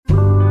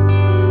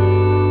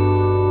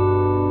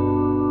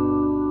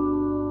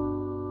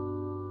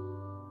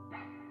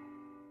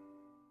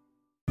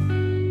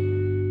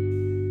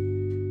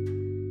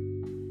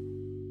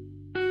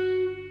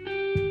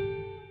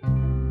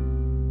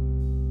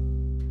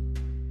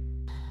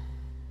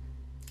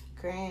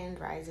Grand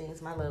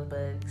Risings, my little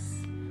bugs.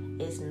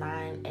 It's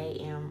 9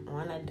 a.m.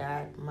 on a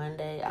dot,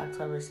 Monday,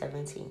 October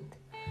 17th.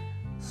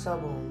 So,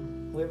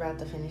 boom, we're about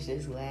to finish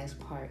this last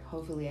part.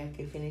 Hopefully, I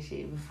can finish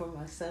it before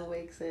my son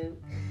wakes up.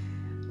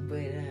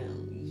 But,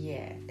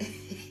 yeah.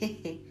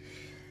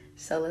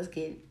 So, let's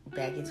get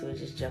back into it.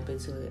 Just jump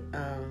into it.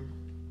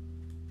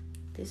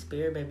 This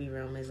spirit baby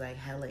room is like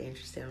hella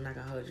interesting. I'm not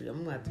gonna hold you. I'm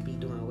gonna have to be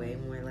doing way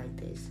more like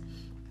this.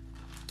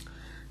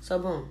 So,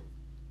 boom.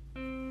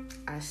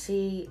 I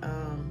see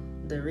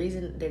the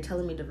reason, they're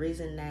telling me the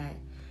reason that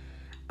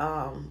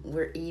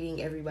we're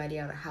eating everybody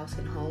out of house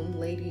and home,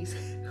 ladies,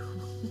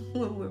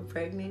 when we're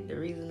pregnant. The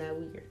reason that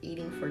we are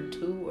eating for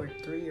 2 or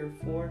 3 or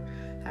 4,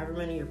 however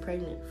many you're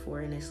pregnant for,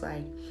 and it's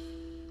like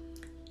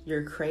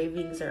your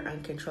cravings are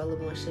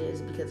uncontrollable and shit,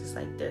 is because it's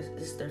like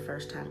it's their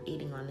first time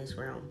eating on this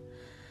realm.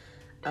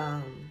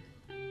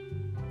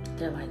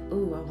 They're like,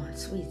 ooh, I want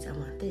sweets, I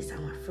want this, I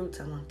want fruits,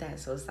 I want that.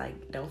 So it's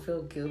like, don't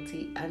feel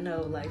guilty. I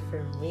know, like,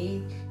 for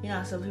me, you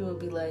know, some people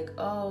be like,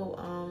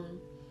 oh,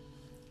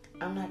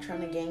 I'm not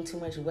trying to gain too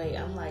much weight.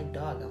 I'm like,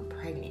 dog, I'm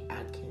pregnant.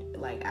 I can't,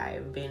 like,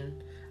 I'm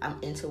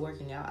into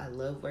working out. I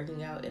love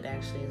working out. It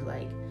actually is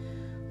like,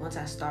 once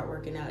I start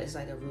working out, it's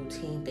like a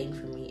routine thing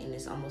for me, and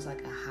it's almost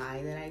like a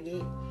high that I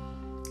get.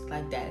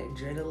 Like that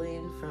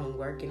adrenaline from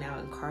working out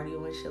and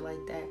cardio and shit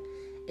like that.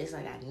 It's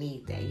like I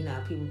need that. You know how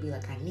people be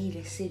like, I need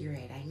a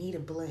cigarette, I need a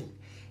blunt.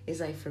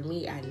 It's like, for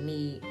me, I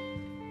need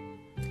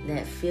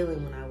that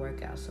feeling when I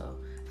work out. So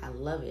I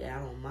love it. I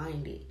don't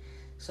mind it.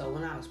 So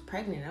when I was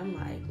pregnant, I'm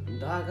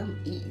like, dog,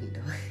 I'm eating,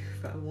 dog.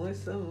 If I want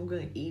something, I'm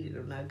gonna eat it.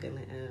 I'm not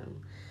gonna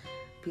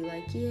be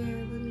like, yeah, let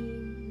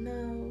me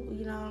know.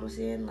 You know what I'm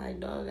saying?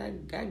 Like, dog, I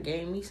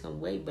gained me some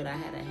weight, but I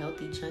had a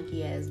healthy,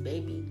 chunky ass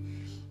baby.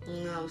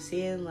 You know what I'm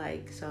saying?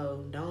 Like,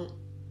 so don't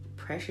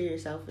pressure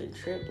yourself and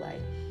trip.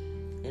 Like,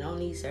 you don't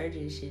need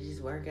surgery and shit.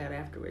 Just work out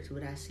afterwards.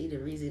 But I see the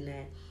reason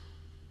that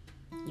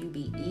you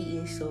be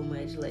eating so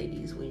much,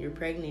 ladies, when you're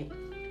pregnant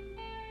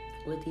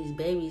with these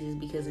babies is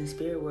because in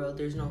spirit world,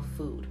 there's no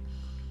food.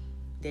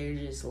 They're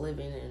just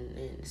living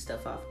and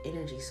stuff off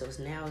energy. So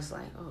now it's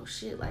like, oh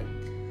shit, like,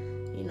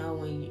 you know,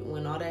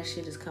 when all that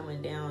shit is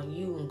coming down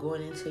you and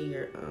going into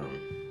your,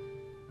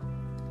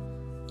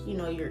 you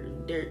know,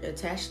 they're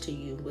attached to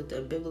you with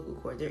the biblical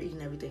cord. They're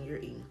eating everything you're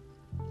eating.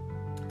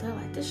 They're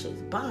like, this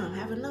shit's bomb,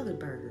 have another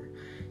burger.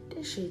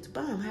 This shit's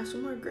bomb, have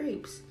some more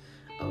grapes.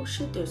 Oh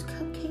shit, there's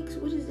cupcakes.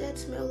 What is that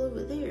smell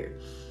over there?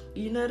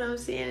 You know what I'm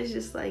saying? It's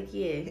just like,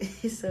 yeah,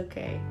 it's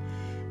okay.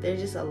 They're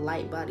just a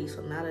light body.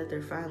 So now that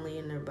they're finally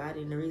in their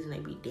body, and the reason they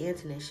be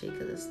dancing and shit,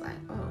 because it's like,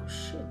 oh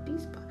shit,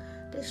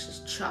 this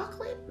is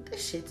chocolate.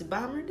 This shit's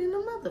bomber than a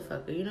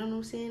motherfucker. You know what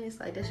I'm saying? It's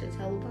like, that shit's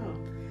hella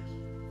bomb.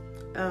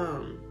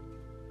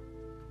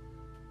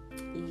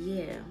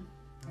 Yeah,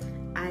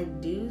 I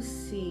do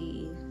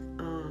see.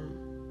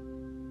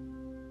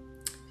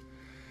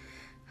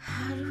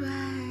 How do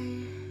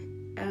I?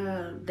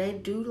 They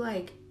do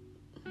like.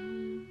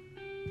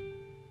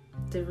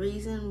 The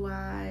reason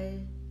why,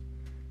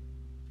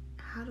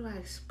 how do I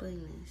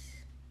explain this?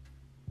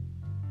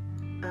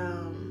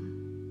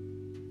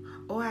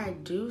 Or I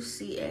do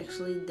see,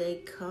 actually,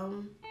 they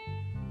come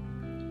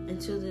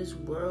into this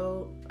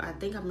world. I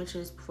think I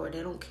mentioned this before.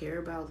 They don't care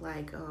about,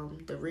 like,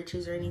 the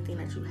riches or anything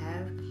that you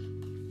have.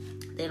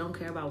 They don't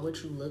care about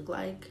what you look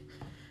like.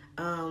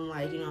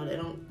 Like, you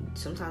know,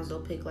 sometimes they'll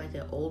pick, like,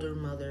 an older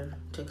mother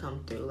to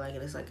come through. Like,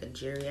 and it's like a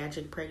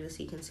geriatric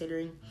pregnancy,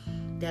 considering.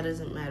 That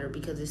doesn't matter,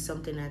 because it's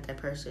something that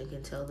person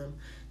can tell them.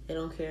 They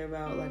don't care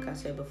about, like I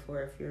said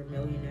before, if you're a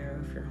millionaire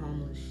or if you're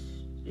homeless.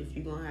 If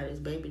you're going to have this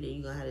baby, then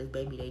you're going to have this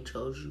baby. They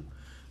chose you,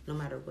 no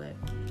matter what.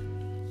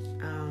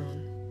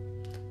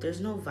 There's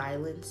no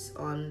violence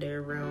on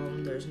their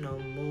realm. There's no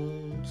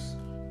moons.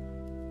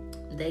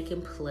 They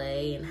can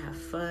play and have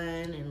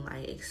fun and,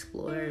 like,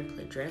 explore and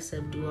play dress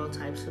up, do all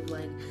types of,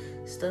 like,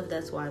 stuff.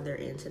 That's why they're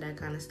into that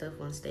kind of stuff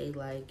once they,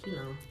 like, you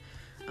know,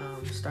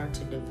 start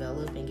to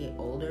develop and get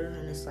older.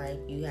 And it's like,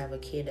 you have a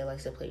kid that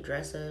likes to play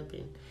dress up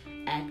and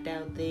act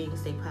out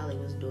things. They probably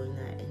was doing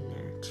that in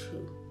there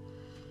too.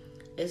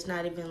 It's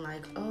not even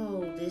like,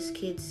 oh, this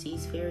kid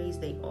sees fairies.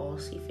 They all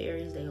see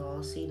fairies. They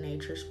all see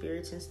nature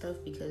spirits and stuff,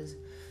 because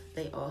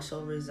they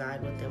also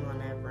reside with them on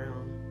that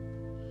realm.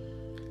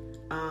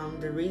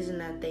 The reason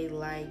that they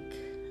like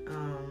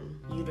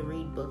you to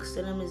read books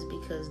to them is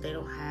because they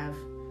don't have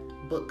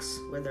books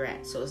where they're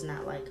at. So it's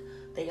not like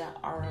they got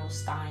R.L.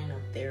 Stein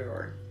up there,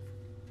 or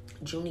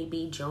Junie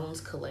B.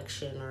 Jones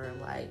collection, or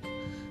like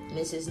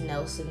Mrs.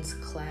 Nelson's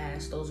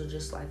class. Those are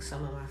just like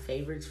some of my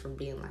favorites from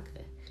being like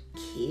a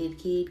kid.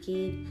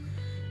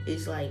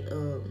 It's like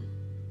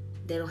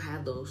they don't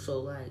have those. So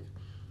like,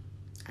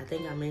 I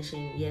think I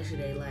mentioned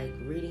yesterday, like,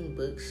 reading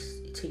books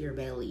to your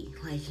belly.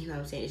 Like, you know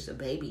what I'm saying? It's a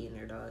baby in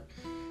there, dog.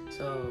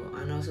 So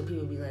I know some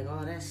people be like,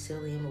 oh, that's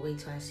silly, I'm gonna wait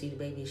till I see the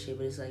baby and shit.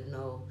 But it's like,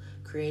 no,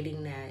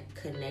 creating that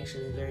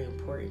connection is very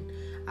important.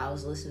 I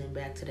was listening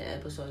back to the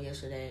episode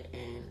yesterday,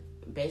 and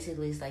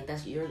basically it's like,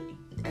 that's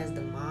as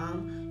the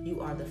mom, you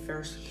are the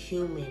first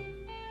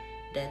human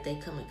that they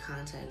come in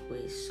contact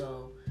with.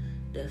 So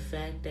the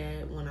fact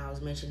that when I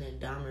was mentioning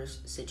Dahmer's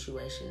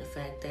situation, the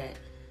fact that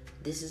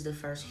this is the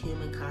first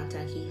human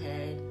contact he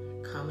had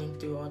coming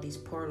through all these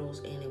portals,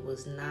 and it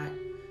was not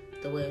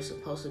the way it was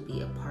supposed to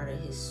be. A part of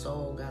his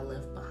soul got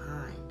left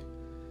behind.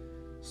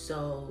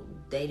 So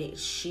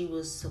she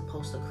was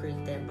supposed to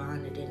create that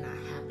bond that did not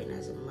happen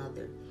as a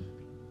mother.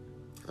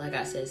 Like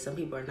I said, some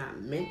people are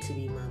not meant to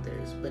be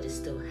mothers, but it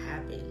still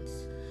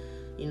happens.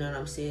 You know what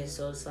I'm saying?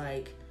 So it's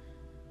like,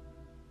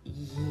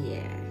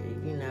 yeah,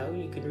 you know,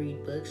 you can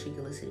read books, you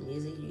can listen to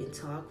music, you can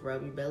talk,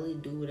 rub your belly,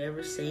 do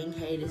whatever, sing,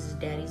 hey, this is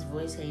daddy's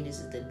voice, hey, this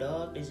is the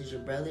dog, this is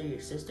your brother,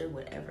 your sister,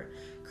 whatever.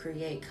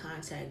 Create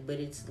contact, but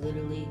it's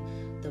literally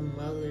the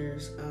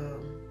mother's,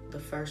 the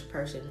first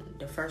person,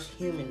 the first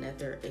human that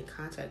they're in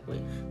contact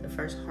with, the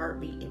first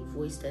heartbeat and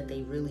voice that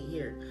they really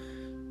hear.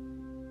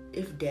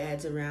 If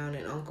dad's around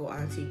and uncle,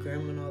 auntie,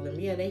 grandma, and all them,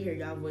 yeah, they hear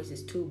y'all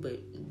voices too, but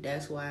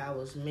that's why I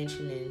was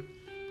mentioning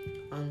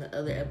on the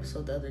other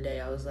episode the other day,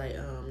 I was like,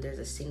 there's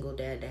a single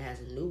dad that has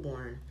a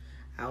newborn.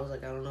 I was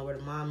like, I don't know where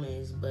the mom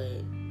is,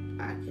 but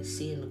I could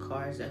see in the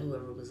cars that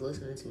whoever was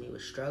listening to me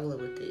was struggling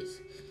with this.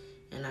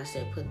 And I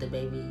said, put the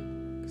baby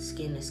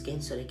skin to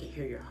skin so they can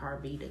hear your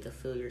heartbeat, they can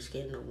feel your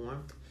skin, the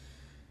warmth.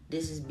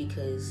 This is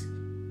because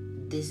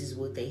this is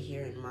what they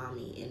hear in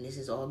mommy, and this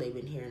is all they've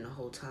been hearing the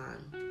whole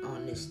time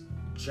on this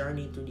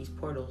journey through these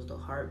portals. The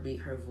heartbeat,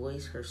 her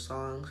voice, her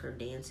songs, her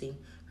dancing,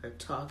 her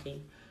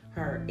talking,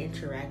 her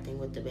interacting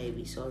with the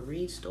baby. So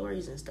read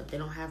stories and stuff. They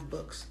don't have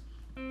books.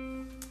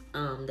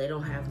 They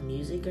don't have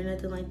music or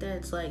nothing like that.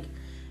 It's like,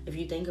 if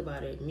you think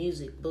about it,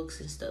 music, books,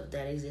 and stuff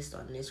that exist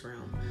on this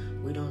realm.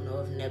 We don't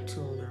know if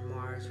Neptune or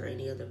Mars or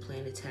any other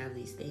planets have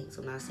these things.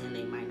 I'm not saying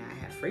they might not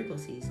have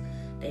frequencies.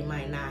 They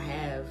might not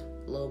have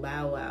Lil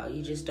Bow Wow.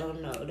 You just don't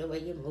know the way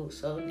you move.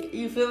 So,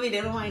 you feel me?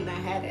 They might not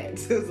have that.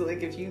 So, it's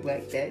like, if you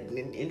like that,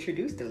 then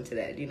introduce them to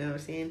that. You know what I'm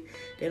saying?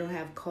 They don't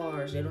have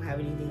cars. They don't have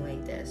anything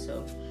like that.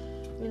 So,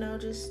 you know,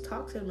 just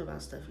talk to them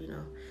about stuff, you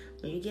know.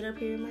 When you get up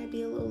here, it might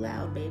be a little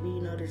loud, baby.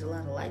 You know, there's a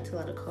lot of lights, a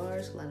lot of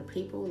cars, a lot of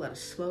people, a lot of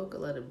smoke, a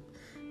lot of,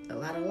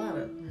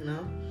 you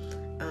know.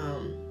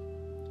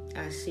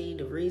 I see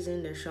the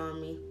reason they're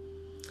showing me.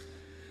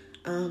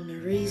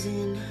 The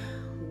reason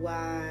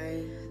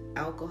why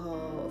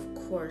alcohol, of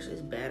course,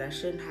 is bad. I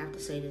shouldn't have to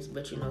say this,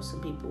 but, you know,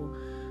 some people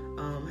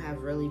have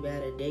really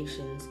bad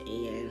addictions,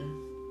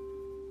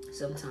 and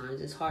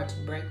sometimes it's hard to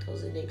break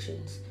those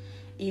addictions,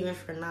 even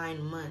for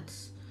 9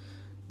 months.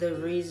 The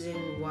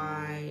reason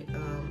why,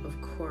 of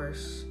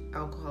course,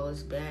 alcohol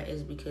is bad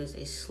is because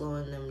it's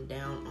slowing them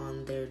down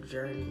on their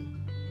journey.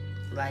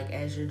 Like,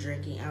 as you're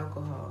drinking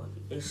alcohol,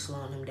 it's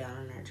slowing them down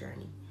on their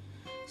journey.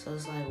 So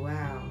it's like,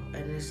 wow.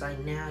 And it's like,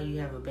 now you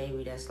have a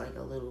baby that's like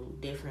a little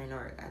different,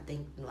 or I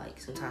think like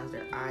sometimes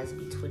their eyes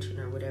be twitching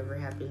or whatever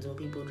happens when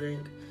people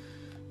drink.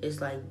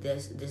 It's like,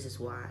 this is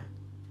why.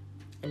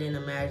 And then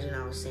imagine,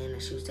 I was saying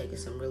that she was taking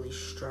some really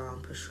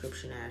strong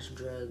prescription-ass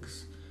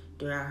drugs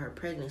throughout her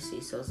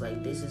pregnancy. So it's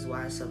like, this is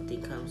why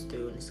something comes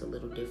through and it's a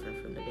little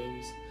different from the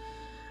babies.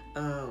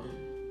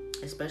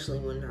 Especially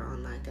when they're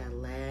on like that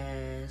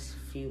last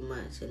few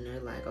months and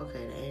they're like,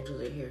 okay, the angels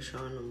are here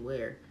showing them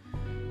where.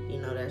 You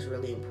know, that's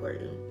really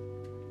important.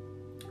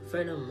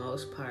 For the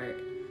most part,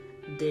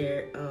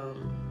 they're,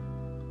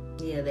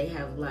 they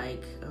have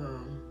like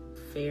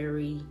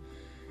fairy,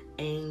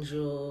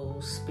 angel,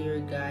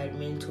 spirit guide,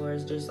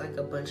 mentors. There's like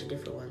a bunch of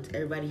different ones.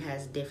 Everybody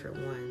has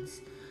different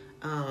ones.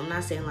 I'm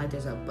not saying like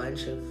there's a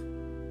bunch of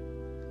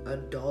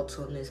adults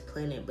on this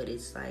planet, but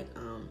it's like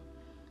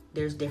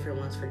there's different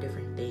ones for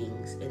different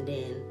things. And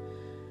then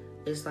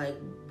it's like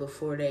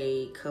before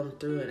they come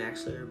through and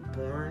actually are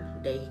born,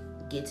 they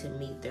get to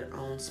meet their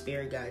own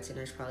spirit guides, and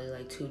there's probably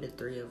like 2 to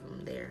 3 of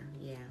them there.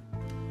 Yeah.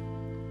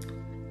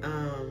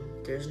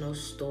 There's no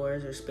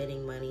stores or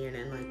spending money or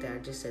nothing like that. I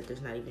just said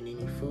there's not even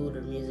any food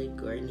or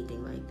music or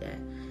anything like that.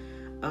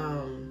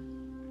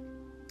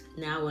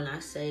 Now, when I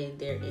say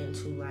they're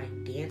into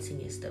like dancing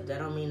and stuff, that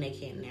don't mean they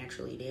can't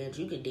naturally dance.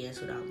 You can dance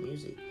without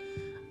music.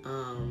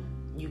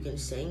 You can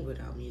sing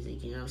without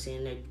music. You know what I'm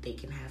saying? They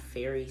can have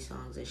fairy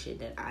songs and shit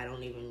that I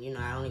don't even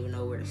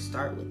know where to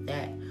start with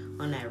that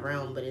on that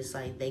realm. But it's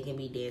like they can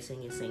be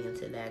dancing and singing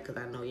to that. Because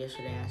I know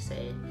yesterday I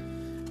said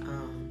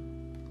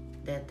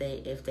that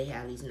if they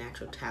have these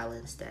natural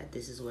talents, that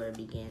this is where it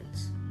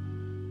begins.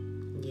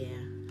 Yeah.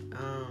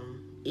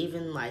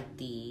 Even like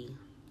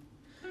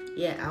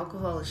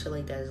alcohol and shit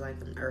like that is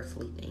like an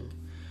earthly thing.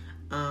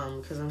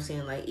 Because I'm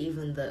saying like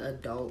even the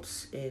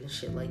adults and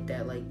shit like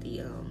that, like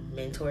the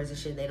mentors and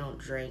shit, they don't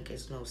drink.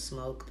 There's no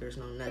smoke. There's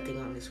no nothing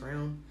on this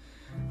realm.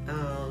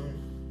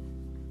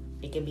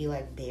 It could be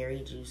like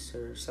berry juice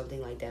or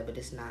something like that, but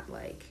it's not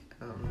like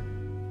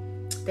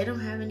they don't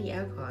have any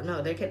alcohol.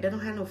 No, they don't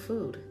have no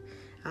food.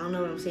 I don't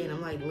know what I'm saying.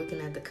 I'm like looking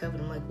at the cup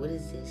and I'm like, what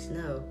is this?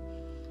 No,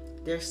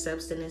 their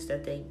substance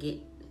that they get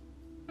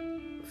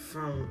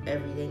from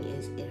everything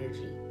is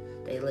energy.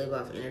 They live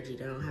off energy.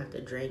 They don't have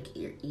to drink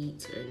or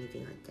eat or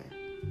anything like that.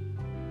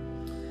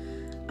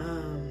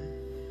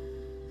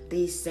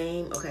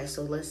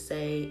 So let's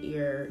say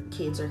your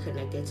kids are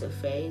connected to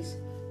Fays.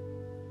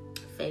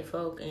 fae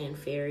folk and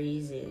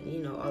fairies and,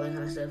 you know, all that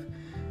kind of stuff,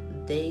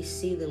 they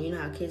see them. You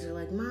know how kids are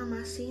like, Mom,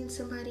 I seen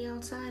somebody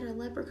outside, a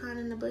leprechaun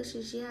in the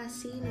bushes. Yeah, I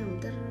seen him.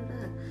 Da, da,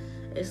 da, da.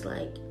 It's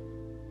like,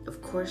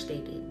 of course they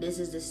did. This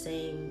is the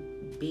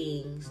same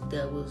beings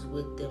that was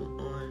with them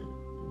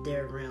on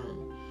their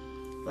realm.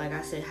 Like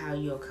I said, how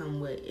you'll come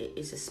with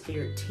it's a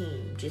spirit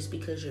team. Just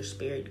because your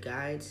spirit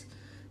guides,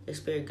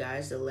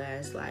 the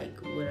last,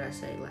 like, what did I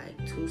say,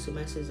 like 2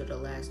 semesters or the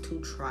last 2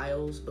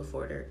 trials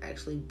before they're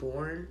actually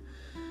born,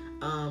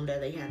 that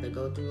they have to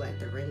go through, like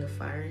the ring of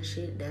fire and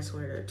shit. That's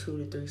where their 2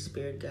 to 3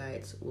 spirit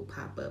guides will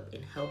pop up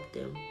and help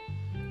them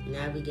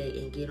navigate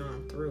and get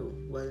on through.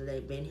 Whether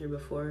they've been here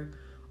before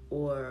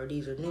or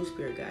these are new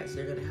spirit guides,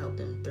 they're gonna help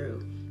them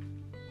through.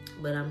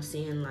 But I'm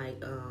seeing,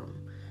 like,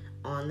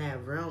 on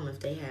that realm, if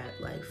they have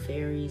like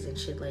fairies and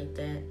shit like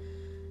that,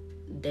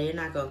 they're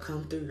not gonna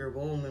come through your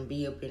womb and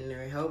be up in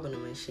there helping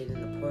them and shit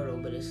in the portal.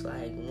 But it's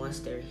like, once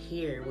they're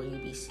here, when you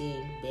be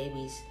seeing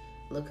babies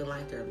looking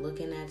like they're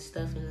looking at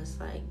stuff, and it's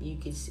like, you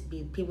could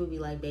be, people be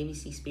like, baby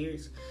see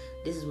spirits.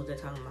 This is what they're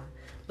talking about.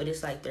 But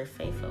it's like they're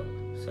faithful.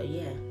 So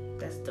yeah,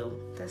 that's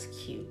dope. That's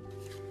cute.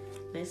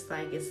 And it's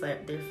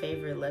like their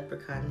favorite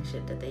leprechaun and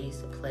shit that they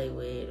used to play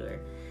with,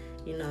 or,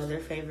 you know, their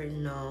favorite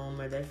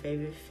gnome or their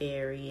favorite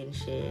fairy and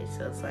shit.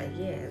 So it's like,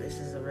 yeah, this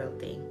is a real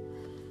thing.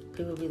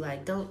 People be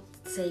like, don't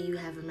say you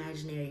have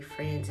imaginary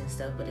friends and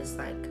stuff, but it's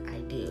like, I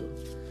do.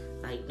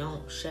 Like,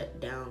 don't shut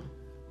down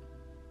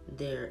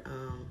their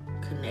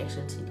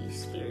connection to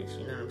these spirits,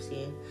 you know what I'm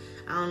saying?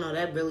 I don't know,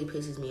 that really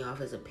pisses me off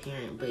as a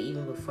parent. But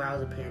even before I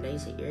was a parent, they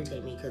used to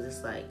irritate me, because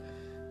it's like,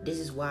 this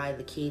is why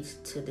the kids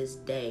to this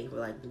day,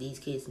 like these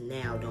kids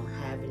now, don't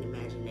have an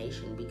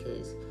imagination,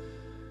 because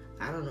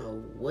I don't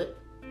know what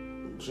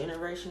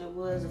generation it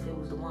was, if it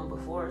was the one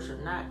before us or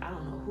not, I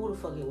don't know who the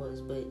fuck it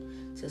was, but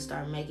to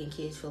start making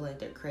kids feel like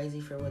they're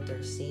crazy for what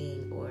they're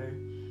seeing, or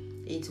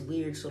it's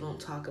weird, so don't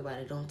talk about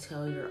it. Don't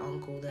tell your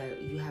uncle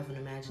that you have an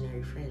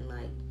imaginary friend.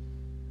 Like,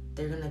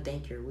 they're gonna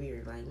think you're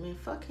weird. Like, man,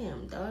 fuck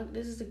him, dog.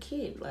 This is a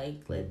kid.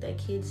 Like, let that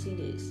kid see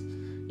this.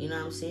 You know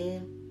what I'm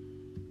saying?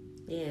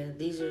 Yeah,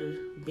 these are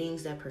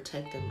beings that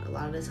protect them. A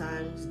lot of the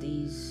times,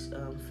 these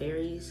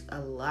fairies, a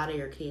lot of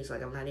your kids,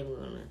 like, I'm not even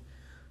gonna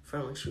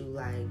front with you,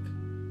 like,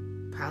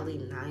 probably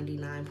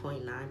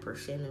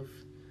 99.9% of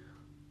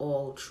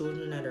all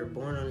children that are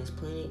born on this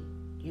planet,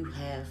 you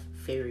have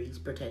fairies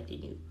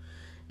protecting you.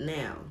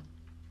 Now,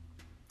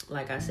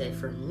 like I said,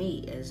 for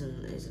me, as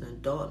an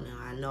adult now,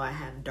 I know I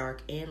have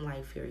dark and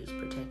light fairies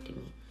protecting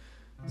me.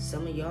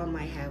 Some of y'all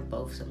might have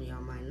both, some of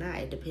y'all might not.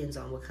 It depends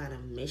on what kind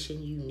of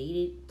mission you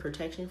needed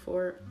protection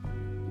for.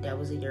 That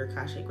was in your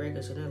Akashic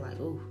records, and they're like,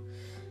 ooh,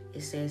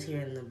 it says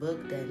here in the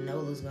book that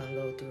Nola's gonna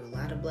go through a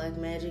lot of black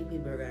magic.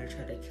 People are gonna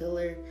try to kill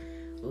her.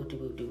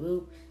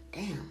 Whoop-de-whoop-de-whoop.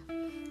 Damn.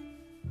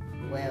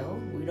 Well,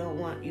 we don't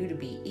want you to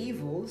be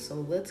evil, so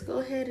let's go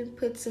ahead and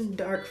put some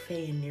dark fae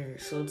in there.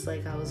 So it's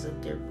like I was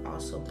up there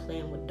also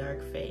playing with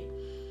dark fae.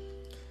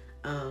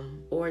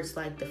 Or it's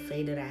like the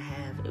fae that I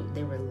have,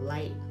 they were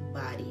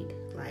light-bodied,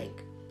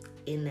 like,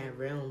 in that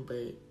realm,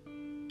 but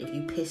if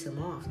you piss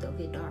them off, they'll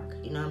get dark.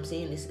 You know what I'm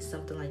saying? This is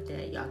something like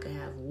that. Y'all can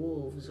have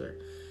wolves, or,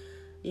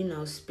 you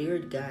know,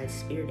 spirit guides,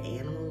 spirit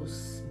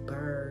animals,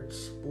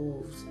 birds,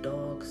 wolves,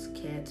 dogs,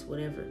 cats,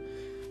 whatever.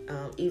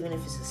 Even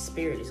if it's a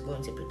spirit, it's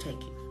going to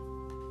protect you.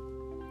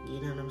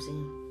 You know what I'm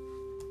saying?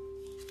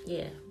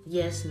 Yeah.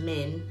 Yes,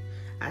 men.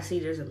 I see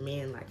there's a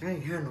man like, I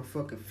ain't had no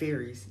fucking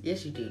fairies.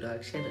 Yes, you do,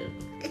 dog. Shut up.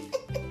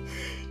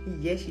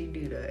 Yes, you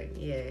do, dog.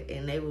 Yeah.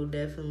 And they will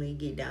definitely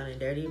get down and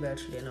dirty about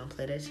you. They don't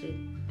play that shit.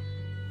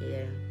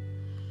 Yeah.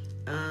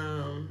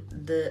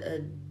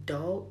 The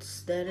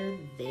adults that are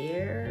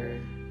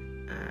there,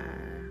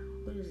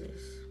 what is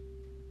this?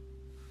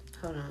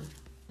 Hold on.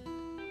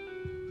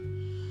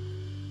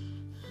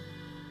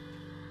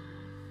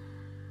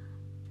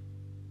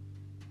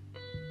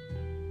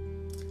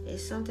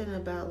 It's something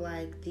about,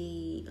 like,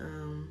 the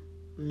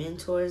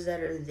mentors that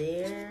are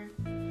there,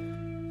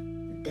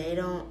 they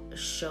don't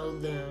show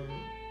them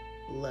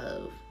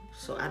love.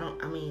 So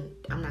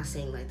I'm not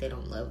saying, like, they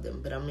don't love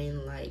them, but I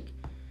mean, like,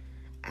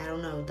 I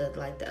don't know,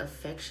 the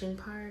affection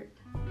part,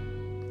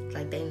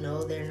 like, they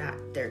know they're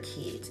not their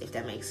kids, if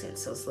that makes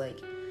sense. So it's like,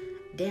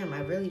 damn,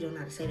 I really don't know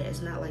how to say that.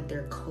 It's not like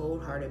they're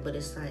cold-hearted, but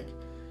it's like,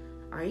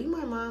 are you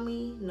my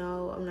mommy?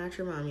 No, I'm not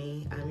your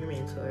mommy. I'm your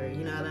mentor.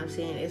 You know what I'm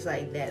saying? It's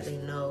like that. They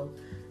know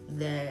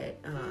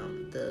that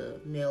the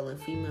male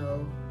and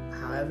female,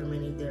 however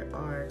many there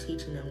are,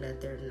 teaching them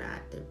that they're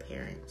not their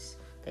parents.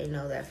 They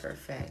know that for a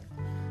fact.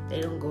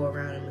 They don't go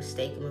around and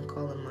mistake them and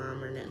call them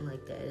mom or nothing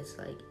like that. It's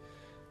like,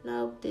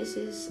 nope, this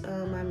is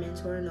my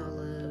mentor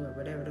Nola, or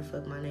whatever the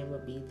fuck my name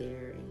would be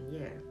there. And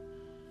yeah,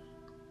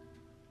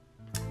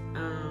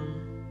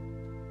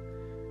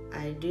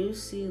 I do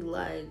see,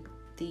 like,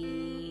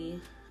 the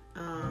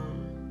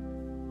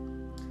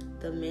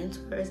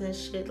mentors and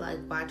shit, like,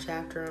 watch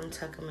after them,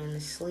 tuck them in to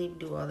sleep,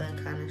 do all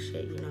that kind of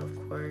shit, you know,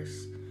 of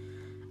course.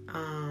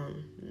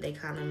 They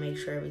kind of make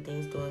sure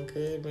everything's doing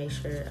good, make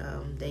sure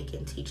they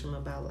can teach them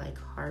about, like,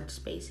 heart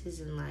spaces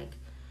and, like,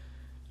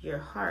 your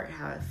heart,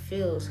 how it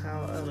feels,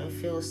 how it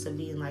feels to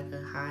be in like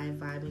a high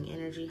vibing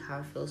energy, how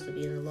it feels to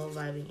be in a low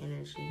vibing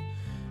energy,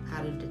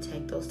 how to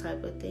detect those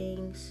type of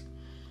things.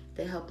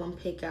 They help them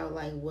pick out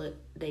like what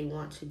they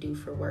want to do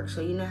for work.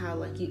 So you know how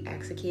like you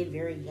ask a kid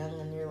very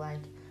young and they're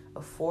like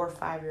a 4 or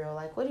 5 year old,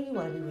 like, what do you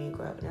want to be when you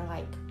grow up? And they're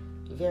like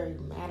very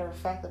matter of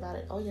fact about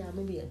it. Oh yeah, I'm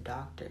gonna be a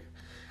doctor.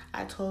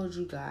 I told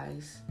you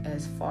guys,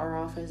 as far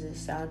off as it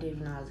sounded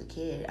when I was a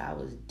kid, I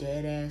was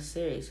dead ass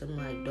serious. I'm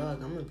like,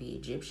 dog, I'm gonna be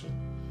Egyptian.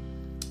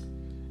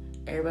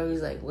 Everybody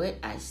was like, what?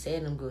 I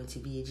said I'm going to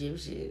be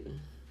Egyptian.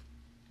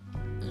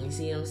 You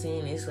see what I'm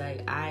saying? It's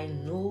like I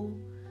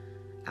knew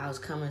I was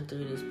coming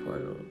through this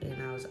portal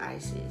and I was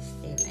Isis.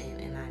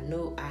 And I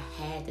knew I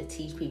had to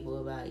teach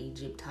people about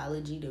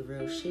Egyptology, the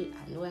real shit.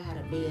 I knew I had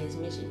a big ass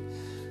mission.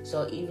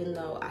 So even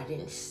though I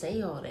didn't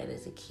say all that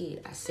as a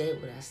kid, I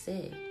said what I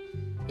said.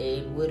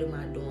 And what am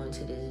I doing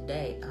to this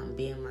day? I'm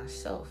being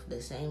myself.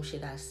 The same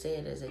shit I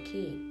said as a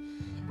kid.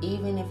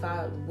 Even if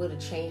I would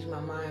have changed my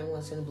mind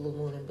once in a blue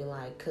moon and been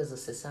like, because of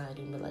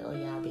society, and be like, oh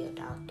yeah, I'll be a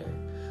doctor.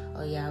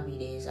 Oh yeah, I'll be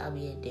this. I'll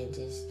be a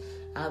dentist.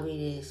 I'll be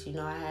this. You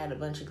know, I had a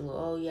bunch of glue.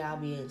 Oh yeah, I'll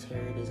be an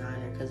interior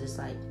designer. Because it's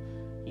like,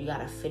 you got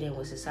to fit in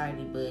with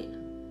society. But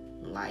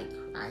like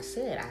I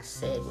said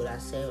what I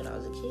said when I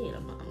was a kid.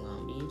 I'm going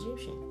to be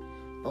Egyptian.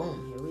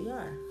 Boom, here we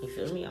are. You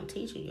feel me? I'm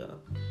teaching y'all.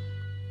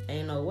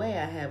 Ain't no way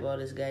I have all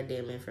this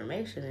goddamn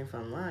information if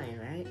I'm lying,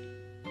 right?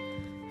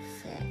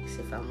 Facts.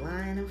 If I'm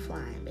lying, I'm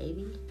flying,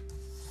 baby.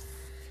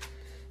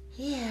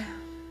 Yeah.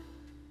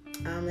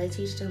 They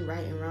teach them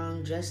right and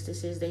wrong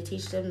justices. They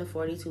teach them the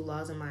 42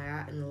 laws of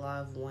Ma'at and the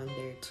law of one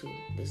there too.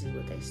 This is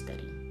what they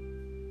study.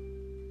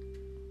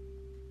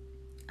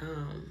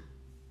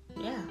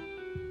 Yeah.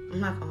 I'm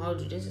not gonna hold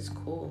you. This is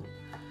cool.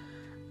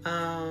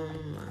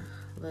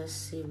 Let's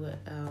see what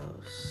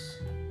else.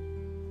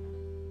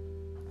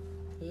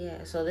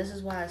 Yeah, so this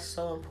is why it's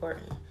so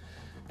important.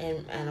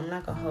 And I'm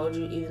not going to hold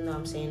you, even though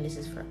I'm saying this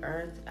is for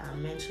Earth. I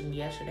mentioned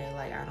yesterday,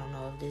 like, I don't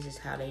know if this is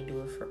how they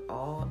do it for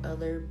all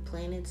other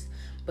planets,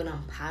 but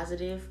I'm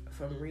positive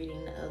from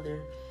reading the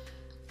other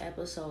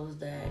episodes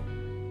that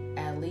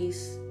at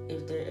least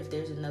if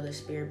there's another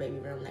spirit baby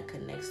realm that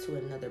connects to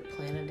another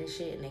planet and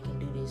shit, and they can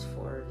do this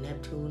for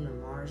Neptune or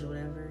Mars or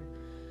whatever,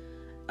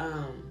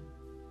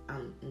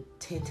 I'm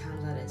 10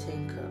 times out of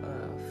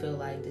 10 feel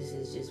like this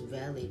is just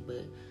valid,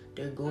 but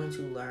they're going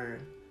to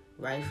learn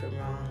right from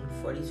wrong,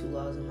 42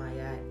 laws of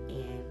Ma'at,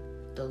 and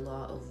the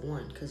law of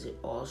one, because it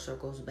all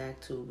circles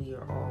back to we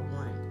are all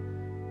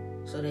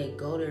one. So they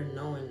go there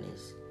knowing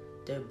this.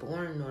 They're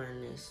born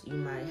knowing this. You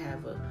might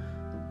have a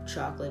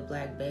chocolate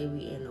black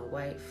baby and a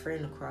white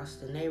friend across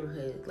the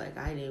neighborhood like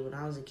I did when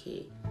I was a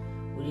kid.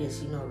 We didn't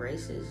see no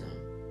racism.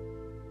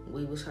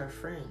 We was her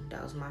friend.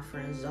 That was my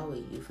friend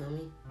Zoe, you feel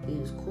me? We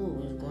was cool.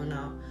 We was going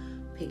out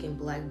picking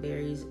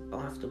blackberries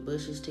off the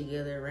bushes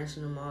together,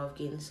 rinsing them off,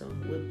 getting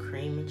some whipped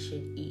cream and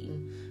shit,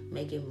 eating,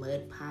 making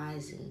mud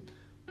pies and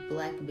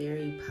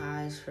blackberry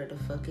pies for the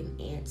fucking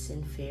ants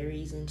and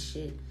fairies and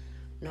shit.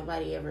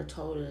 Nobody ever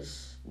told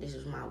us this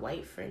was my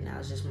white friend. That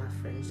was just my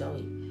friend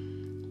Zoe.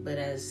 But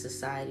as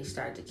society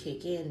started to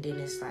kick in, then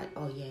it's like,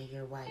 oh yeah,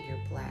 you're white,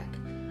 you're black.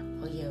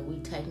 Oh yeah, we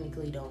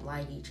technically don't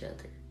like each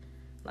other.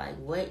 Like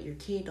what? Your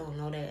kid don't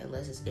know that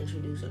unless it's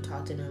introduced or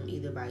taught to them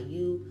either by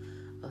you,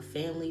 a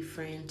family,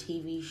 friend,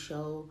 TV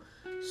show,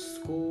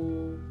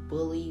 school,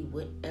 bully,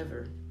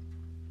 whatever.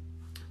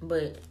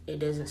 But it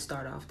doesn't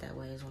start off that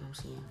way is what I'm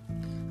saying.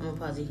 I'm gonna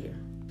pause it here.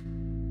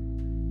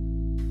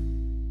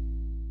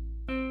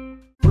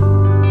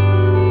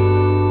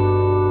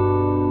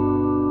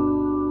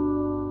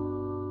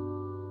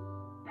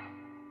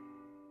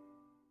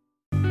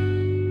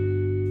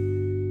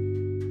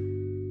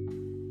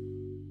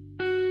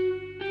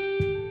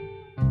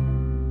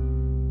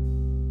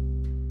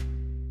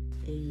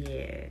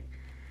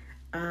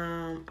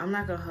 I'm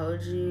not gonna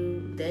hold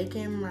you. They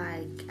can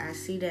I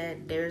see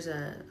that there's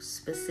a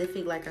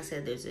specific, like I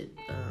said, there's a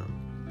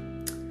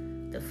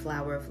the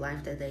flower of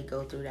life that they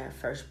go through, that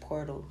first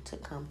portal to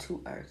come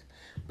to Earth.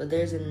 But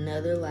there's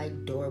another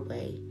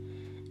doorway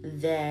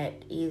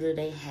that either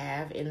they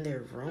have in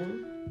their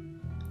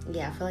room.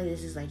 Yeah, I feel like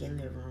this is in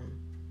their room.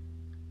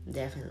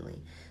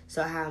 Definitely.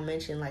 So how I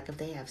mentioned if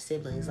they have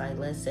siblings,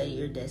 let's say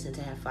you're destined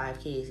to have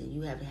 5 kids and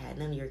you haven't had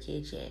none of your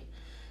kids yet.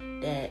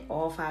 That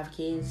all 5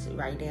 kids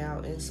right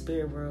now in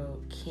spirit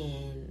world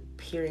can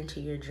peer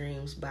into your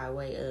dreams by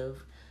way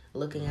of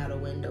looking out a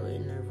window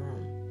in their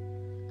room.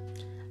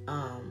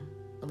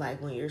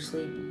 When you're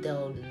asleep,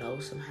 they'll know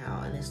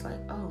somehow, and it's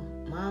oh,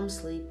 mom's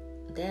asleep,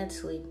 dad's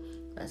asleep.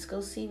 Let's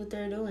go see what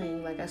they're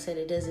doing. Like I said,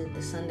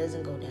 the sun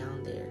doesn't go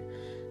down there.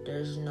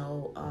 There's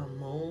no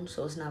moon,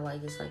 so it's not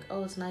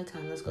oh, it's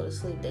nighttime, let's go to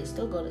sleep. They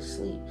still go to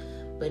sleep,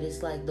 but it's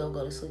they'll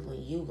go to sleep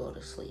when you go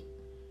to sleep.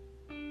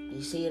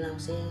 You see what I'm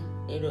saying?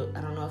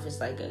 I don't know if it's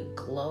a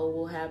glow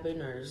will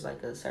happen or it's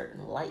a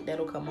certain light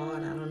that'll come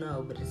on. I don't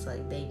know, but it's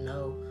they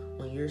know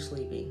when you're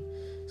sleeping.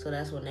 So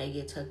that's when they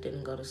get tucked in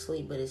and go to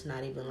sleep. But it's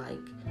not even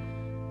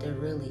they're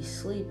really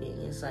sleeping.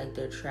 It's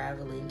they're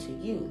traveling to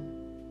you.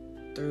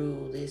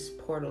 through this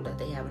portal that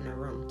they have in their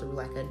room, through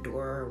like a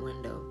door or a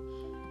window.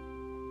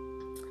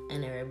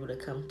 And they're able to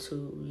come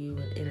to you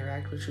and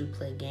interact with you,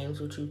 play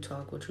games with you,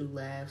 talk with you,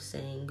 laugh,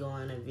 sing, go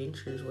on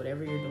adventures,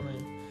 whatever you're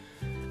doing.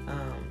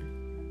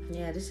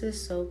 Yeah, this is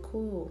so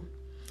cool.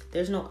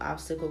 There's no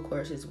obstacle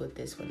courses with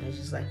this one. It's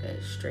just like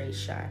a straight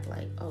shot.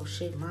 Like, oh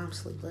shit, mom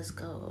sleep, let's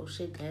go. Oh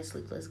shit, dad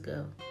sleep, let's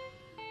go.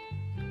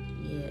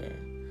 Yeah.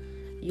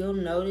 You'll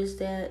notice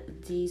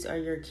that these are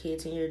your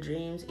kids in your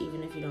dreams,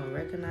 even if you don't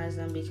recognize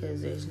them,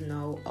 because there's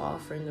no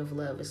offering of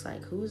love. It's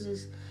like, who's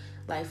this?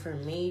 Like, for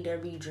me, there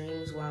be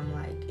dreams where I'm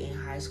like in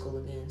high school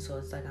again. So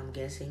it's like I'm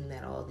guessing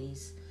that all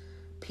these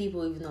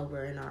people, even though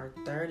we're in our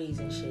 30s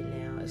and shit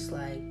now, it's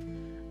like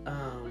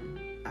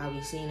I'll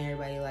be seeing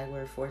everybody like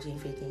we're 14,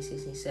 15,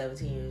 16,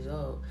 17 years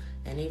old.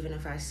 And even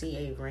if I see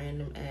a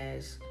random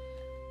ass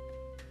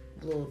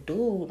little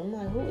dude, I'm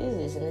like, who is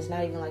this? And it's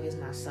not even like it's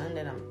my son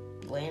that I'm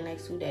laying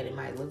next to, that it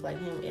might look like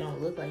him. It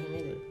don't look like him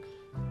either.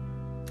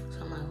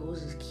 So I'm like,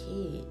 who's this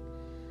kid?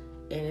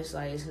 And it's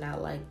like, it's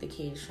not like the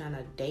kid's trying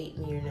to date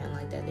me or nothing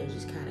like that. They're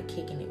just kind of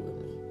kicking it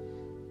with me.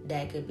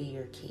 That could be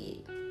your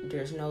kid.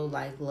 There's no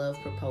like love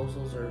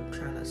proposals or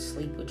trying to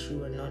sleep with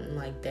you or nothing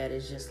like that.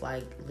 It's just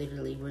like,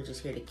 literally, we're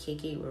just here to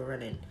kick it. We're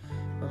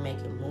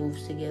making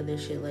moves together,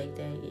 shit like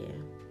that.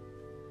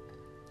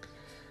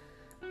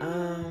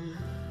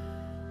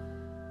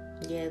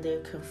 Yeah,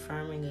 they're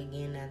confirming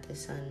again that the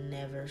sun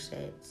never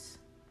sets.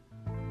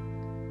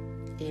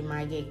 It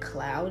might get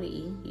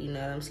cloudy, you know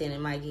what I'm saying? It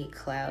might get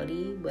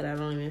cloudy, but I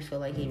don't even feel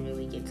like it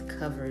really gets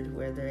covered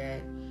where they're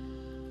at.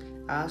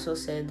 I also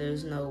said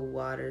there's no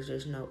waters,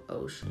 there's no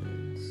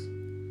oceans.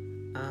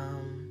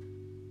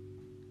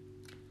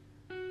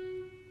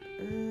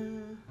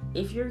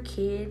 If your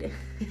kid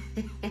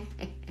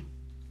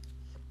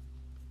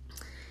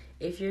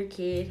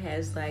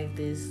has like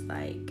this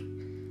like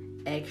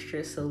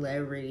extra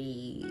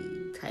celebrity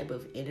type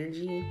of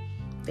energy,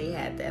 they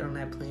have that on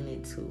that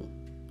planet too.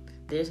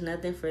 There's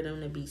nothing for them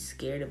to be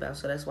scared about.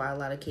 So that's why a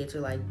lot of kids are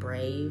like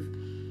brave.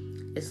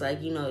 It's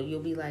like, you know,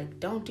 you'll be like,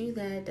 don't do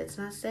that, that's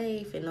not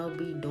safe, and they'll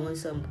be doing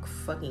some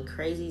fucking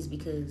crazies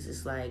because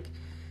it's like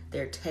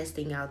they're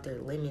testing out their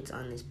limits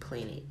on this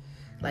planet.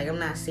 Like, I'm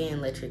not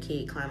saying let your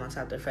kid climb on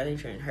top of the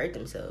furniture and hurt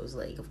themselves.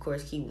 Like, of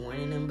course, keep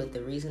warning them, but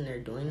the reason they're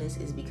doing this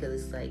is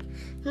because it's like,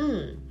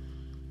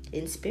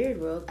 in spirit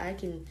world, I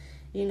can,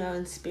 you know,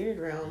 in spirit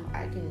realm,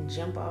 I can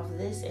jump off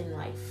this and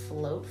like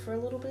float for a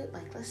little bit.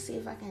 Like, let's see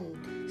if I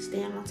can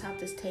stand on top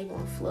of this table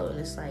and float. And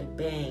it's like,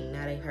 bang,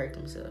 now they hurt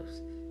themselves.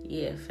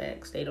 Yeah,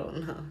 facts. They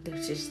don't know.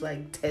 They're just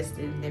like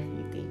testing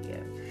everything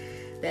out.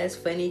 That's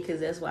funny because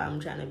that's why I'm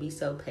trying to be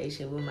so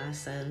patient with my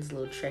son's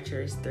little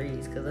treacherous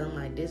threes. Because I'm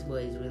like, this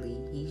boy is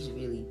he's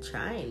really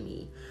trying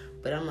me.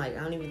 But I'm like,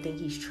 I don't even think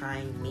he's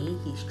trying me.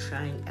 He's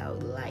trying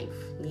out life.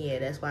 Yeah,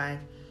 that's why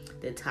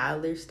the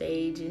toddler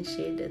stage and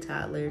shit, the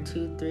toddler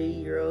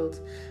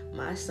 2-3-year-olds,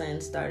 my son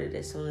started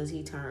as soon as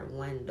he turned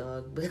 1,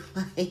 dog. But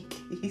like,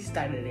 he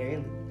started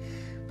early.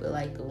 But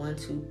like the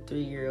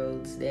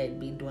 1-2-3-year-olds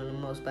that be doing the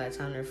most, by the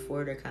time they're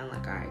 4, they're kind of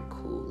like, all right,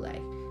 cool.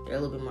 Like, they're a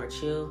little bit more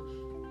chill.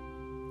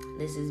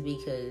 This is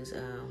because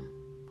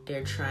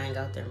they're trying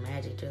out their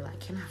magic. They're like,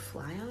 can I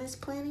fly on this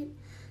planet?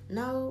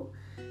 No.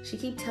 She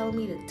keep telling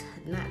me to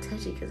not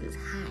touch it because it's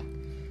hot.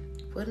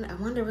 I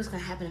wonder what's going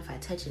to happen if I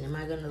touch it. Am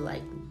I going to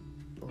like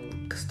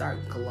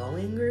start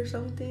glowing or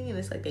something? And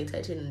it's like they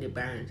touch it and it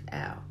burns.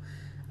 Ow.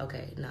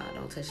 Okay, no,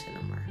 don't touch it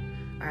no more.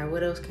 All right,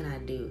 what else can I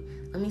do?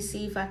 Let me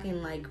see if I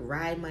can like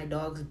ride my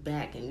dog's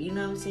back. And you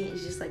know what I'm saying?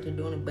 It's just like they're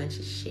doing a bunch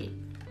of shit.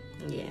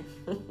 Yeah.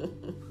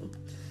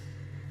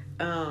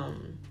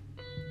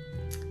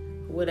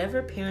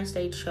 Whatever parents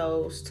they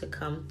chose to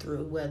come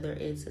through, whether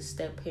it's a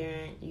step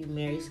parent, you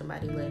marry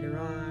somebody later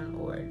on,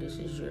 or this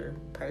is your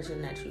person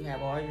that you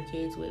have all your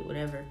kids with,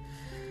 whatever,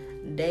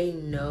 they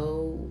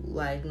know,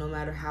 like, no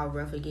matter how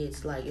rough it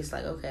gets, like, it's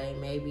like, okay,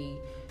 maybe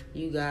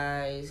you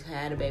guys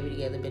had a baby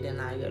together, but then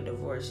now you're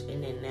divorced,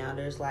 and then now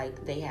there's,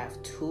 like, they have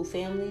 2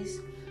 families.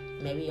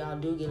 Maybe y'all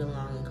do get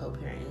along and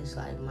co-parent. It's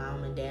like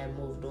mom and dad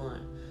moved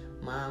on.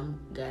 Mom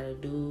got a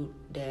dude,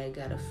 dad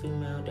got a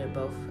female. They're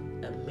both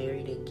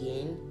married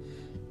again.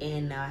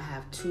 And now I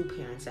have 2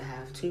 parents. I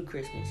have 2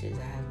 Christmases.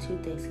 I have 2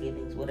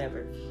 Thanksgivings,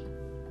 whatever.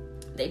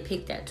 They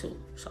picked that too.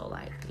 So,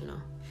 like, you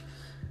know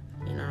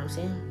what I'm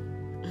saying?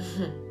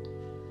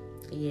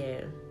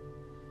 Yeah.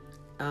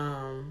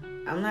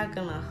 I'm not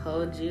gonna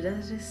hold you.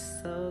 That's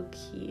just so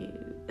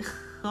cute.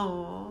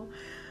 Aww.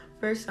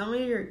 For some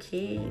of your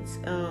kids,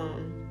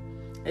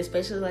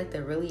 especially like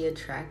the really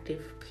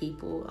attractive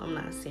people, I'm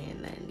not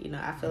saying that, you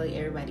know, I feel like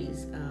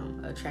everybody's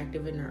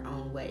attractive in their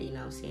own way, you know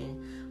what I'm saying?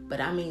 But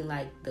I mean,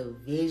 like, the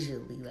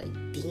visually, like,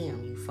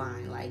 damn, you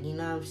fine. Like, you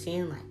know what I'm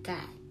saying? Like,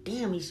 god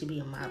damn, you should be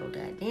a model.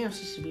 God damn,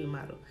 she should be a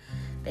model.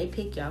 They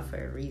pick y'all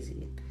for a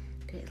reason.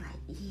 They're like,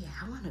 yeah,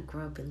 I want to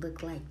grow up and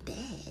look like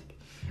dad.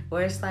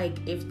 Or it's like,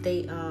 if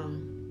they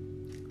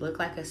look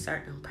like a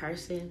certain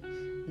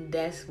person,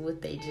 that's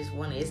what they just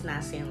want. It's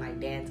not saying, like,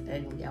 dad's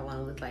ugly, I want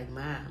to look like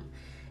mom.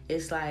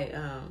 It's like,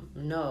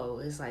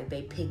 no, it's like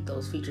they pick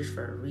those features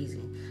for a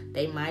reason.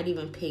 They might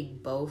even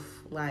pick both.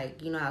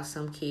 Like, you know how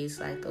some kids,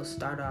 like, they'll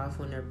start off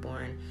when they're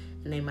born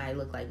and they might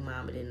look like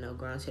mom, but then they'll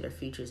grow into their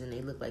features and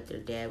they look like their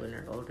dad when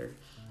they're older.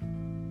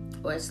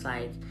 Or it's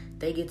like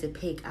they get to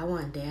pick, I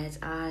want dad's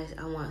eyes,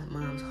 I want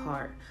mom's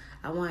heart.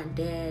 I want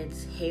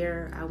dad's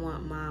hair, I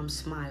want mom's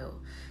smile.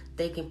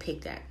 They can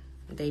pick that.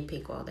 They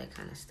pick all that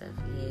kind of stuff,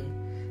 yeah.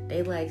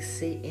 They, like,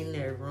 sit in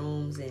their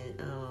rooms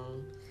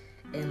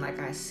and like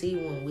I see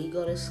when we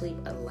go to sleep,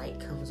 a light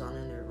comes on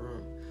in their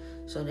room.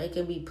 So they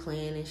can be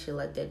playing and shit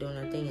like that, doing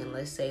their thing. And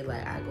let's say,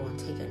 like, I go and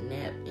take a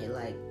nap at,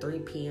 like, 3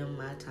 p.m.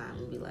 my time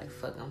and be like,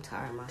 fuck, I'm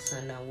tired. My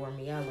son done wore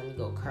me out. Let me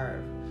go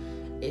carve.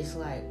 It's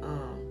like,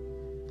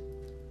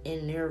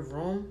 in their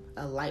room,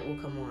 a light will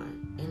come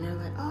on. And they're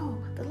like, oh,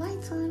 the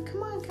light's on.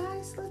 Come on,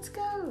 guys, let's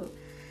go.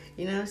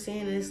 You know what I'm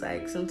saying? It's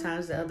like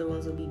sometimes the other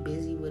ones will be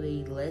busy with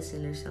a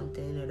lesson or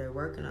something, or they're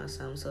working on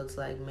something. So it's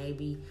like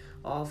maybe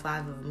all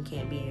 5 of them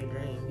can't be in your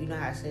dream. You know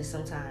how I say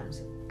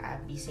sometimes I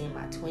be seeing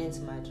my twins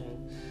in my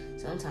dream.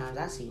 Sometimes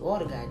I see all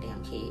the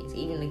goddamn kids,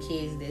 even the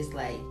kids that's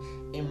like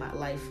in my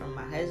life from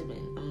my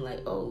husband. I'm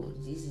like, oh,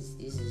 this is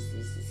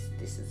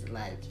a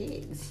lot of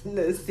kids. You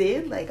know what I'm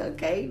saying? Like,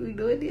 okay, we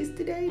doing this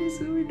today. This is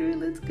what we're doing.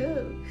 Let's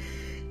go.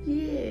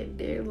 Yeah,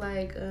 they're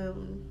like,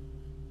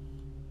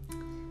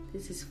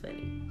 this is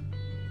funny.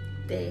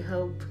 They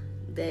hope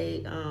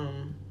they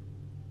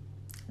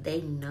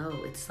know.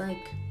 It's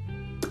like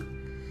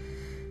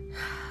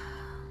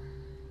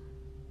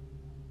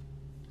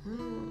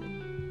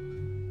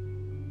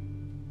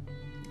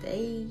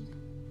they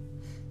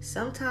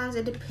sometimes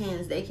it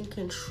depends. They can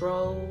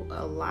control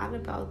a lot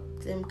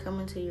about them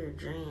coming to your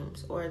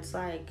dreams. Or it's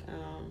like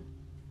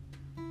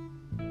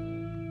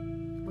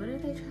what are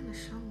they trying to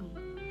show me?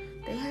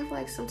 They have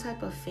like some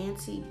type of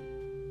fancy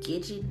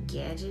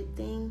gadget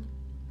thing.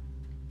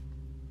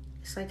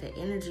 It's like an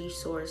energy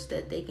source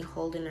that they can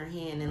hold in their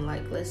hand, and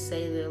like let's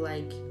say they're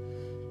like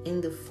in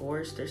the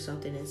forest or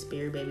something in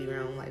spirit baby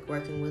realm, like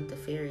working with the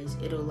fairies.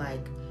 It'll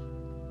like,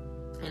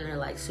 and they're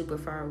like super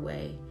far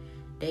away,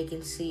 they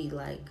can see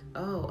like,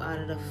 oh, out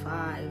of the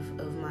 5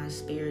 of my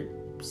spirit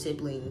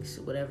siblings,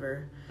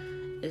 whatever,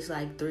 it's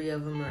like 3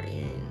 of them are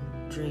in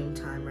dream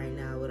time right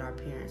now with our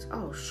parents.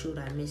 Oh shoot,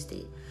 I missed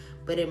it.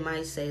 But it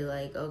might say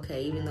like,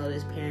 okay, even though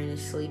this parent is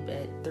asleep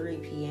at 3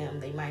 p.m.,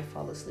 they might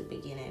fall asleep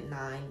again at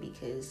 9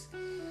 because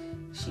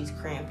she's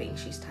cramping,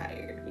 she's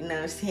tired. You know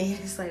what I'm saying?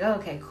 It's like,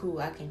 okay,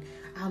 cool,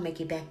 I'll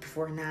make it back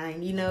before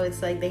 9. You know,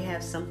 it's like they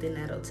have something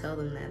that'll tell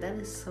them that. That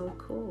is so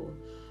cool.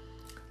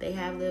 They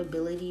have the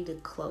ability to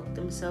cloak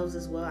themselves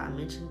as well. I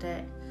mentioned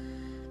that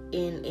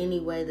in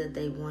any way that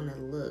they want to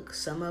look.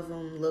 Some of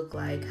them look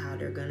like how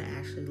they're going to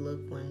actually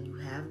look when you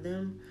have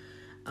them.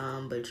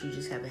 But you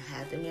just haven't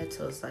had them yet,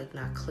 so it's like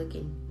not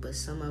clicking. But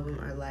some of them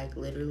are like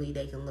literally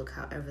they can look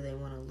however they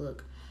want to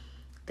look.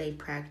 They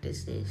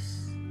practice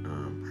this,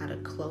 how to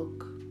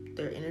cloak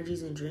their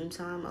energies in dream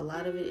time. A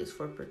lot of it is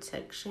for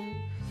protection.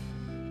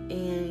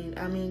 And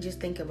I mean, just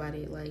think about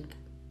it. Like,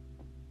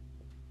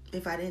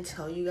 if I didn't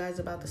tell you guys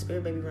about the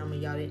spirit baby realm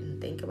and y'all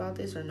didn't think about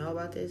this or know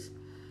about this,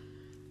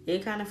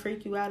 it kind of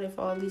freak you out if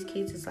all these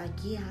kids is like,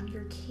 yeah, I'm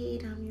your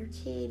kid,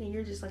 and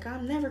you're just like,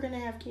 I'm never gonna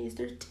have kids.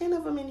 There's 10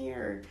 of them in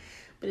here.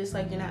 But it's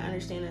like you're not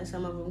understanding that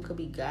some of them could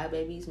be god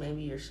babies.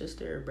 Maybe your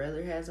sister or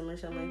brother has them or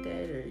something like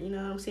that. Or, you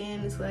know what I'm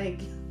saying? It's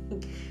like,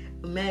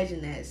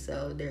 imagine that.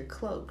 So they're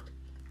cloaked.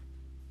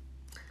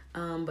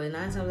 But 9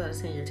 times out of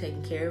 10, you're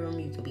taking care of them.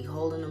 You can be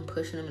holding them,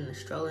 pushing them in a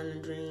stroller in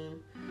a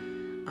dream.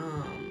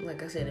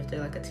 Like I said, if they're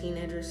like a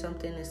teenager or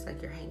something, it's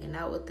like you're hanging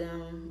out with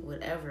them,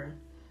 whatever.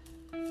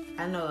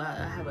 I know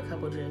I have a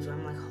couple dreams where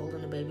I'm like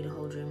holding a baby the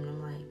whole dream, and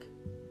I'm like,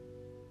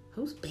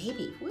 whose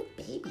baby? What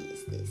baby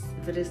is this?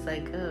 But it's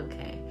like,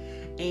 okay.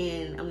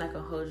 And I'm not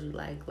going to hold you,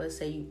 like, let's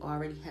say you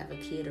already have a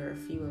kid or a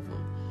few of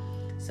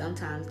them.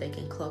 Sometimes they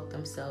can cloak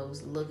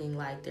themselves looking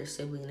like their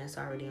sibling that's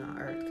already on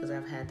earth, because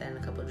I've had that in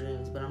a couple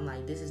dreams. But I'm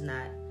like, this is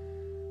not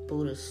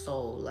Buddha's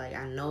soul. Like,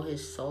 I know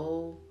his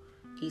soul.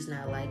 He's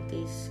not like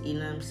this. You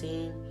know what I'm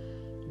saying?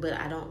 But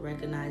I don't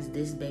recognize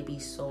this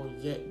baby's soul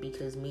yet,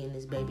 because me and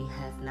this baby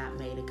have not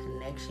made a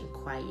connection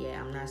quite yet.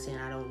 I'm not saying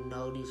I don't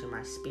know these are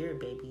my spirit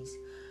babies.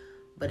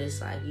 But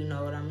it's like, you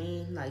know what I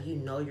mean? Like, you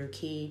know your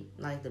kid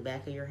like the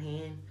back of your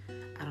hand.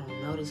 I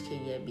don't know this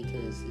kid yet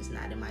because it's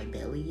not in my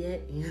belly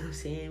yet. You know what I'm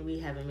saying? We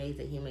haven't made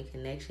the human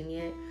connection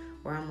yet.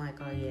 Where I'm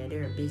like, oh yeah,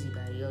 they're a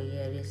busybody. Oh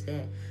yeah, this,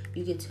 that.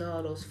 You can tell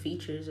all those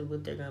features of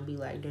what they're going to be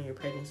like during your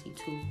pregnancy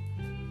too.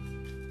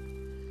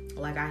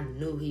 Like, I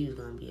knew he was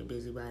going to be a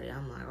busybody.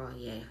 I'm like, oh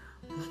yeah.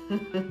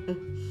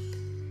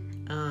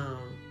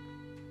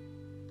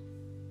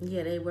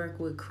 Yeah, they work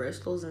with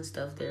crystals and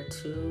stuff there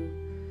too.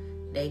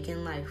 They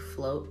can like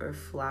float or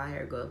fly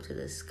or go up to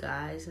the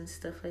skies and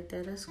stuff like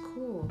that. That's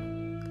cool.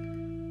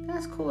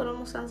 That's cool. It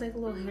almost sounds like a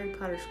little Harry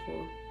Potter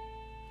school.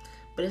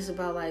 But it's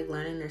about like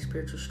learning their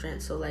spiritual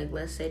strength. So like,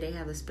 let's say they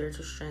have the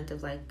spiritual strength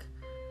of like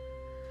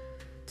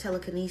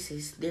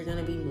telekinesis. They're going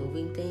to be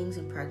moving things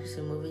and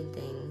practicing moving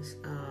things.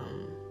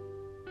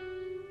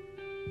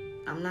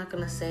 I'm not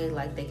gonna say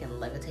like they can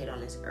levitate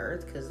on this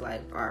earth, because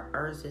like our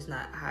earth is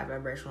not high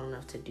vibrational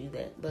enough to do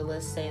that. But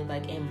let's say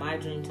like in my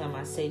dream time,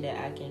 I say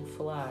that I can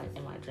fly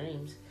in my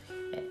dreams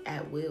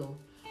at will.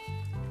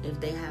 If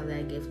they have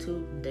that gift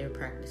too, they're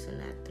practicing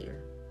that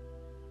there,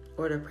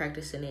 or they're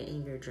practicing it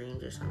in your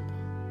dreams or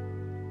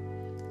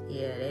something.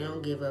 Yeah, they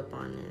don't give up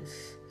on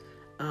this.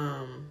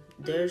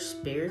 Their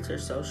spirits are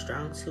so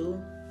strong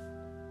too.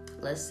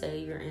 Let's say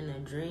you're in a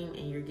dream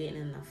and you're getting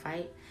in a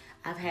fight.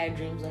 I've had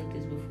dreams like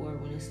this before,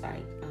 when it's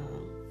like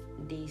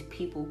these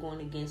people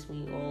going against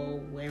me, or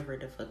wherever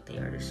the fuck they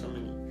are. There's so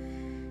many.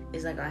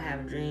 It's like I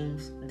have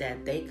dreams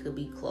that they could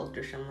be cloaked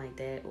or something like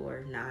that,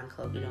 or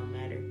non-cloaked, it don't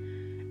matter.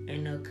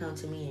 And they'll come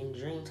to me in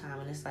dream time,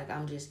 and it's like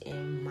I'm just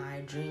in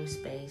my dream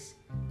space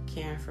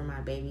caring for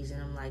my babies,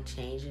 and I'm like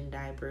changing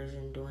diapers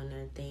and doing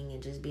their thing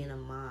and just being a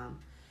mom.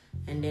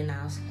 And then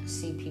I'll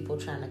see people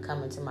trying to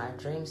come into my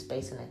dream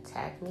space and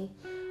attack me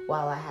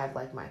while I have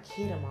like my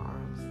kid in my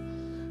arms.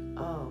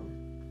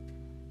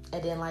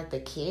 And then like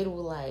the kid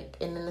will like,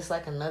 and then it's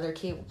like another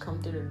kid will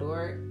come through the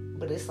door,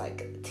 but it's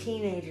like a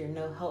teenager, and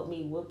they'll help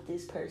me whoop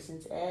this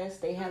person's ass.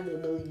 They have the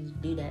ability to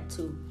do that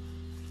too.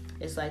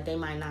 It's like they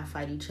might not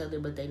fight each other,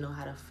 but they know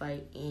how to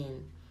fight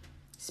in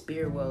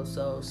spirit world.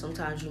 So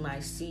sometimes you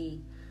might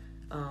see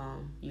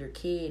your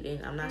kid,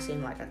 and I'm not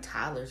saying like a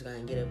toddler's gonna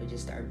get up and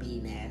just start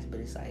beating ass,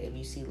 but it's like if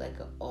you see like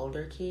an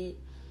older kid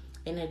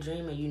in a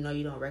dream and you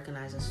don't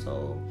recognize a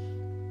soul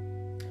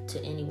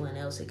to anyone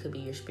else, it could be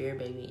your spirit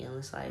baby, and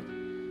it's like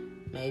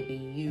maybe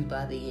you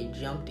about to get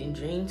jumped in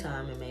dream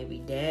time, and maybe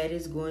dad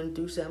is going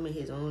through something in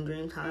his own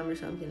dream time or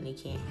something, and he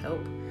can't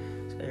help.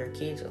 So your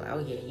kids are like, oh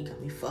yeah, you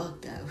got me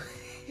fucked up.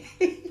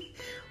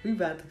 We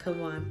about to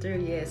come on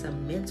through. Yeah, it's a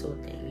mental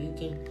thing.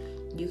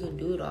 You can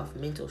do it off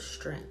mental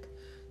strength.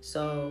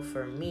 So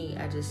for me,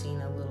 I just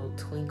seen a little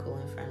twinkle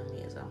in front of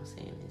me as I'm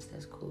saying this.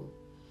 That's cool.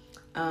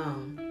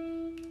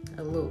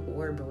 A little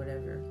orb or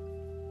whatever.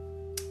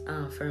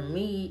 For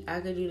me, I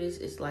could do this.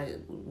 It's like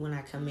when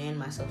I command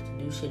myself to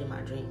do shit in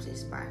my dreams,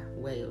 it's by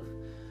way of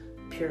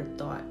pure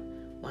thought.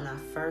 When I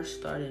first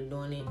started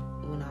doing it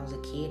when I was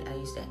a kid, I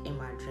used to, in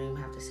my dream,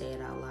 have to say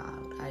it out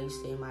loud. I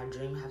used to, in my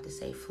dream, have to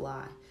say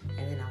fly,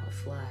 and then I would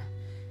fly.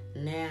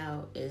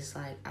 Now, it's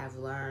like I've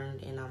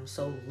learned, and I'm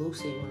so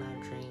lucid when I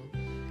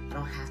dream, I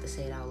don't have to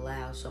say it out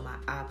loud, so my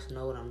ops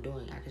know what I'm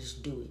doing. I can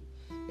just do it.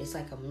 It's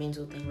like a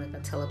mental thing, like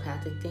a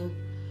telepathic thing.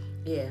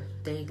 Yeah,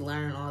 they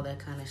learn all that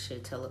kind of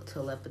shit,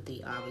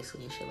 telepathy,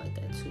 obviously, and shit like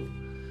that, too.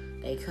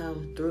 They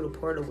come through the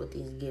portal with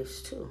these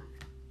gifts, too.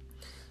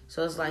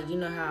 So it's like, you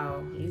know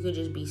how you could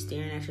just be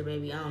staring at your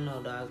baby? I don't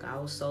know, dog. I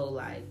was so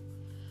like,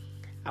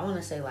 I want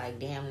to say like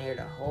damn near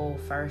the whole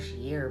first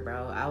year,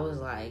 bro. I was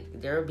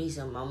like, there would be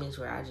some moments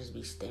where I just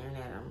be staring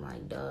at him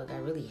like, dog, I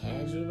really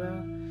had you,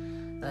 bro.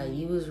 Like,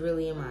 you was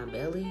really in my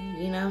belly,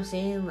 you know what I'm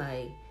saying?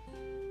 Like,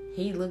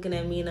 he looking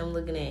at me and I'm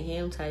looking at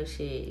him type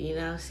shit, you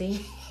know what I'm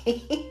saying?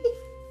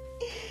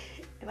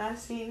 And I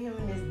seen him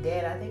and his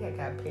dad. I think I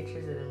got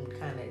pictures of them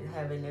kind of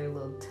having their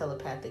little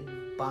telepathic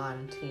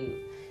bond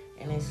too.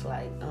 And it's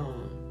like,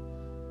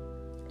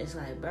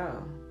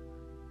 bro,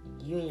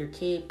 you and your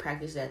kid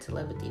practice that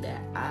telepathy,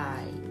 that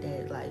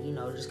like,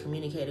 just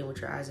communicating with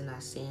your eyes and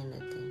not seeing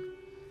nothing.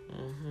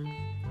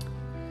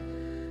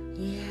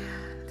 Yeah,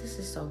 this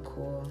is so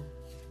cool.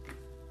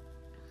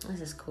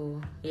 This is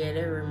cool. Yeah,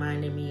 they're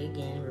reminding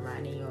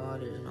you all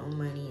there's no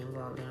money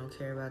involved. They don't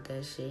care about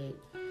that shit.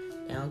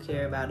 They don't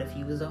care about if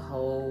you was a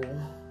hoe.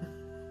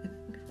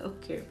 They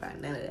don't care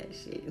about none of that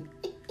shit.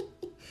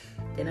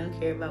 They don't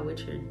care about what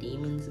your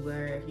demons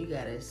were. If you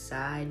got a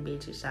side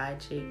bitch or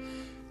side chick,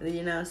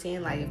 you know what I'm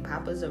saying? Like, if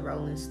Papa's a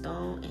Rolling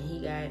Stone and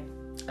he got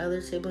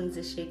other siblings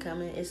and shit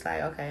coming, it's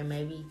like, okay,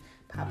 maybe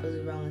Papa's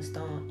a Rolling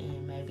Stone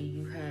and maybe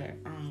you had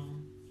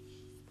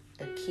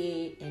a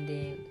kid and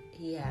then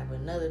he have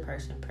another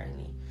person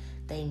pregnant.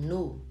 They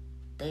knew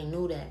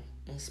that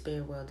in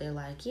spirit world. They're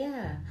like,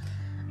 yeah,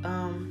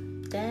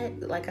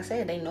 Dad, like I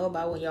said, they know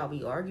about when y'all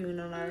be arguing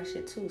and all that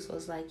shit too. So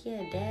it's like,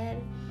 yeah,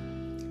 Dad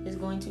is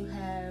going to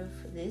have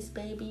this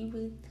baby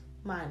with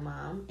my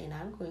mom, and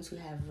I'm going to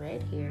have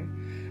red hair,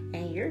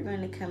 and you're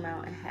going to come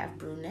out and have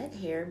brunette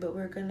hair, but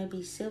we're going to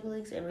be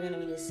siblings and we're going to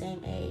be the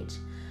same age.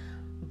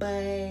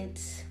 But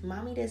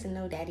Mommy doesn't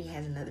know Daddy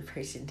has another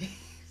person.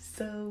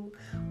 So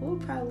we'll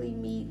probably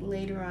meet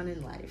later on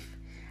in life.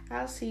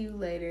 I'll see you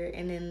later.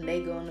 And then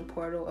they go in the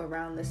portal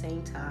around the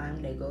same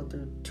time. They go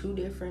through two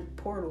different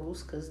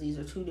portals because these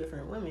are two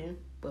different women.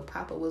 But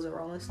Papa was a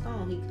Rolling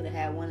Stone. He could have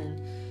had one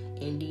in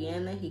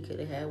Indiana. He could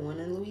have had one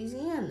in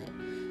Louisiana.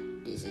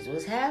 This is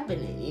what's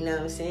happening. You know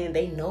what I'm saying?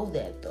 They know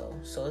that though.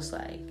 So it's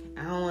like,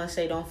 I don't want to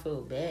say don't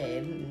feel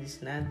bad.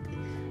 It's not the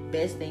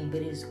best thing,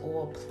 but it's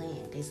all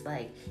planned. It's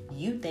like,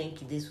 you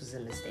think this was a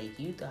mistake.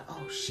 You thought,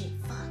 oh shit,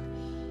 fuck.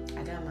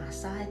 I got my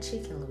side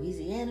chick in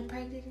Louisiana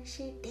pregnant and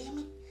shit. Damn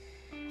it.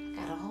 I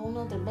got a whole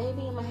nother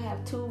baby. I'm going to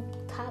have two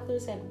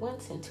toddlers at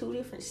once in two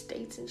different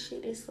states and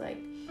shit. It's like,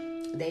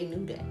 they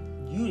knew that.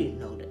 You didn't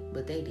know that,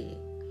 but they did.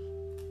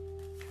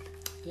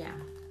 Yeah.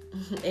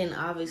 And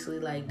obviously,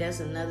 like, that's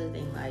another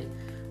thing. Like,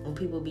 When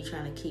people be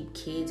trying to keep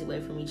kids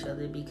away from each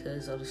other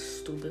because of the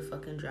stupid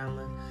fucking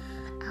drama.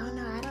 Oh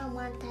no, I don't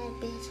want that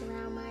bitch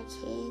around my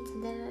kids.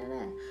 Da, da,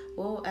 da.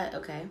 Well,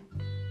 okay.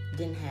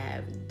 Then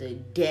have the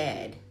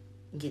dad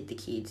get the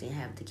kids and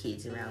have the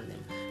kids around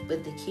them.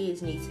 But the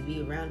kids need to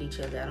be around each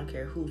other. I don't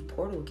care whose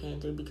portal came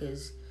through,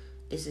 because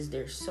this is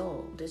their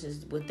soul. This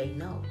is what they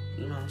know.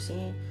 You know what I'm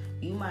saying?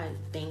 You might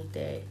think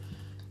that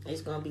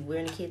it's going to be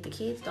weird in the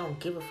kids don't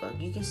give a fuck.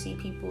 You can see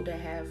people that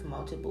have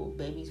multiple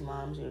babies'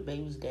 moms or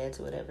babies' dads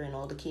or whatever, and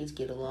all the kids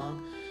get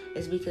along.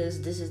 It's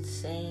because this is the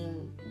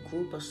same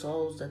group of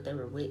souls that they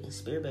were with in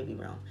Spirit Baby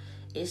Realm.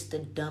 It's the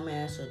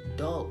dumbass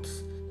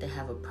adults that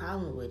have a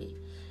problem with it.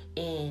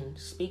 And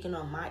speaking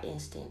on my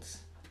instance,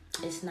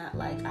 it's not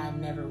like I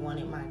never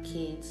wanted my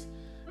kid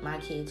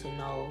to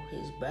know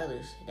his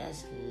brothers.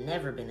 That's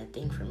never been a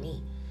thing for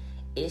me.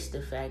 It's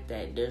the fact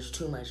that there's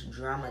too much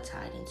drama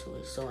tied into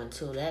it. So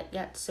until that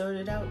got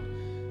sorted out,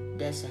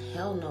 that's a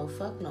hell no,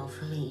 fuck no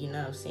for me. You know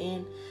what I'm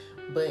saying?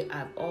 But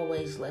I've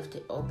always left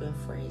it open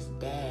for his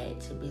dad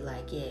to be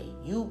like, yeah,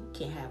 you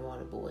can have all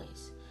the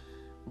boys,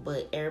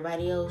 but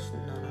everybody else,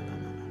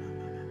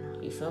 no.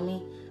 You feel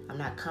me? I'm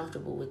not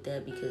comfortable with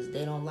that because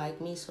they don't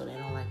like me, so they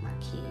don't like my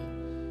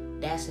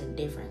kid. That's a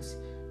difference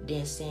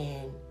than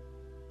saying,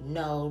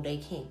 no, they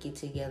can't get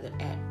together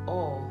at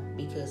all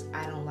because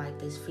I don't like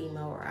this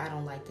female or I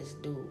don't like this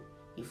dude.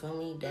 You feel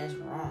me? That's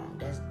wrong.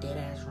 That's dead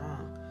ass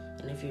wrong.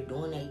 And if you're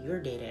doing that, you're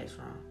dead ass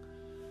wrong.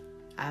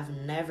 I've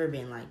never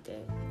been like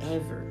that,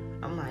 ever.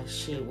 I'm like,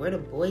 shit, where the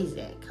boys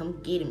at? Come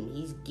get him.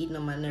 He's getting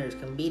on my nerves.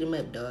 Come beat him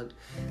up, dog.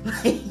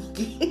 Like,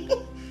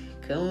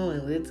 come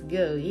on, let's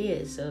go.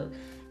 Yeah, so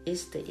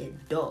it's the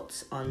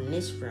adults on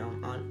this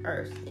realm, on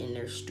earth, and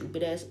their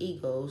stupid ass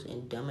egos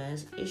and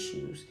dumbass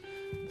issues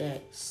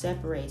that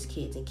separates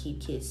kids and keep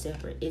kids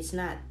separate. It's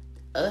not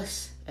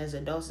us as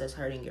adults that's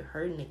hurting. You're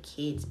hurting the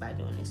kids by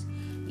doing this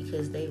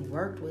because they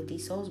worked with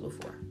these souls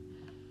before.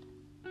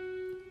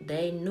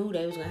 They knew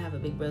they was going to have a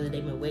big brother.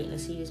 They've been waiting to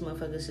see this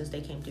motherfucker since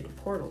they came through the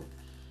portal.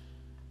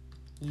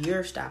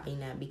 You're stopping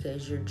that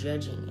because you're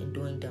judging and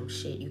doing dumb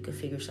shit. You can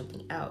figure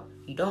something out.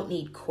 You don't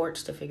need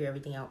courts to figure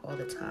everything out all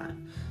the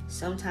time.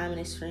 Sometime in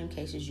extreme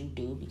cases you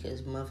do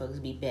because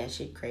motherfuckers be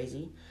batshit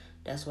crazy.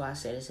 That's why I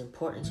said it's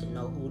important to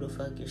know who the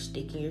fuck you're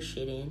sticking your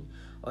shit in,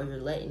 or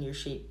you're letting your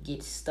shit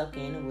get stuck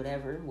in, or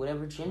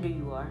whatever gender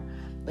you are.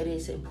 But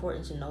it's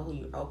important to know who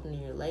you're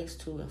opening your legs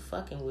to and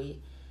fucking with,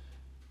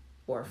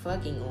 or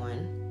fucking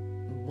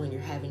on when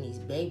you're having these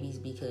babies,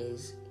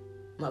 because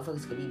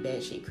motherfuckers could be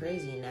batshit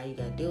crazy and now you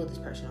gotta deal with this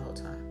person the whole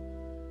time.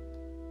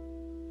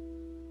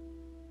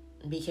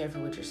 Be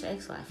careful with your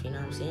sex life, you know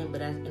what I'm saying?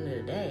 But at the end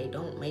of the day,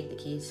 don't make the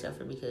kids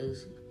suffer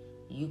because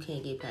you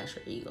can't get past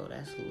your ego.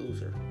 That's a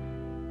loser.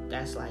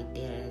 That's like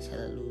dead ass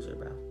hella loser,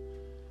 bro.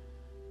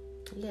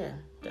 Yeah,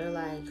 they're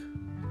like,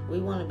 we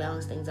want to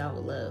balance things out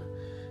with love.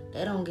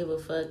 They don't give a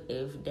fuck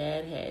if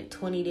dad had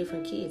 20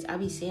 different kids. I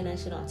be seeing that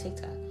shit on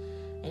TikTok.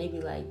 And they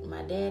be like,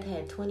 my dad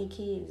had 20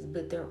 kids,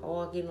 but they're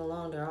all getting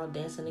along. They're all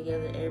dancing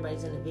together.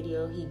 Everybody's in the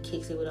video. He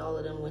kicks it with all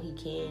of them when he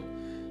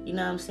can. You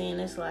know what I'm saying?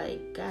 It's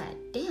like, God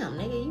damn,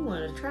 nigga, you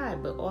want to try.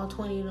 But all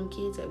 20 of them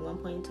kids at one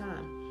point in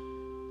time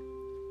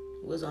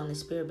was on the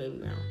Spirit Baby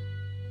realm.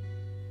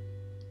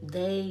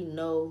 They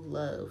know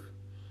love.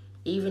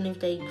 Even if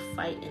they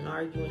fight and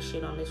argue and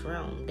shit on this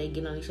realm, they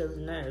get on each other's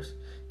nerves.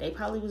 They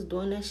probably was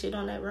doing that shit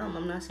on that realm.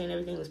 I'm not saying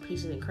everything was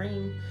peaches and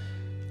cream.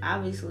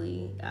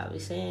 Obviously, I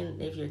was saying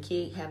if your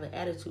kid have an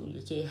attitude,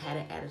 your kid had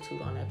an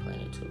attitude on that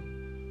planet too.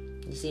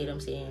 You see what I'm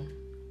saying?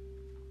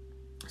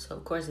 So,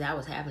 of course, that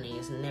was happening.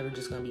 It's never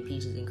just going to be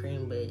peaches and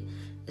cream, but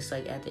it's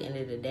like at the end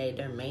of the day,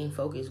 their main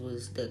focus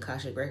was the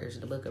Akashic Records,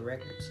 the Book of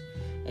Records,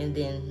 and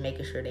then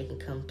making sure they can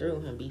come through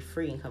and be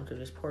free and come through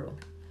this portal.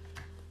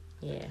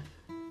 Yeah.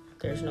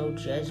 There's no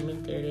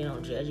judgment there. They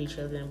don't judge each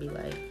other and be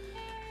like,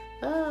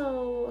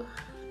 oh,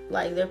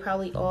 like they're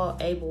probably all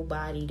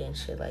able-bodied and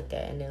shit like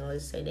that. And then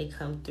let's say they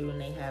come through and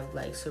they have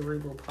like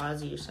cerebral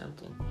palsy or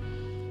something.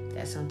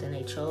 That's something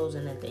they chose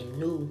and that they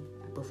knew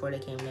before they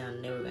came down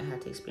and they were going to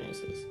have to experience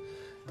this.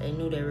 They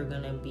knew they were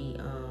going to be,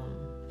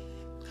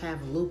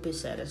 have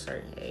lupus at a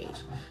certain age.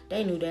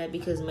 They knew that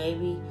because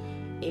maybe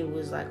it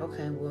was like,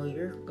 okay, well,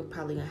 you're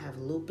probably going to have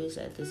lupus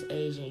at this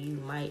age and you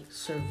might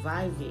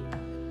survive it.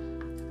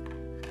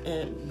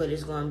 But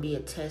it's going to be a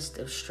test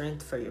of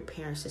strength for your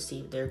parents to see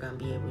if they're going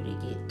to be able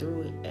to get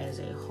through it as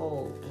a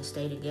whole and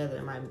stay together.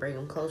 It might bring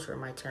them closer, it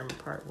might tear them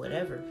apart,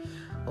 whatever.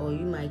 Or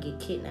you might get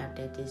kidnapped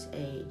at this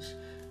age,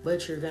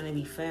 but you're going to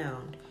be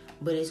found.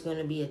 But it's going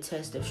to be a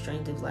test of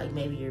strength of like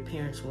maybe your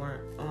parents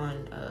weren't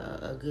on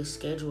a good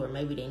schedule, or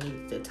maybe they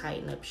needed to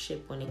tighten up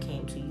ship when it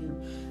came to you.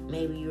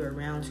 Maybe you were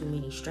around too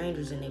many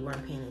strangers and they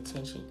weren't paying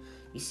attention.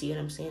 You see what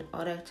I'm saying?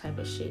 All that type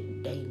of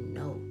shit, they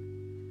know.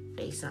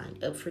 They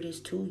signed up for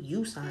this too.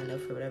 You signed up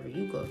for whatever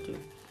you go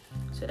through.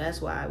 So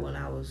that's why when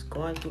I was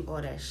going through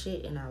all that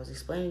shit and I was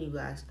explaining to you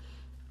guys,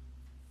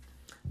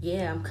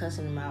 yeah, I'm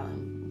cussing them out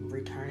and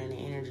returning the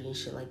energy and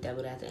shit like that.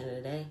 But at the end of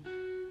the day,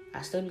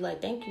 I still be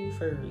like, thank you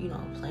for,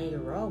 playing your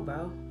role,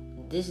 bro.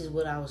 This is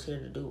what I was here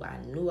to do. I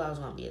knew I was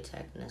going to be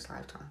attacked in this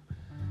lifetime.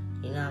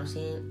 You know what I'm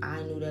saying?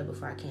 I knew that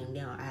before I came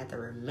down. I had to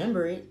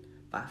remember it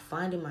by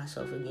finding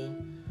myself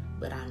again,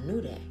 but I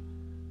knew that.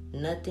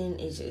 Nothing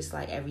is just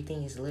like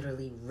everything is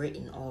literally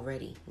written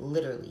already.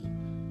 Literally.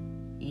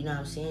 You know what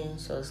I'm saying?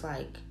 So it's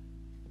like,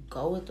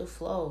 go with the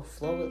flow.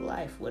 Flow with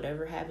life.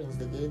 Whatever happens,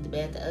 the good, the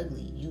bad, the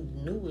ugly. You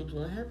knew it was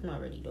going to happen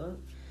already, dog.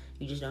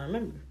 You just don't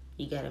remember.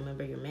 You got to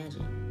remember your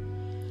magic.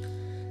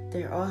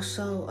 They're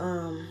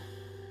also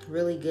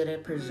really good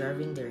at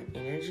preserving their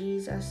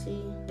energies, I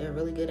see. They're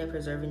really good at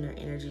preserving their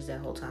energies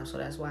that whole time. So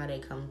that's why they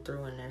come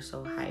through and they're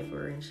so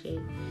hyper and shit.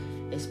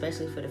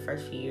 Especially for the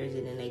first few years,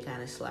 and then they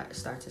kind of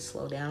start to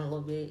slow down a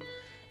little bit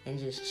and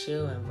just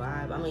chill and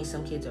vibe. I mean,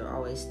 some kids are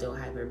always still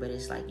hyper, but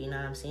it's like, you know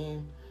what I'm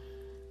saying?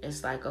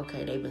 It's like,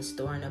 okay, they've been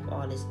storing up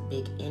all this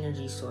big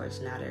energy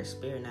source. Now they're a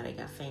spirit. Now they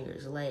got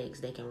fingers,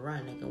 legs. They can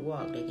run. They can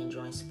walk. They can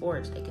join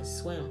sports. They can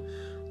swim.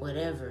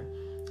 Whatever.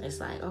 It's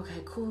like,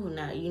 okay, cool.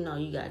 Now, you know,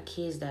 you got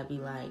kids that be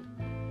like,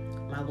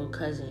 my little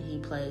cousin, he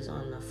plays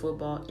on the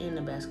football and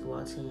the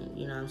basketball team.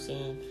 You know what I'm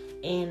saying?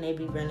 And they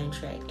be running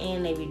track.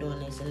 And they be doing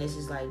this. And this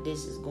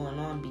is going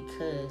on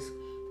because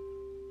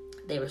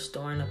they were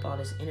storing up all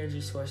this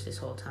energy source this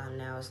whole time.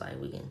 Now it's like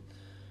we can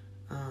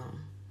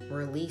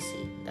release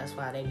it. That's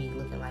why they be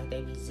looking like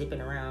they be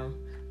zipping around,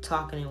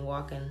 talking and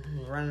walking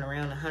and running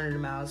around 100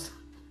 miles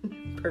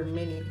per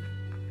minute.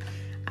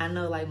 I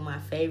know, like, my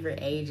favorite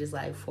age is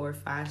like 4,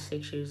 5,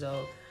 6 years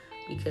old,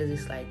 because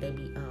it's like they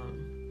be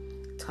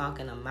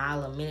talking a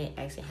mile a minute,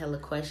 asking hella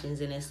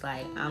questions, and it's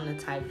like I'm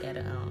the type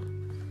that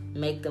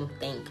make them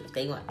think. If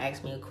they gonna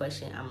ask me a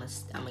question, I'm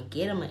gonna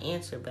get them an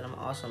answer, but I'm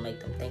also make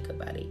them think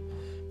about it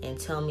and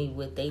tell me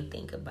what they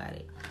think about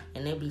it.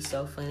 And it'd be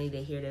so funny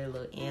to hear their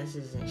little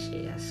answers and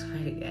shit. I swear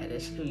to God,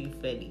 that should be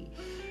funny.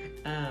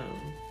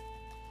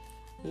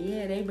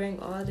 Yeah, they bring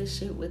all this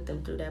shit with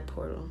them through that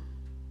portal.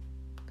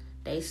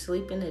 They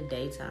sleep in the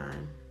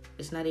daytime.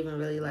 It's not even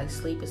really like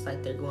sleep. It's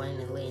like they're going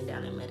and laying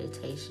down in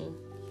meditation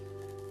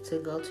to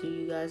go to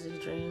you guys'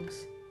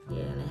 dreams. Yeah,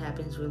 and it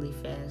happens really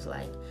fast,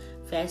 like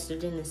faster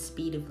than the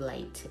speed of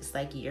light. It's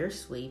like your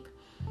sleep,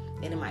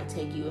 and it might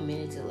take you a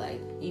minute to,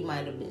 like, you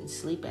might have been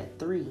asleep at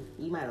 3.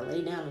 You might have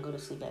laid down and go to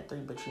sleep at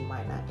 3, but you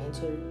might not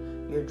enter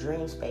your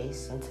dream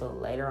space until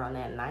later on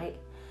that night.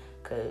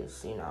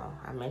 Because, you know,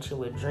 I mentioned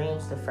with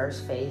dreams, the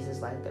first phase is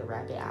like the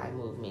rapid eye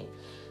movement,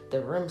 the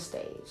REM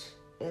stage.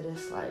 It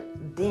is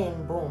like,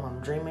 then, boom, I'm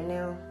dreaming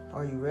now,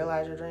 or you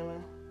realize you're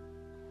dreaming.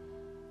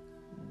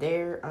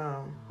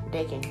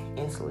 They can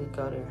instantly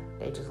go there.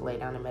 They just lay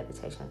down in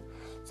meditation.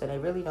 So they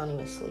really don't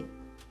even sleep.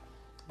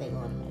 They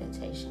go into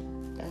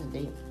meditation. That's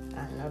deep.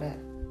 I didn't know that.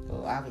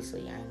 Well,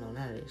 obviously, I ain't know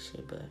none of this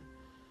shit, but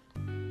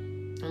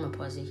I'm gonna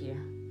pause it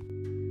here.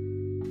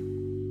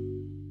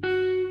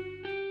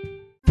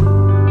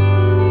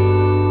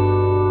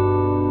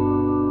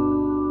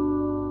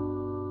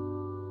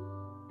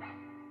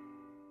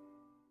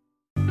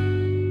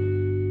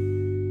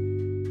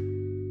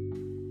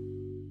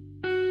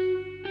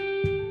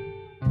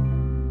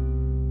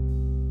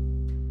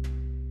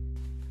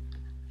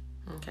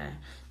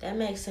 That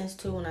makes sense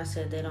too when I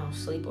said they don't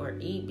sleep or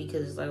eat,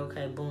 because it's like,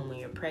 okay, boom, when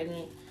you're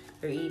pregnant,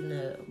 you're eating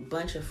a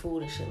bunch of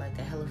food and shit like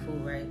that, hella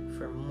food, right,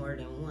 for more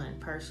than one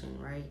person,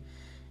 right?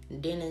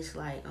 And then it's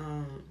like,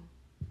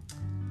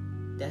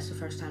 that's the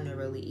first time they're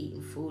really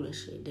eating food and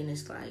shit. Then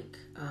it's like,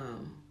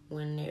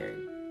 when they're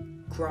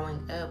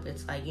growing up,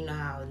 it's like, you know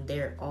how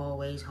they're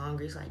always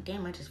hungry. It's like,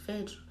 damn, I just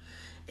fed you.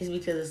 It's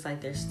because it's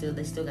like they still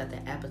got the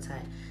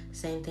appetite.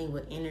 Same thing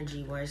with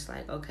energy, where it's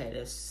like, okay,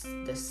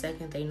 the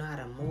second they know how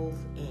to move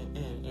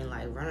and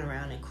like run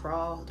around and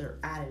crawl, they're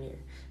out of there.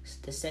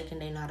 The second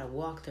they know how to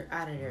walk, they're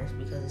out of there. It's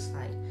because it's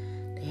like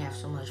they have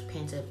so much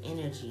pent up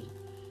energy.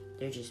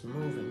 They're just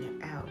moving.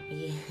 They're out.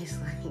 Yeah, it's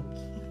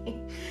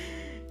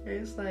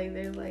like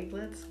they're like,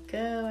 let's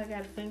go. I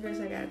got fingers.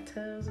 I got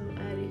toes. I'm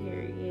out of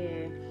here.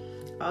 Yeah.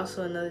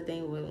 Also, another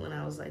thing when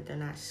I was like, they're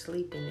not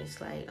sleeping,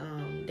 it's like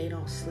they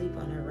don't sleep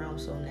on their realm.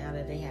 So now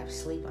that they have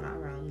sleep on our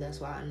realm, that's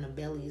why in the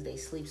bellies they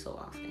sleep so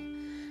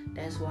often.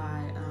 That's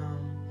why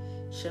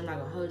I'm not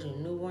gonna hold you.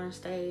 Newborn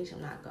stage,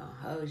 I'm not gonna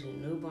hold you.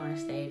 Newborn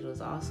stage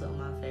was also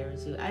my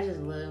favorite too. I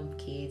just love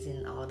kids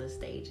in all the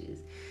stages.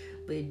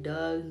 But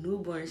dog,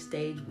 newborn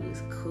stage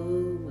was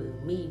cool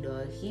with me,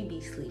 dog. He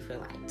be sleep for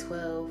like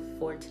 12,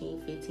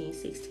 14, 15,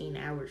 16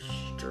 hours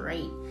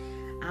straight.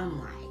 I'm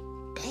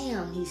like,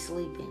 damn, he's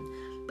sleeping.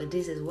 But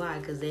this is why,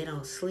 because they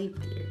don't sleep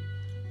there.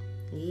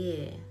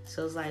 Yeah.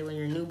 So it's like when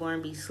your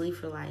newborn be sleep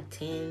for like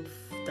 10,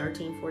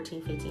 13,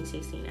 14, 15,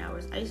 16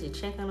 hours. I used to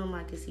check on him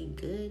like, is he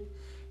good?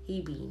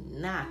 He be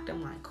knocked.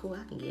 I'm like, cool,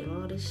 I can get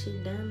all this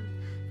shit done.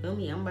 Feel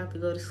me? I'm about to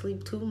go to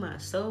sleep too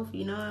myself.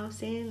 You know what I'm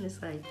saying?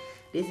 It's like,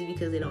 this is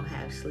because they don't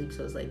have sleep.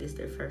 So it's like this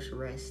their first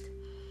rest.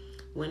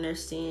 When they're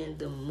seeing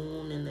the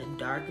moon and the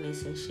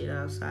darkness and shit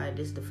outside,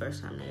 this is the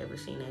first time they ever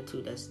seen that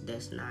too.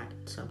 That's not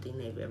something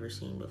they've ever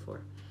seen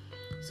before.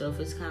 So if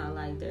it's kind of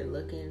like they're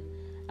looking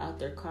out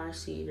their car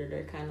seat, or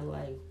they're kind of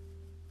like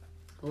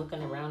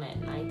looking around at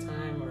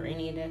nighttime or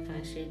any of that kind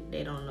of shit,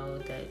 they don't know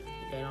what that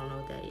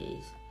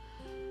is.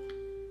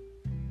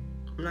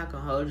 I'm not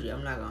gonna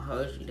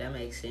hold you. That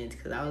makes sense.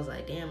 Because I was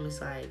like, damn, it's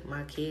like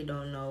my kid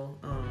don't know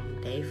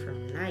day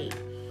from night.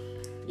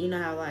 You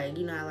know how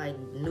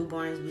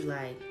newborns be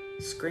like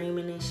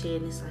screaming and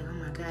shit. And it's like, oh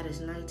my God,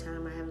 it's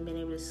nighttime. I haven't been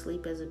able to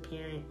sleep as a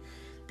parent.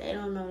 They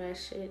don't know that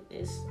shit.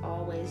 It's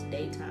always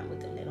daytime with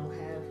them. They don't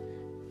have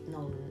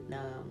no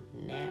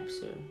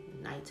naps or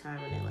nighttime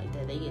or anything like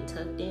that. They get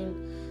tucked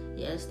in.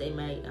 Yes, they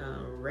might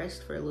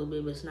rest for a little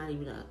bit, but it's not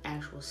even an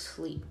actual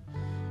sleep.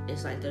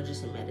 It's like they're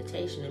just in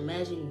meditation.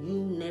 Imagine you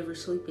never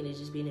sleeping and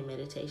just being in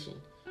meditation.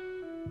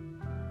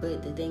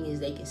 But the thing is,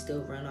 they can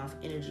still run off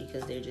energy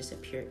because they're just a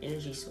pure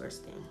energy source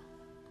thing.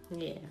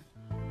 Yeah.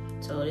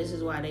 So this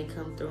is why they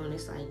come through and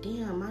it's like,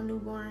 damn, my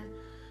newborn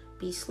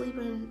be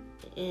sleeping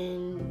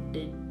in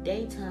the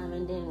daytime,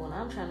 and then when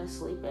I'm trying to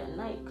sleep at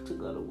night to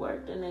go to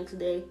work the next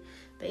day,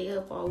 they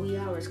up all wee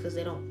hours because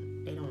they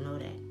don't know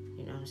that.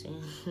 You know what I'm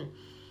saying?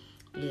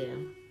 Yeah.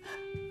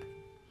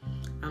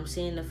 I'm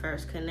seeing the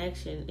first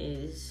connection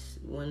is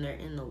when they're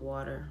in the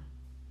water.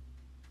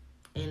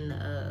 In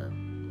the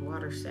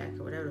water sac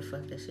or whatever the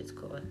fuck that shit's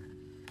called.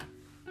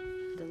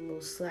 The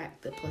little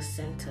sac, the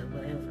placenta,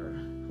 whatever.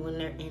 When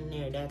they're in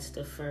there, that's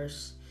the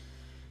first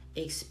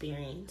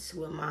experience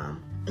with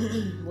mom.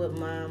 With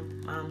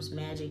mom's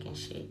magic and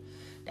shit.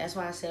 That's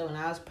why I said when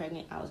I was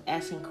pregnant, I was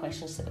asking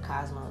questions to the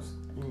cosmos.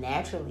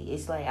 Naturally.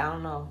 It's like, I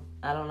don't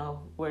know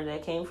where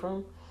that came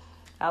from.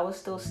 I was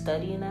still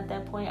studying at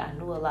that point. I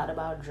knew a lot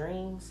about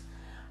dreams.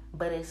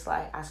 But it's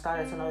like I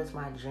started to notice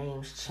my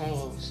dreams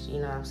changed.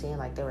 You know what I'm saying?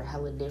 Like they were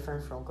hella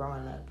different from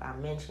growing up. I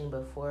mentioned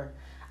before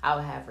I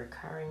would have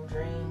recurring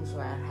dreams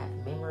where I'd have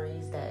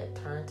memories that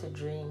turned to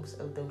dreams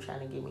of them trying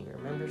to get me to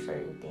remember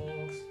certain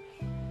things.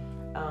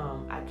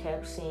 I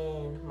kept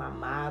seeing my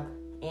mob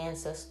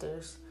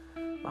ancestors,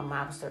 my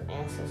mobster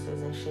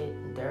ancestors and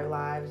shit, their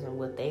lives and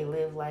what they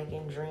live like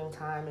in dream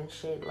time and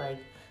shit. Like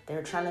they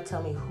were trying to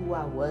tell me who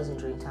I was in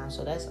dream time.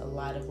 So that's a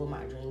lot of what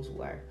my dreams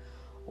were.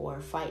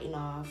 Or fighting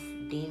off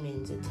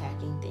demons,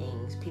 attacking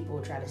things. People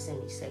would try to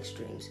send me sex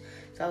dreams.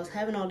 So I was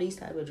having all these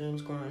type of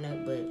dreams growing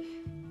up, but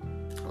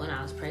when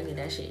I was pregnant,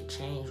 that shit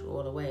changed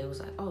all the way. It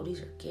was like, oh,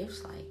 these are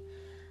gifts. Like,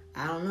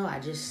 I don't know. I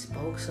just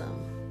spoke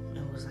something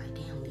and was like,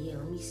 damn, Leah,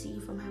 let me see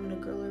if I'm having a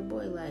girl or a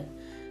boy. Like,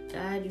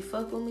 God, you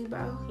fuck with me,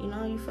 bro? You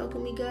know, you fuck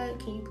with me, God?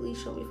 Can you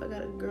please show me if I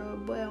got a girl or a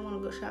boy? I want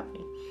to go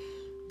shopping.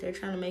 They're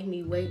trying to make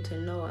me wait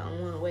to know. I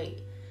don't want to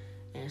wait.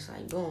 And it's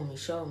like, boom, he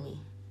showed me.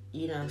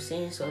 You know what I'm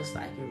saying? So it's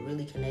like you're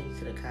really connected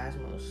to the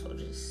cosmos. So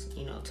just,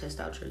 test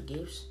out your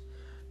gifts.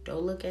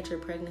 Don't look at your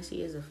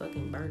pregnancy as a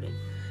fucking burden.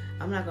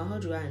 I'm not going to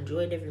hold you. I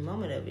enjoyed every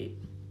moment of it.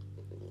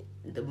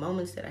 The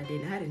moments that I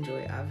did not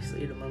enjoy,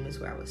 obviously, the moments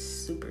where I was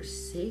super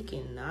sick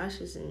and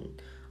nauseous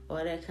and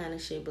all that kind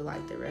of shit. But,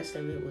 like, the rest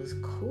of it was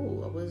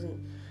cool.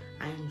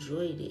 I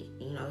enjoyed it.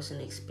 It's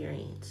an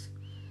experience.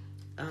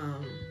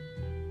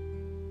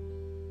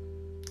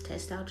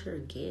 Test out your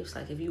gifts.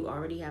 Like if you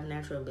already have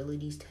natural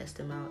abilities, test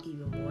them out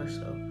even more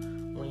so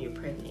when you're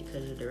pregnant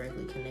because you're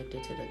directly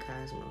connected to the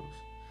cosmos.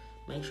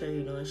 Make sure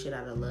you're doing shit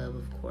out of love,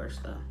 of course,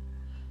 though.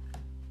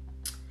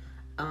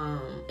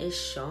 It's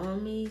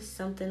showing me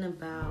something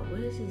about,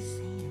 what is it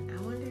saying?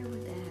 I wonder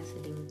what that has to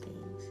do with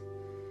things.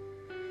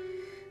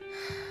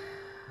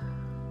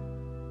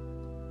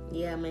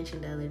 Yeah, I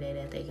mentioned the other day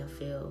that they can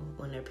feel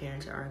when their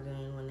parents are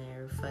arguing, when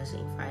they're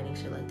fussing, fighting,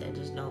 shit like that.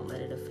 Just don't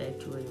let it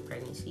affect you or your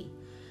pregnancy.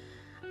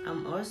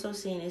 I'm also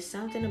seeing it's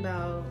something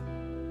about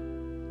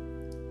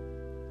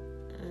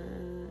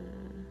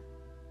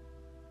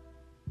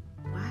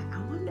why. I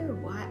wonder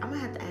why. I'm gonna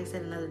have to ask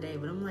that another day,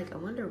 but I'm like, I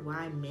wonder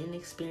why men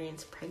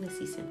experience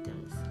pregnancy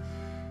symptoms.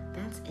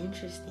 That's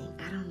interesting.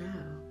 I don't know.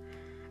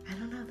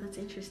 That's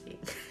interesting.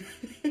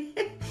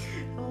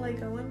 I'm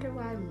like, I wonder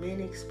why men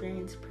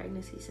experience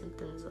pregnancy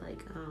symptoms.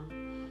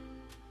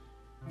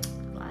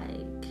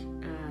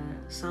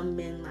 Some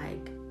men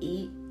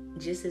eat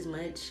just as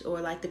much,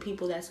 or the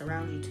people that's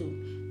around you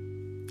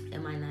too.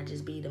 It might not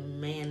just be the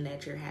man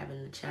that you're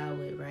having the child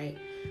with, right?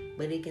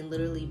 But it can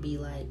literally be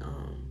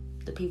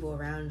the people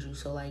around you.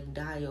 So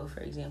Dio,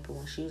 for example,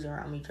 when she was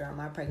around me during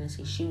my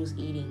pregnancy, she was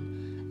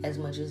eating as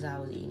much as I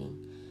was eating.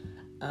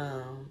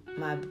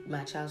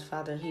 My child's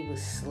father, he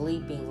was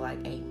sleeping like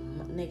a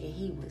nigga.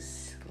 He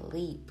was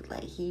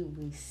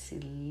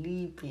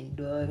sleeping,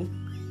 dog.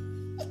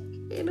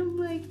 And I'm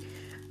like,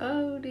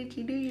 oh, did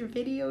you do your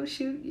video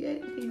shoot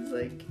yet? He's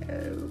like,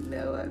 oh,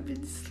 no, I've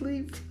been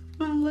asleep.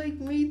 I'm like,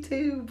 me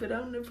too, but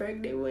I'm the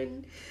pregnant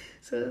one.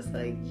 So it's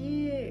like,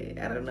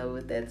 yeah, I don't know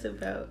what that's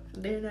about.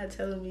 They're not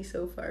telling me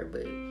so far,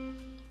 but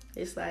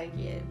it's like,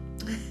 yeah.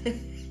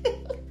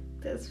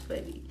 That's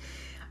funny.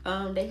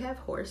 They have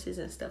horses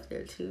and stuff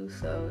there too.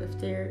 So if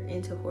they're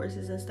into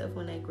horses and stuff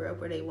when they grow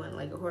up, or they want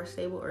a horse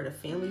stable, or the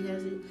family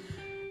has it,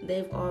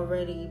 they've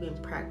already been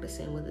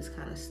practicing with this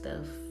kind of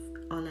stuff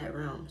on that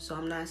realm. So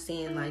I'm not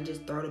saying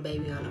just throw the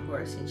baby on a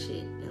horse and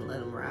shit and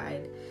let them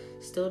ride.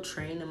 Still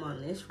train them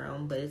on this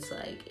realm, but it's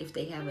if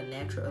they have a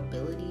natural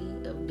ability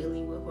of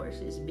dealing with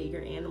horses,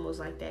 bigger animals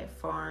like that,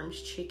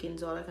 farms,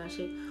 chickens, all that kind of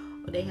shit.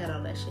 Well, they had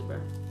all that shit,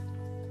 bro.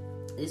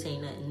 This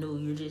ain't nothing new.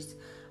 You're just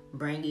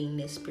bringing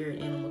this spirit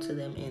animal to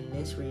them in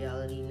this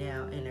reality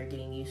now, and they're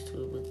getting used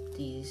to it with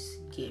these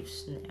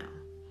gifts now.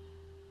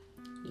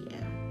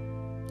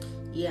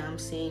 Yeah, I'm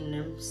seeing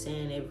them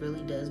saying it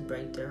really does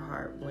break their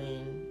heart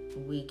when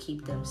we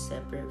keep them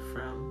separate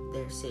from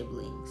their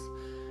siblings.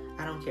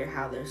 I don't care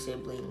how their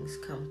siblings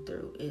come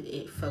through,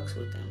 it fucks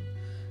with them.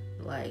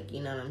 Like,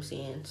 you know what I'm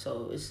saying?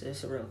 So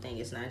it's a real thing.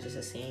 It's not just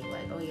a saying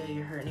like, oh yeah,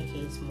 you're hurting the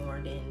kids more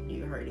than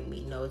you're hurting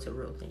me. No, it's a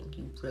real thing.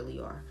 You really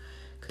are.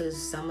 Because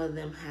some of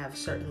them have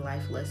certain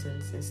life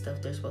lessons and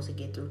stuff they're supposed to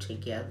get through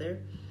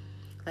together.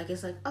 Like,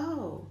 it's like,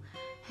 oh,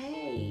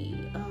 hey,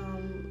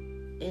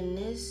 in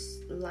this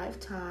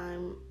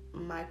lifetime,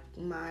 my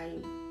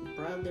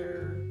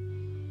brother,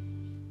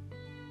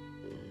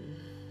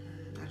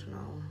 I don't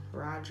know,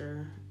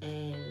 Roger,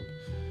 and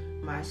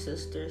my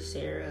sister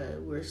Sarah,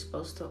 we're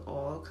supposed to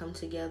all come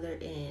together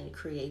and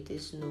create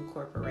this new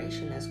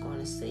corporation that's going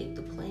to save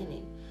the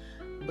planet.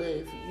 But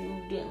if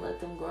you didn't let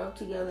them grow up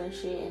together and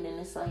shit, and then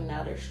it's like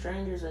now they're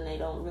strangers and they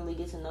don't really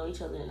get to know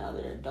each other, and now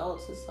they're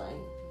adults, it's like,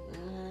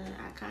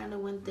 I kind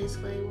of went this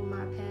way with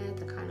my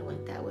path, I kind of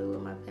went that way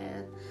with my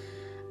path.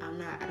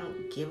 I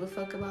don't give a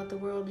fuck about the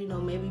world. You know,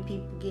 maybe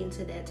people get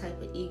into that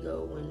type of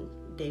ego when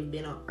they've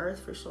been on Earth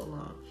for so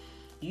long.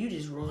 You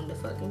just ruined the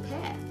fucking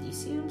path. You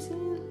see what I'm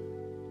saying?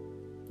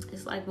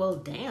 It's like, well,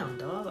 damn,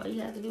 dog. All you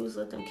have to do is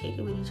let them kick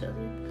it with each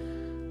other.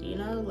 You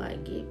know,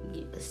 like,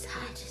 get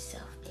beside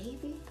yourself,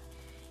 baby.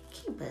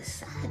 Get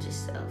beside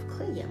yourself.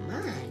 Clear your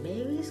mind,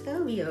 baby. It's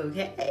gonna be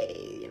okay.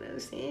 You know what I'm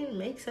saying?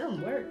 Make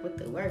something work with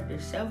the work.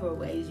 There's several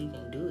ways you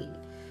can do it.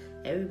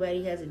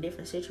 Everybody has a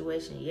different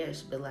situation,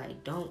 yes, but,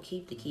 like, don't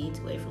keep the kids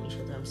away from each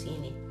other. I'm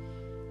seeing it.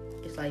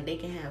 It's like they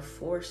can have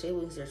 4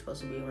 siblings they're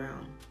supposed to be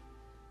around.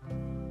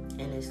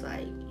 And it's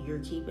like you're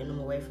keeping them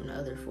away from the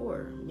other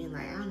 4. Being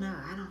like, oh no,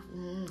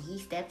 he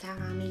stepped out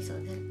on me, so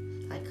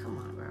that, like, come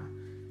on, bro.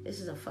 This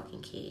is a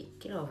fucking kid.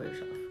 Get over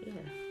yourself.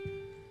 Yeah.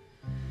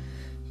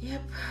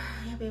 Yep.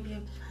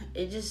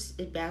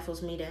 It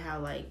baffles me to how,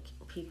 like,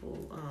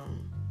 people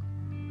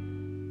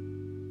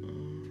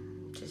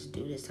just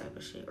do this type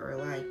of shit. Or,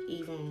 like,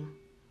 even,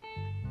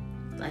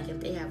 like, if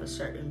they have a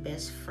certain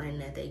best friend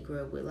that they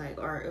grew up with,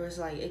 like, or it was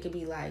like, it could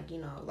be like, you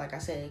know, like I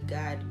said,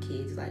 God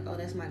kids, like, oh,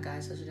 that's my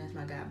god sister, that's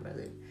my god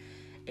brother.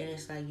 And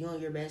it's like you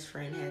and your best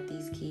friend had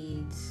these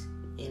kids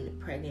in the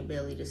pregnant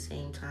belly the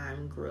same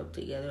time, grew up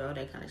together, all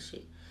that kind of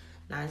shit.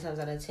 9 times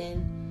out of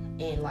 10,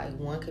 and, like,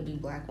 one could be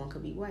black, one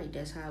could be white.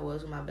 That's how it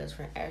was with my best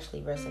friend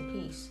Ashley, rest in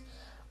peace.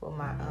 With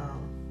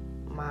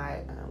my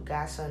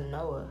godson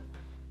Noah.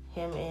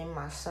 Him and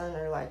my son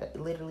are, like,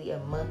 literally a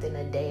month and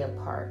a day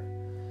apart.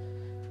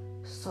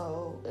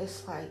 So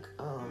it's like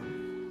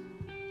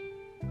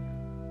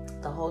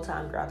the whole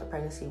time throughout the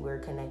pregnancy we're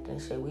connected and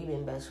shit. We've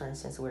been best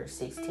friends since we were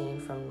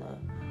 16 from the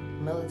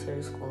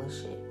military school and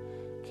shit.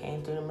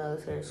 Came through the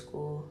military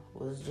school,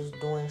 was just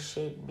doing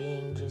shit,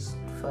 being just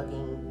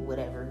fucking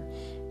whatever.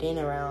 Then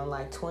around,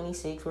 like,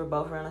 26, we're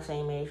both around the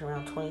same age,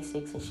 around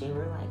 26 and shit,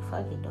 we're like,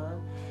 fuck it,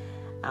 dog.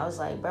 I was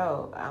like,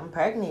 bro, I'm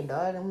pregnant,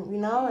 dog, you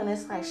know? And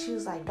it's like, she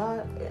was like,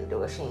 dog,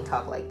 well, she didn't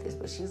talk like this,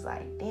 but she's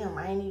like, damn,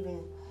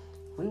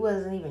 we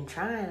wasn't even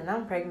trying, and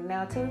I'm pregnant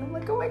now, too. And I'm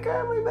like, oh my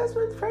god, my best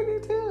friend's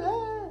pregnant, too.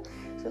 Ah.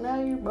 So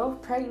now you're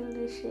both pregnant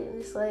and shit, and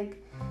it's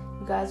like,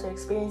 you guys are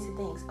experiencing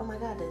things. Oh my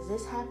god, does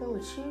this happen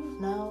with you?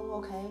 No,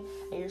 okay.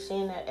 And you're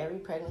saying that every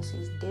pregnancy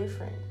is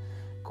different.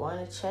 Going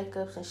to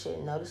checkups and shit,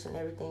 noticing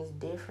everything's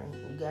different.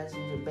 You guys,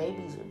 your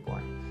babies are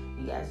born.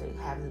 You guys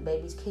have the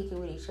babies kick it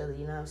with each other,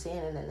 you know what I'm saying?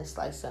 And then it's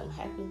like something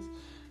happens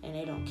and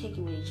they don't kick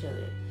it with each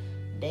other.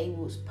 They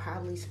was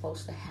probably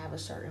supposed to have a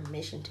certain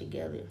mission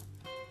together.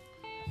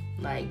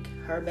 Like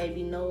her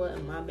baby Noah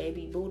and my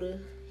baby Buddha,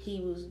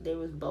 they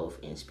was both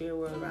in spirit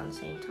world around the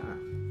same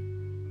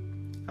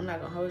time. I'm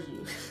not gonna hold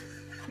you.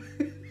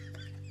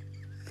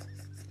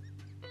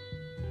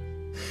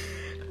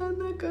 I'm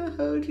not gonna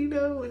hold you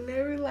though. When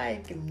they were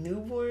like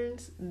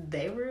newborns,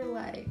 they were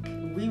like,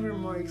 we were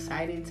more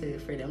excited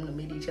for them to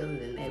meet each other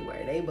than they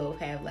were. They both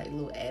have like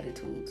little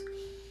attitudes.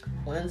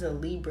 One's a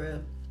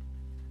Libra,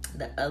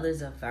 the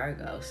other's a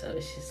Virgo. So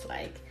it's just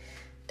like,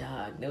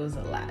 dog, there was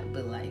a lot,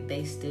 but like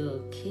they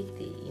still kicked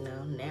it, you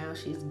know. Now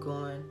she's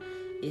gone,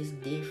 it's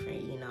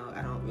different, you know.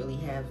 I don't really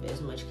have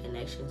as much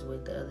connections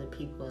with the other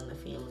people in the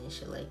family and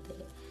shit like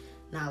that.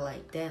 Not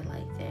like that.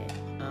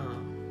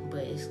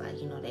 But it's like,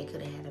 you know, they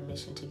could have had a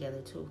mission together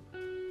too.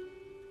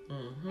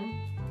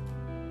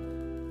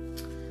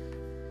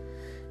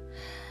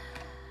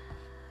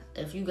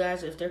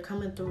 If they're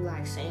coming through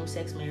like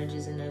same-sex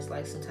marriages and there's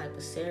like some type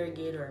of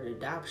surrogate or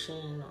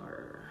adoption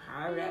or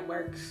however that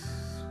works,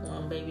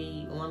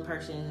 one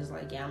person is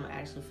like, yeah, I'm gonna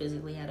actually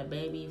physically have a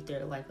baby. If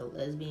they're like a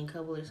lesbian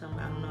couple or something,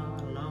 I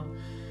don't know.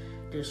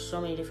 There's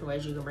so many different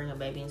ways you can bring a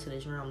baby into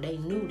this realm. They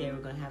knew they were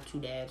gonna have 2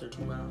 dads or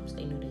 2 moms.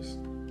 They knew this.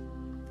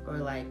 Or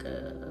like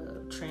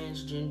a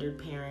transgender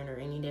parent or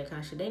any of that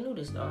kind of shit. They knew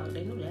this, dog.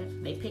 They knew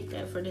that. They picked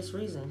that for this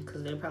reason,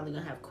 because they're probably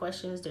gonna have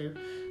questions.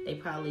 They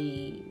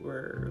probably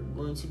were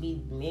going to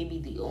be maybe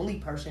the only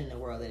person in the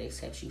world that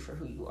accepts you for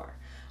who you are.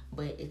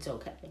 But it's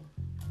okay.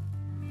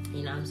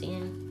 You know what I'm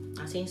saying?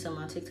 I seen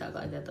something on TikTok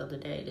like that the other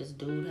day. This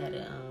dude had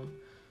a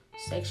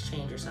sex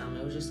change or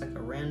something. It was just like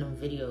a random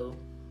video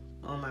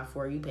on my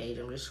For You page.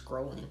 I'm just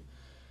scrolling.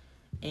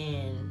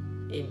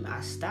 And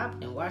I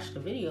stopped and watched the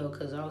video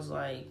because I was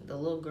like, the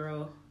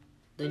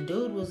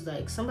dude was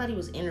like, somebody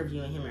was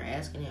interviewing him or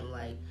asking him,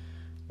 like,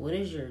 what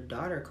does your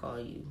daughter call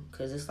you?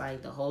 Because it's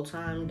like the whole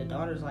time, the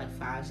daughter's like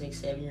 5, 6,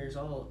 7 years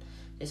old.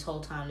 This whole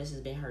time, this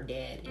has been her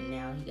dad. And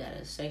now he got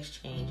a sex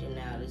change. And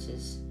now this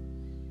is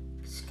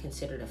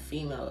considered a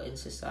female in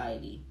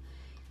society.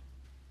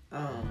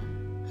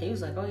 He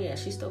was like, oh yeah,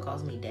 she still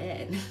calls me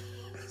dad.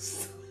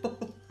 So, I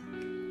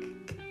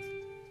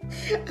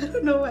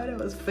don't know why that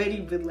was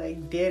funny, but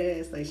like dead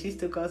ass, like she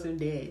still calls him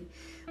dad.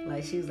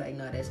 Like she was like,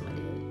 no, that's my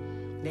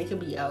dad. They could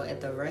be out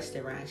at the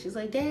restaurant. She's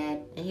like,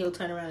 dad, and he'll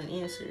turn around and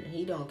answer.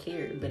 He don't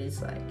care, but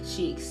it's like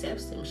she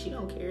accepts him. She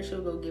don't care.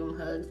 She'll go give him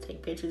hugs,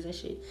 take pictures and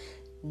shit.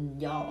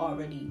 Y'all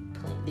already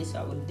planned this.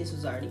 This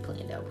was already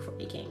planned out before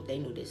they came. They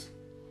knew this.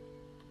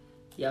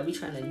 Y'all be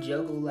trying to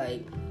juggle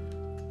like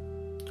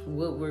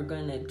what we're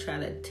gonna try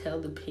to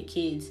tell the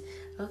kids.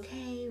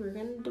 Okay, we're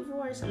gonna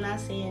divorce. I'm not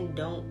saying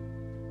don't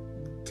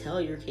tell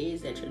your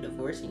kids that you're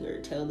divorcing or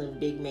tell them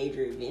big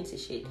major events and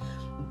shit,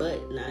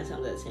 but 9 times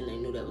out of 10 they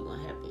knew that was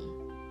gonna happen.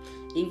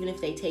 Even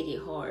if they take it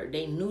hard,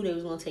 they knew they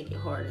was gonna take it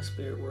hard in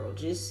spirit world.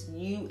 Just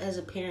you as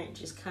a parent,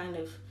 just kind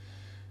of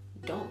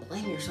don't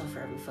blame yourself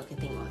for every fucking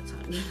thing all the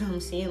time. You know what I'm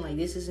saying? Like,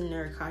 this is in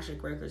their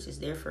Akashic records. It's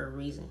there for a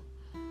reason.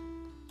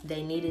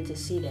 They needed to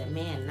see that,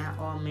 man, not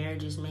all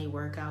marriages may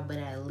work out, but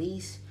at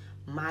least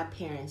my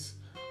parents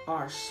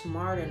are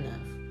smart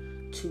enough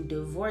to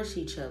divorce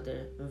each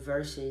other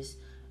versus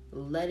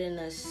letting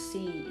us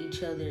see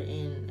each other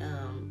in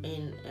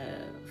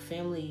a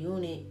family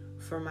unit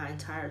for my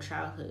entire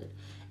childhood.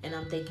 And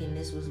I'm thinking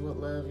this was what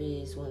love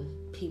is, when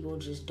people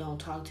just don't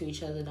talk to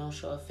each other, don't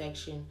show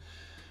affection,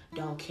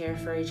 don't care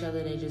for each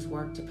other. They just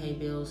work to pay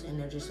bills and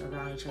they're just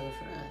around each other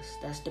for us.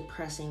 That's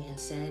depressing and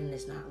sad, and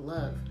it's not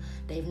love.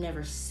 They've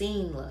never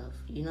seen love.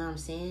 You know what I'm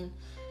saying?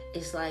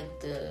 It's like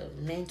the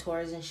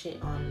mentors and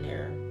shit on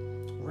their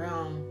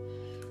realm.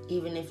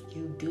 Even if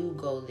you do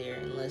go there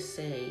and let's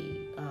say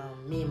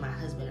me and my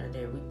husband are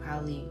there, we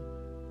probably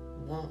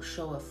won't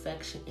show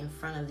affection in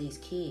front of these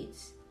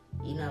kids.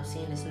 You know what I'm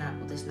saying?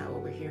 That's not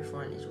what we're here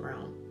for in this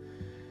realm.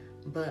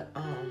 But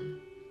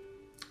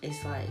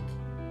it's like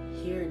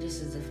here,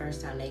 this is the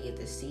first time they get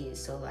to see it.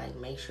 So like,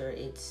 make sure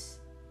it's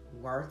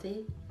worth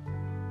it.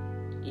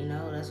 You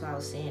know, that's why I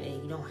was saying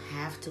that you don't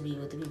have to be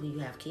with the people you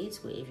have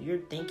kids with. If you're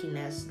thinking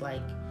that's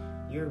like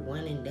you're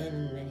one and done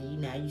and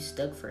then now you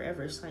stuck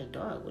forever, it's like,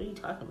 dog, what are you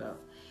talking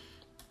about?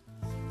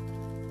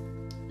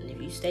 And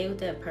if you stay with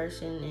that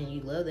person and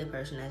you love that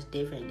person, that's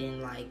different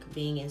than like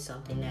being in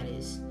something that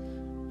is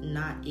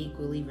not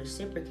equally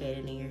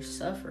reciprocated and you're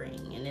suffering,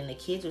 and then the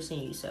kids are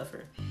seeing you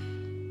suffer.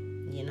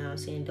 You know what I'm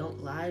saying?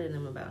 Don't lie to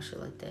them about shit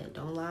like that.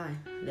 Don't lie.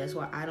 That's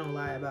why I don't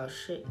lie about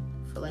shit.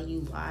 I feel like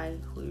you lie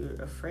who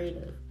you're afraid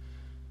of.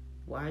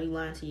 Why are you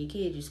lying to your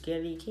kids? You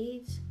scared of your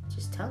kids?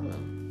 Just tell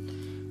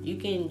them.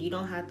 You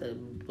don't have to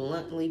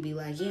bluntly be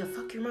like, yeah,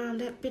 fuck your mom,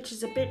 that bitch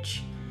is a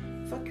bitch.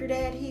 Fuck your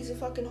dad, he's a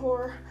fucking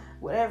whore.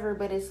 Whatever,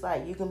 but it's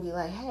like, you can be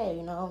like, hey,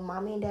 you know,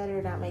 mommy and daddy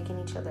are not making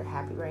each other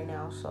happy right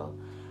now, so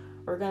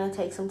we're gonna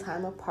take some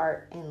time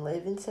apart and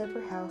live in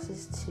separate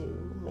houses to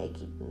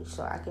make it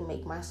so I can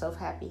make myself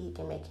happy, he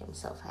can make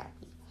himself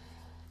happy.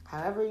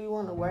 However you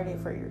want to word it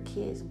for your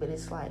kids, but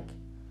it's like,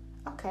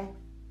 okay.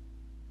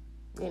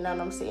 You know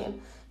what I'm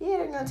saying? Yeah,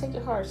 they're gonna take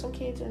it hard. Some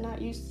kids are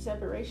not used to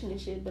separation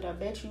and shit, but I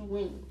bet you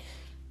when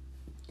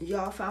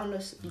y'all find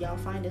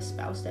a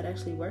spouse that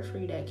actually works for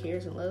you, that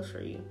cares and loves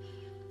for you,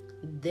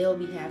 they'll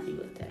be happy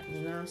with that.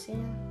 You know what I'm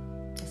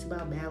saying? It's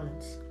about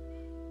balance.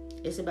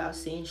 It's about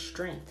seeing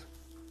strength.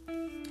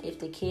 If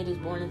the kid is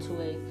born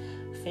into a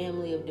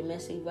family of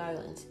domestic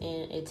violence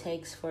and it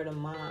takes for the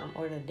mom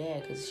or the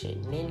dad, because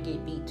shit, men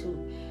get beat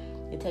too,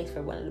 it takes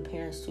for one of the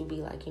parents to be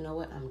like, you know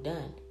what, I'm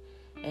done.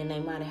 And they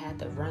might have had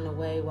to run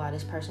away while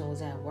this person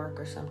was at work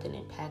or something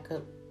and pack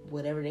up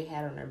whatever they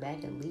had on their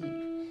back and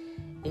leave.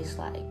 It's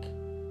like,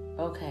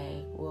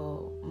 okay,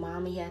 well,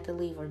 mommy had to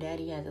leave or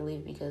daddy had to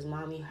leave because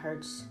mommy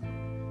hurts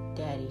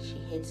daddy. She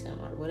hits him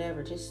or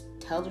whatever. Just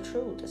tell the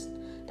truth.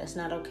 That's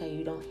not okay.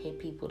 You don't hit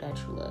people that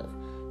you love.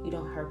 You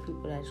don't hurt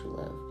people that you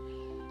love.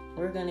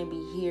 We're going to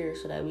be here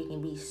so that we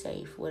can be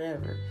safe,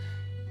 whatever.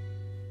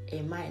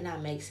 It might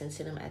not make sense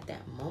to them at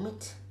that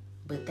moment,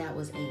 but that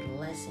was a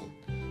lesson.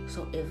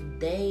 So if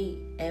they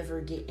ever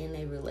get in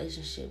a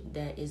relationship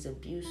that is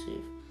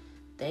abusive,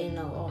 they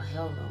know, oh,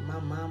 hell no,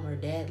 my mom or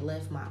dad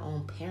left my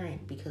own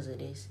parent because of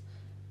this.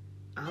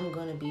 I'm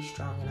going to be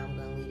strong and I'm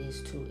going to lead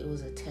this too. It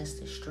was a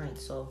test of strength.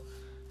 So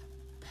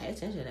pay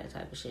attention to that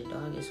type of shit,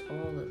 dog. It's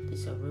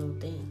a real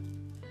thing.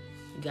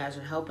 You guys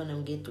are helping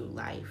them get through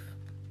life.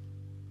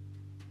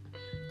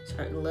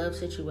 Certain love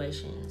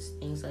situations,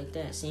 things like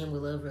that. Seeing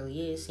what love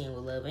really is, seeing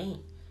what love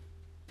ain't.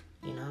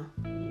 You know?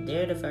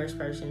 They're the first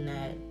person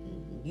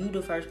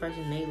the first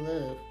person they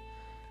love.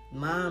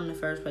 Mom the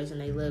first person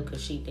they love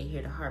because they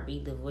hear the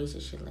heartbeat, the voice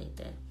and shit like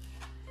that.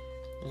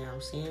 You know what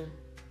I'm saying?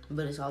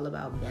 But it's all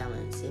about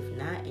balance. If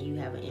not, and you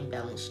have an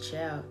imbalanced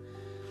child,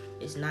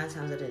 it's 9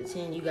 times out of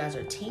 10, you guys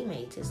are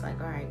teammates. It's like,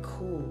 all right,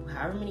 cool.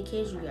 However many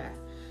kids you got.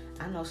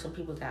 I know some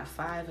people got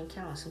 5 and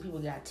count. Some people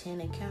got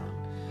 10 and count.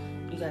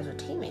 You guys are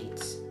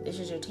teammates. This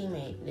is your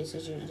teammate. This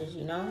is your,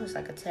 it's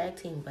like a tag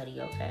team buddy.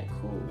 Okay,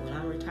 cool. When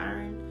I'm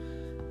retiring,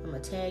 I'm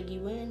going to tag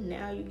you in.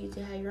 Now you get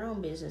to have your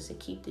own business and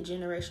keep the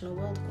generational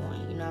wealth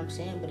going. You know what I'm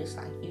saying? But it's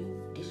like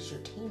this is your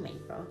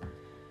teammate, bro.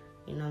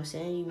 You know what I'm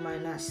saying? You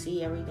might not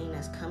see everything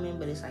that's coming,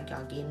 but it's like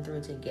y'all getting through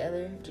it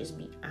together. Just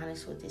be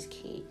honest with this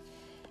kid.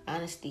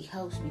 Honesty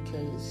helps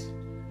because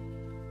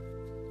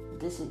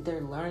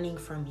they're learning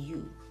from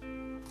you.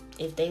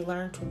 If they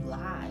learn to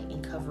lie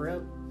and cover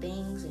up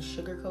things and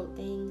sugarcoat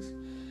things,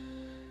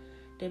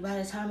 then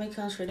by the time it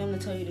comes for them to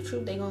tell you the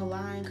truth, they're going to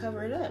lie and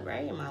cover it up,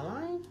 right? Am I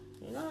lying?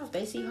 You know, if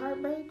they see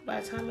heartbreak,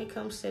 by the time it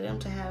comes to them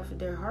to have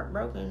their heart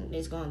broken,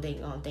 they're going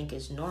to think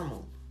it's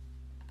normal.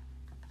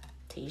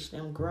 Teach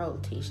them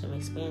growth, teach them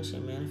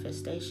expansion,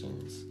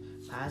 manifestations,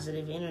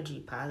 positive energy,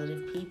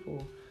 positive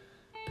people,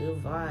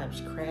 good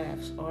vibes,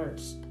 crafts,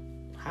 arts,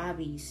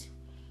 hobbies.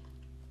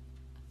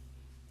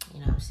 You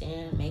know what I'm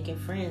saying? Making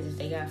friends. If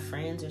they got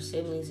friends or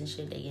siblings and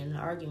shit, they get in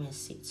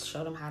arguments.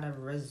 Show them how to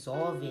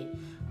resolve it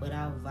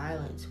without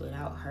violence,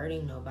 without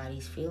hurting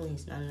nobody's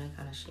feelings. None of that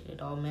kind of shit.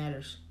 It all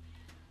matters.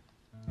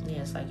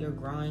 Yeah, it's like you're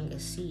growing a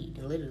seed.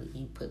 Literally,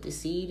 you put the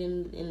seed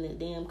in the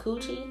damn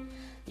coochie.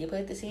 You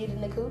put the seed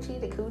in the coochie.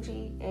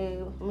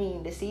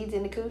 The seed's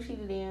in the coochie.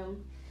 The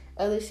damn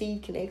other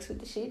seed connects with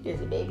the shit.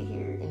 There's a baby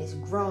here, and it's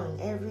growing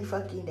every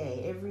fucking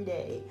day. Every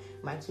day,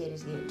 my kid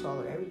is getting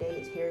taller. Every day,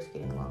 his hair is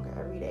getting longer.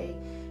 Every day,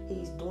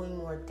 he's doing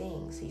more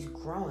things. He's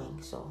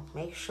growing. So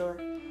make sure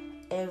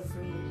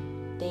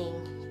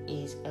everything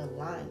is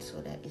aligned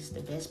so that it's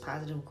the best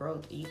positive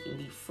growth. You can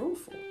be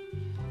fruitful.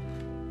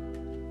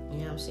 You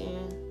know what I'm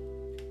saying?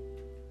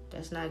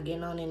 That's not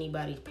getting on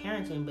anybody's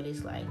parenting, but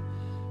it's like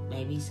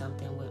maybe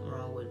something went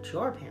wrong with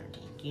your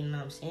parenting. You know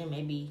what I'm saying?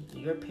 Maybe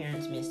your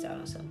parents missed out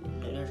on something.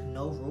 There's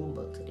no rule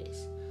book to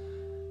this.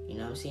 You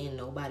know what I'm saying?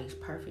 Nobody's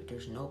perfect.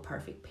 There's no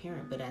perfect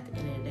parent. But at the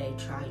end of the day,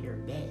 try your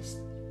best.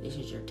 This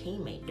is your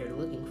teammate. They're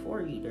looking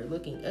for you. They're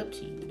looking up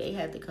to you. They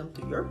had to come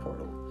through your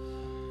portal.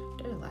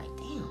 They're like,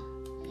 damn.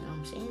 You know what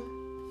I'm saying?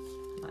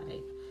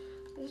 Like,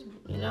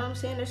 you know what I'm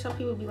saying? There's some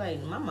people be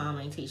like, my mom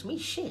ain't teach me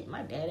shit.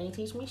 My dad ain't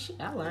teach me shit.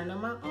 I learned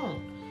on my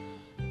own.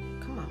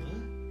 Come on,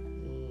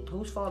 man.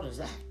 Whose fault is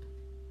that?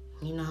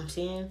 You know what I'm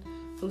saying?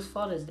 Whose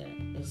fault is that?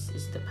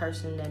 It's the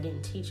person that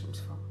didn't teach them's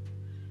fault.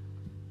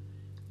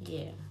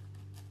 Yeah.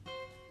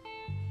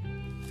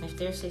 If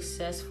they're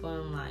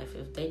successful in life,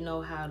 if they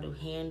know how to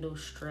handle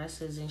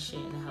stresses and shit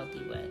in a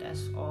healthy way,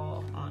 that's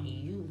all on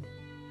you.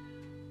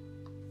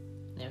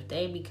 And if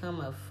they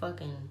become a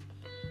fucking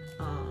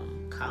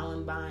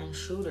Columbine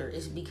shooter,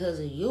 it's because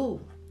of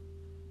you.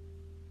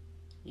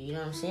 You know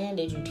what I'm saying?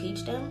 Did you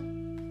teach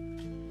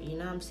them? You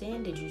know what I'm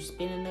saying? Did you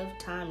spend enough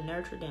time,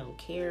 nurture them,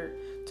 care,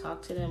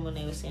 talk to them when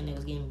they were saying they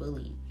was getting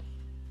bullied?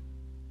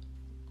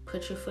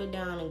 Put your foot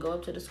down and go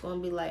up to the school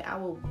and be like, I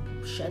will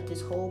shut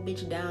this whole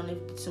bitch down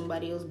if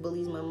somebody else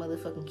bullies my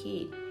motherfucking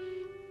kid.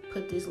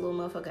 Put this little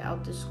motherfucker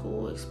out the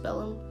school,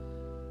 expel him,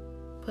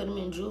 put him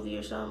in juvie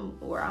or something,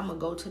 or I'm going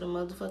to go to the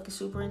motherfucking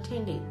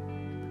superintendent.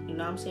 You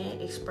know what I'm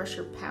saying? Express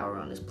your power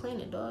on this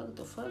planet, dog. What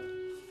the fuck?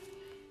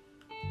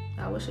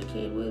 I wish a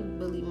kid would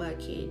bully my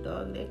kid,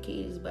 dog. That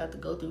kid is about to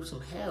go through some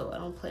hell. I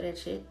don't play that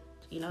shit.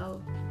 You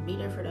know? Be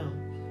there for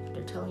them.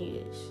 They're telling you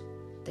this.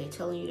 They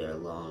telling you they're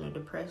alone or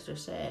depressed or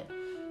sad.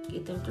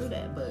 Get them through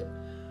that. But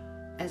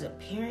as a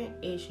parent,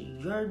 it's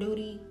your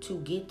duty to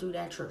get through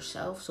that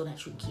yourself so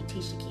that you can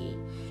teach the kid.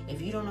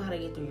 If you don't know how to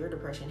get through your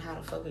depression, how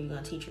the fuck are you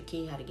going to teach your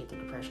kid how to get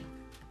through depression?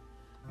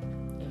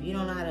 If you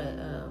don't know how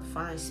to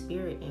find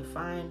spirit and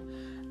find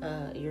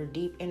your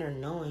deep inner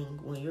knowing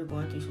when you're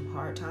going through some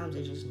hard times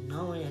and just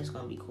knowing it's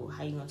going to be cool,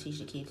 how you going to teach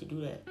the kid to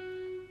do that?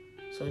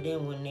 So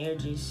then when they're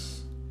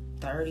just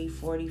 30,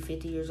 40,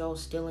 50 years old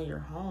still in your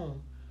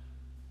home,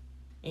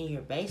 in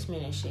your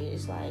basement and shit,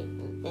 it's like,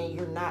 and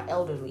you're not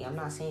elderly. I'm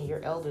not saying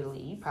you're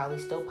elderly. You probably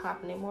still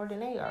popping it more than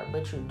they are,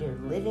 but they're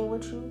living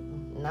with you,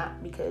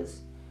 not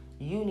because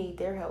you need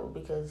their help,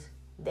 because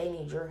they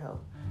need your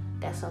help.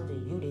 That's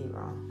something you did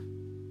wrong.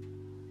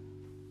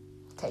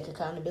 Take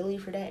accountability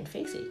for that and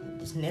fix it.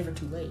 It's never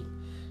too late.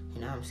 You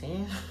know what I'm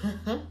saying?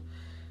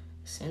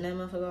 Send that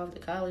motherfucker off to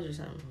college or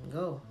something.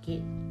 Go.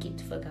 Get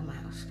the fuck out of my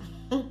house.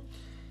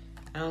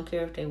 I don't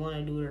care if they want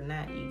to do it or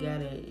not. You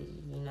gotta,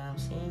 you know what I'm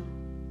saying?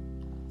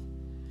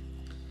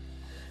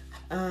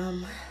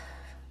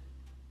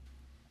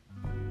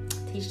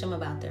 Teach them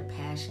about their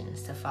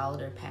passions, to follow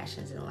their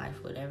passions in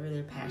life, whatever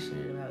they're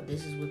passionate about.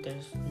 This is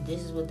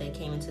what they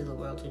came into the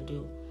world to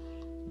do.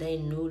 They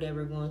knew they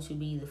were going to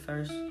be the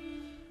first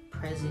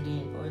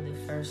president or the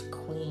first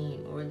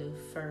queen or the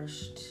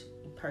first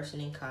person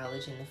in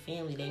college in the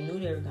family. They knew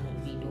they were going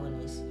to be doing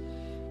this.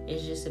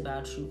 It's just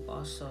about you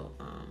also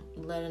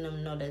letting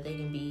them know that they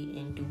can be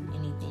and do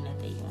anything that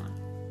they want.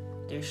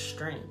 Their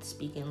strength,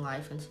 speaking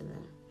life into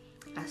them.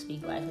 I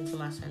speak life into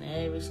my son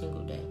every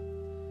single day.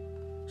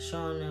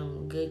 showing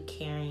them good,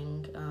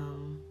 caring,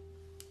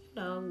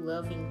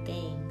 loving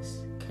things,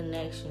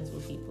 connections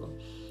with people.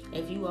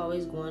 If you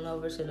always going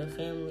over to the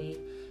family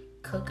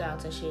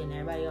cookouts and shit and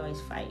everybody always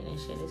fighting and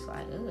shit, it's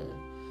like, ugh.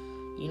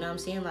 You know what I'm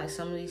saying? Like,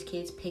 some of these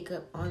kids pick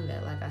up on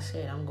that. Like I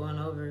said, I'm going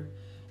over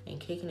and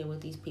kicking it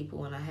with these people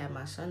when I had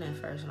my son at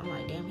first. And I'm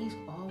like, damn, he's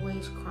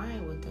always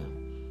crying with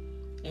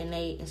them. And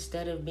they,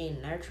 instead of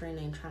being nurturing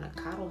and trying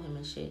to coddle him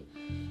and shit,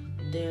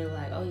 they're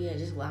like, oh yeah,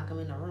 just lock him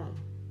in the room.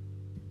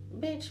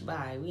 Bitch,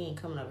 bye. We ain't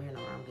coming over here no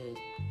more. I'm good.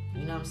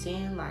 You know what I'm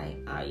saying? Like,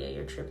 oh yeah,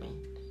 you're tripping.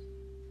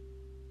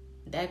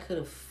 That could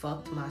have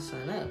fucked my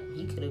son up.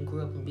 He could have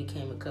grew up and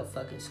became a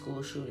fucking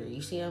school shooter.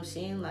 You see what I'm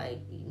saying? Like,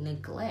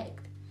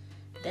 neglect.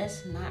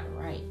 That's not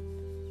right.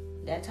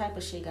 That type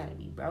of shit gotta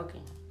be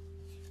broken.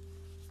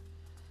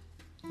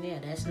 Yeah,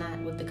 that's not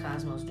what the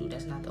cosmos do.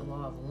 That's not the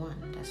law of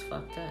one. That's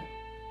fucked up.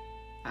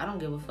 I don't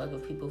give a fuck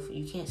if people...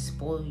 You can't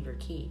spoil your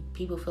kid.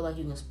 People feel like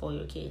you can spoil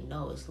your kid.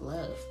 No, it's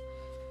love.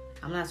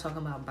 I'm not talking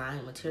about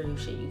buying material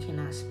shit. You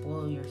cannot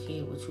spoil your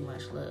kid with too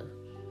much love.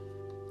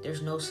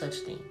 There's no such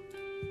thing.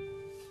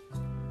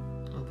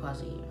 I'm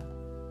pausing here.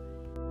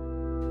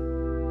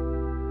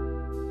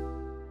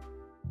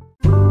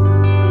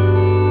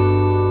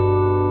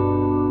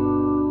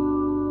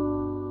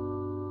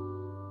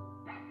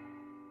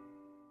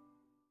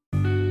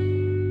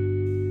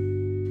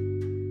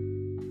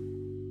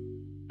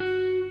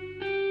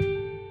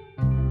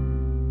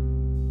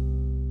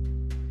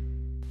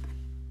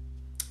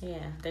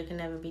 There can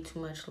never be too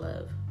much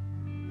love.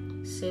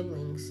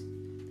 Siblings,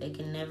 they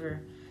can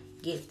never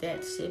get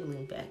that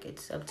sibling back.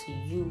 It's up to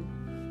you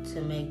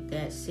to make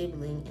that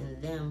sibling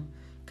and them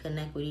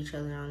connect with each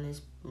other on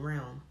this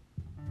realm.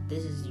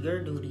 This is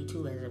your duty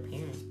too as a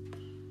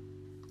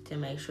parent, to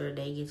make sure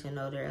they get to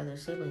know their other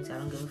siblings. I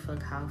don't give a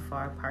fuck how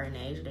far apart in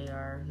age they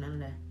are. None of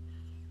that.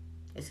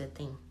 It's a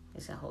thing.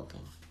 It's a whole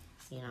thing.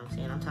 You know what I'm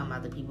saying? I'm talking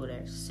about the people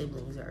that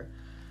siblings are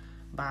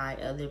by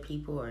other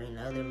people or in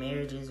other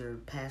marriages or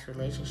past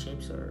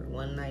relationships or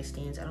one night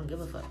stands. I don't give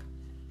a fuck.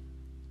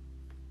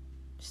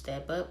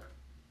 Step up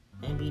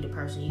and be the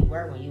person you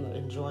were when you were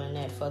enjoying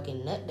that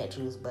fucking nut that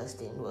you was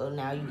busting. Well,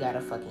 now you got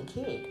a fucking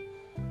kid.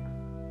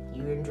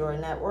 You were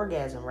enjoying that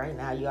orgasm. Right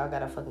now, y'all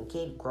got a fucking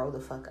kid. Grow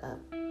the fuck up.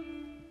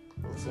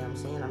 You see what I'm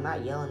saying? I'm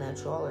not yelling at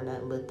y'all or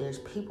nothing, but there's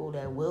people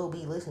that will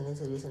be listening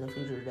to this in the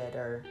future that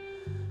are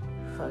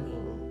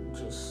fucking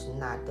just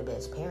not the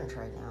best parents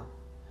right now.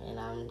 And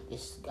I'm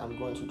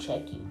going to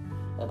check you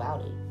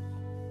about it.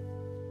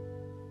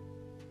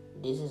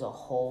 This is a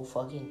whole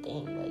fucking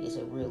thing. Like, this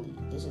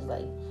is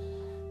like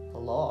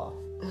law.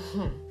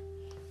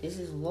 This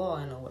is law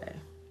in a way.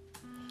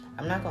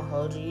 I'm not gonna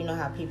hold you. You know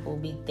how people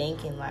be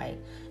thinking, like,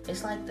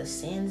 it's like the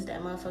sins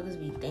that motherfuckers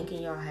be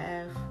thinking y'all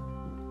have.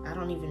 I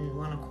don't even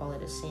want to call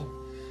it a sin.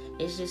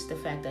 It's just the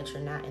fact that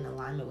you're not in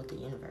alignment with the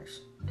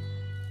universe.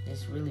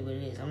 That's really what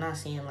it is. I'm not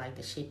saying like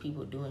the shit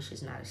people doing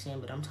shit's not a sin,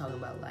 but I'm talking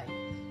about like,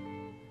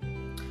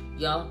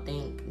 y'all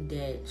think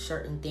that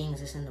certain things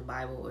that's in the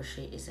Bible or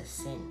shit is a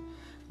sin.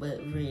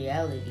 But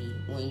reality,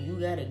 when you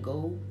gotta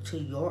go to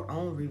your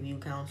own review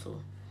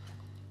council,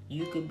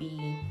 you could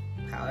be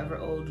however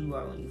old you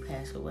are when you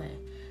pass away,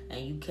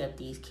 and you kept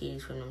these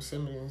kids from them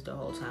siblings the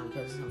whole time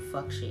because of some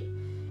fuck shit.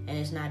 And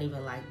it's not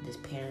even like this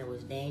parent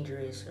was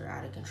dangerous or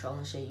out of control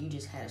and shit. You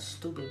just had a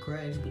stupid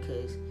grudge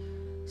because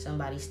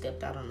somebody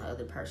stepped out on the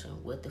other person.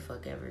 What the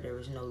fuck ever. There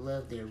was no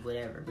love there,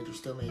 whatever. But you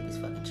still made this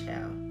fucking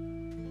child.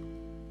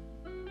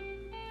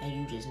 And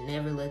you just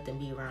never let them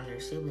be around their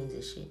siblings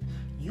and shit.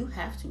 You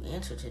have to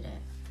answer to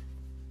that.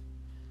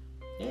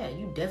 Yeah,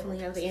 you definitely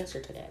have to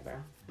answer to that, bro.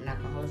 I'm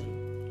not gonna hold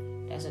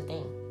you. That's a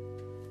thing.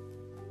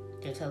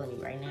 They're telling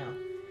you right now.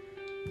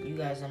 You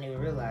guys don't even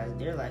realize.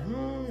 They're like,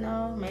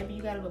 no, maybe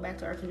you gotta go back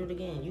to Earth and do it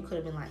again. You could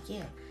have been like,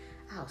 yeah,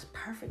 I was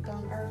perfect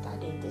on Earth. I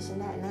did this and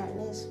that and that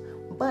and this.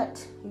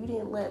 But you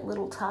didn't let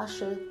little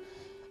Tasha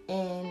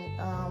and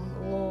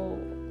little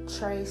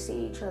Trey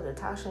see each other.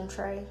 Tasha and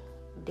Trey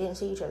didn't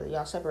see each other.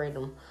 Y'all separated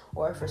them.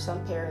 Or for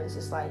some parents,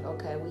 it's like,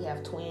 okay, we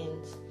have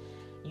twins.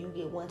 You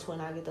get one twin,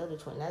 I get the other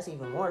twin. That's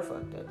even more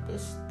fucked up.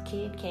 This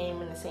kid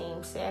came in the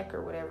same sack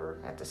or whatever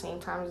at the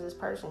same time as this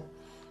person.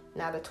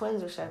 Now the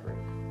twins are separate.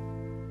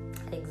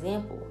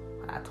 Example,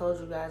 I told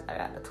you guys I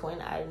got a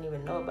twin I didn't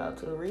even know about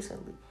till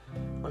recently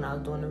when I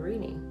was doing the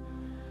reading.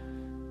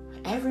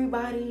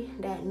 Everybody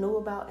that knew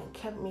about and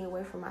kept me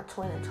away from my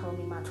twin and told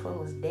me my twin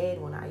was dead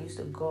when I used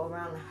to go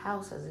around the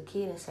house as a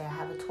kid and say, I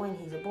have a twin,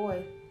 he's a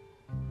boy.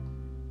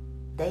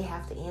 They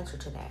have to answer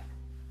to that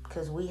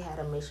because we had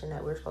a mission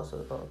that we're supposed to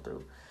go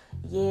through.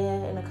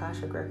 Yeah, in the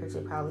Akashic Records,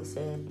 it probably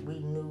said we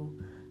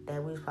knew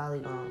that we was probably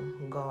going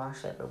to go our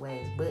separate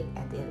ways. But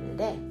at the end of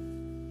the day,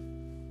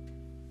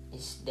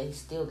 they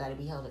still got to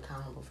be held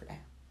accountable for that.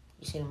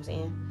 You see what I'm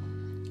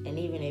saying? And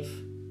even if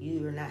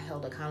you are not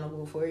held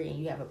accountable for it and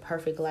you have a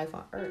perfect life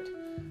on earth,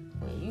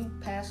 when you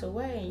pass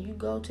away and you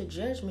go to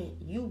judgment,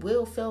 you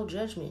will fail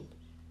judgment.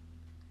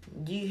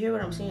 Do you hear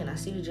what I'm saying? I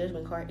see the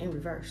judgment card in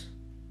reverse.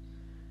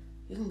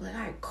 You can be like,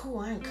 all right, cool,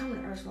 I ain't coming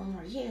to earth no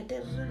more. Yeah,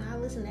 I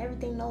listen to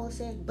everything Noah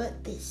said,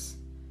 but this.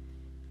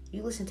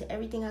 You listen to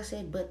everything I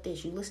said but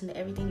this. You listen to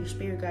everything your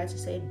spirit guides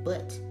have said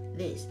but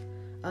this.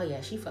 Oh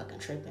yeah, she fucking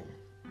tripping.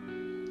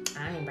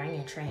 I ain't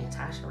bringing Trey and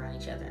Tasha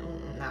around each other.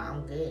 Nah,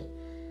 I'm good.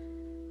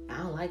 I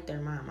don't like their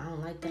mom. I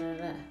don't like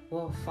that.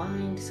 Well,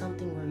 find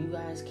something where you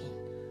guys can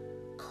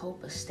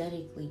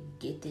copaesthetically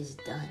get this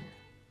done.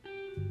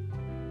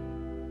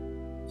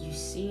 You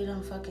see what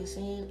I'm fucking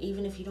saying?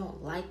 Even if you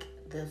don't like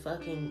the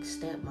fucking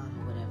stepmom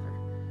or whatever,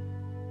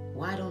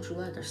 why don't you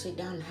like her? Sit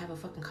down and have a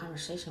fucking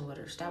conversation with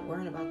her. Stop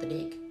worrying about the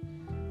dick.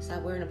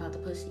 Stop worrying about the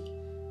pussy.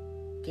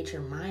 Get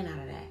your mind out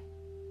of that.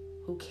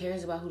 Who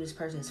cares about who this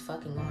person is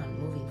fucking on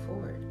moving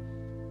forward?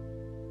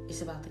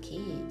 It's about the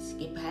kids.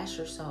 Get past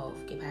yourself.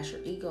 Get past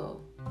your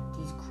ego.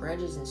 These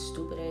grudges and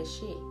stupid ass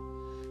shit.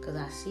 Because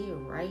I see it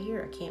right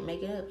here. I can't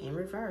make it up. In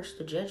reverse.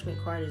 The judgment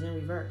card is in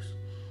reverse.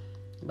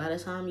 By the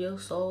time your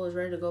soul is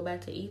ready to go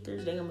back to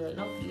ethers, they're going to be like,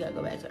 nope, you got to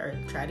go back to earth.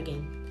 Try it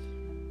again.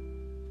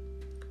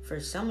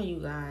 For some of you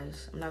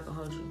guys, I'm not going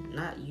to hold you.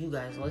 Not you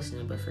guys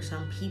listening, but for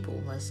some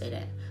people, let's say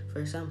that.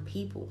 For some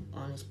people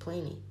on this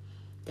planet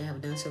that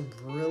have done some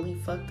really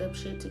fucked up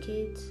shit to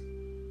kids,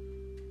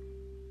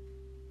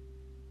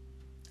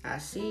 I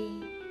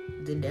see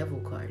the devil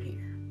card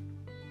here.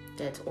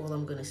 That's all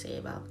I'm going to say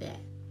about that.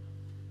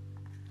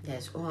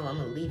 That's all. I'm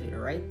going to leave it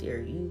right there.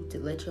 You to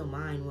let your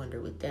mind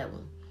wander with that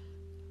one.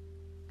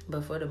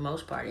 But for the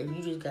most part, if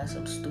you just got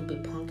some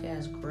stupid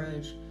punk-ass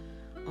grudge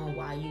on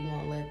why you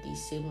won't let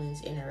these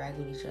siblings interact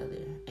with each other,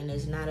 and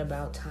it's not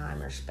about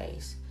time or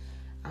space.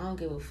 I don't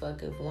give a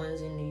fuck if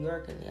one's in New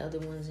York and the other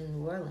one's in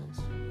New Orleans.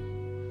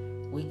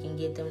 We can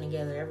get them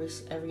together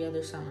every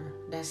other summer.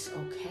 That's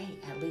okay.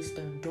 At least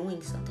they're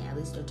doing something. At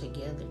least they're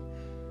together.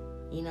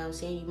 You know what I'm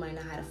saying? You might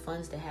not have the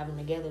funds to have them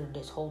together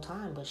this whole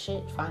time, but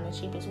shit, find the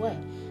cheapest way.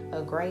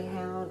 A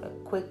Greyhound, a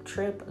quick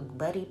trip, a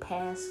buddy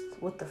pass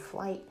with the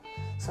flight.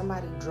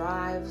 Somebody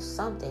drives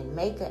something.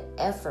 Make an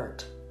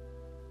effort.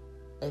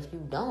 If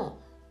you don't,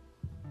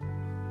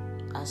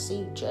 I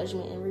see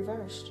judgment in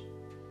reverse.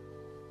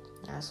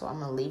 So I'm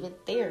going to leave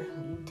it there.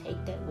 You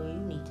take that where you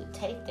need to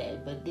take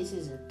that. But this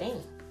is the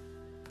thing.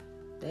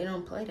 They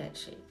don't play that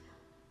shit.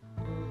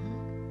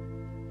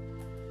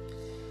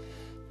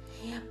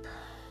 Yep.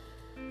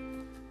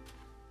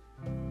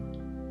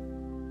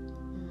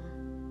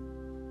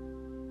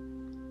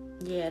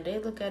 Yeah, they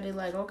look at it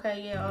like,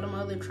 okay, yeah, all them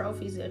other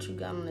trophies that you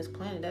got on this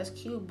planet, that's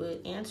cute,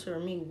 but answer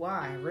me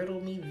why.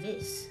 Riddle me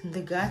this.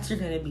 The gods are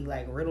going to be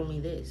like, riddle me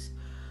this.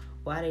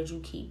 Why did you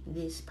keep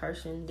this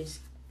person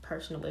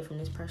away from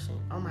this person?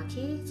 Oh, my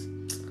kids?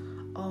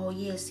 Oh,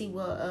 yeah, see,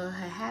 what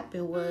had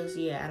happened was,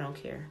 yeah, I don't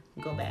care.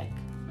 Go back.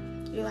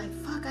 You're like,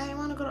 fuck, I didn't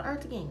want to go to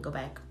Earth again. Go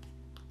back.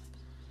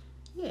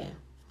 Yeah.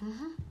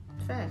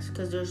 Facts.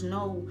 Because there's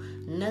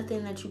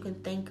nothing that you can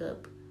think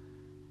of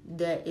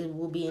that it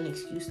will be an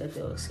excuse that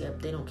they'll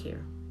accept. They don't care.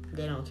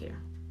 They don't care.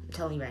 I'm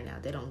telling you right now,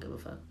 they don't give a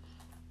fuck.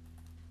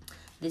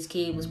 This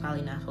kid was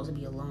probably not supposed to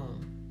be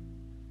alone.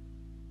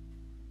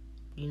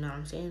 You know what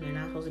I'm saying? They're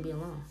not supposed to be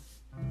alone.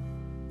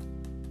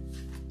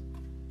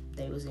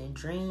 They was in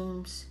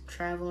dreams,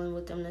 traveling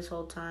with them this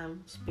whole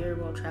time. Spirit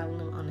world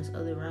traveling on this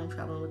other realm,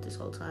 traveling with this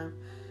whole time.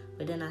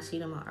 But then I see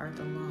them on Earth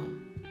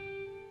alone.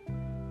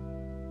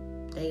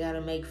 They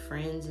gotta make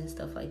friends and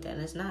stuff like that.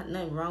 And it's not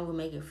nothing wrong with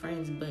making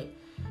friends, but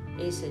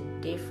it's a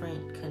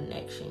different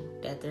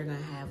connection that they're gonna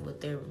have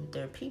with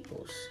their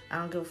peoples. I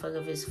don't give a fuck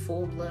if it's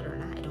full blood or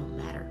not. It don't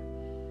matter.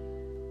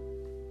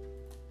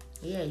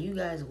 Yeah, you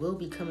guys will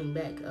be coming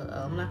back.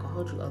 I'm not gonna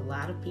hold you. A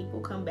lot of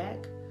people come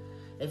back.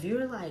 If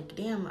you're like,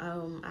 damn,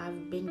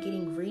 I've been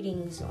getting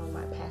readings on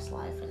my past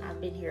life and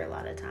I've been here a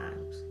lot of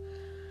times.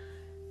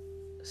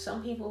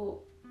 Some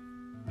people,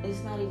 it's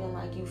not even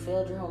like you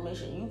failed your whole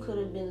mission. You could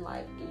have been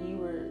like, you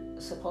were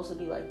supposed to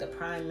be like the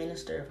prime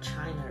minister of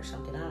China or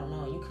something. I don't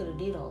know. You could have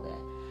did all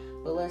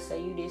that. But let's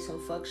say you did some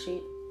fuck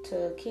shit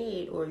to a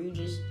kid, or you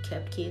just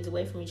kept kids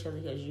away from each other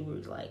because you were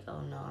like,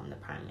 oh no, I'm the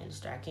prime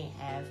minister. I can't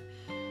have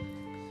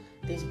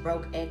this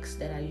broke ex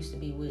that I used to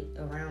be with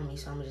around me,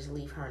 so I'm going to just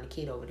leave her and the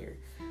kid over there.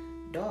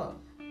 Dog,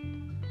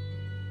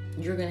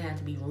 you're going to have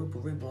to be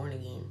reborn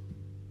again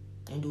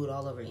and do it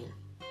all over again.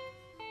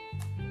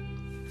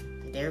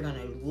 They're going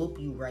to loop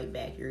you right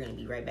back. You're going to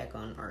be right back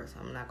on Earth.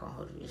 I'm not going to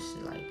hold you. It's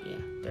like, yeah,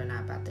 they're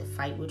not about to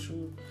fight with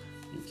you.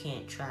 You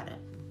can't try to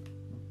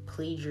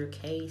plead your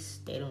case.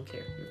 They don't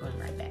care. You're going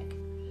right back.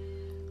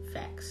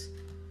 Facts.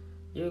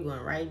 You're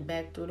going right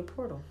back through the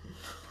portal.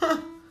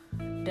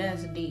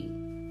 That's deep.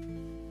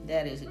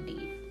 That is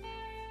deep.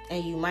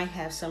 And you might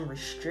have some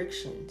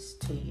restrictions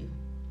to you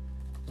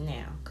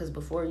now, because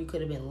before you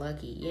could have been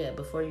lucky. Yeah,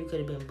 before you could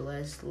have been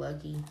blessed,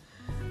 lucky,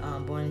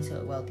 born into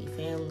a wealthy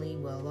family,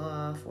 well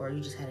off, or you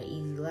just had an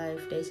easy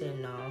life. They said,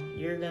 no,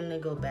 you're gonna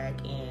go back,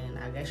 and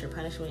I guess your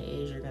punishment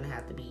is you're gonna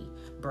have to be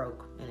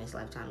broke in this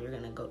lifetime. You're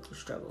gonna go through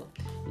struggle.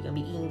 You're gonna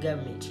be eating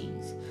government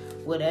cheese,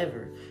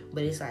 whatever.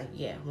 But it's like,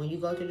 yeah, when you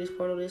go through this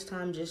portal this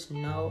time, just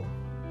know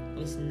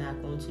it's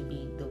not going to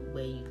be the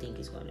way you think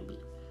it's going to be,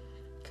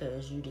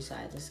 because you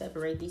decide to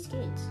separate these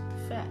kids.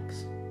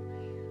 Facts.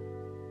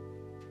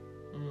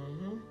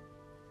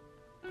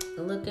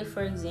 Look at,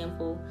 for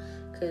example,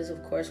 because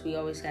of course we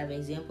always have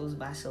examples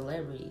by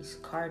celebrities,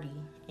 Cardi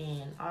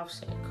and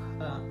Offset.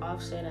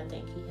 Offset, I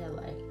think he had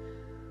like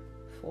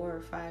 4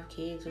 or 5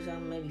 kids or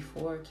something, maybe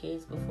 4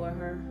 kids before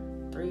her,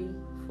 3,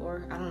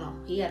 4, I don't know.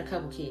 He had a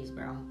couple kids,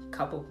 bro,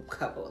 couple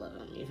of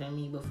them, you feel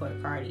me, before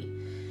Cardi.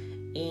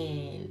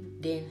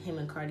 And then him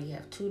and Cardi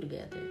have 2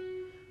 together.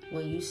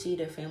 When you see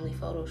their family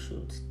photo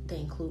shoots, they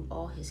include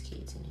all his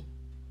kids in it.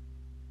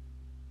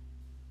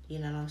 You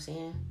know what I'm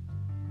saying?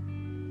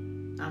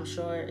 I'm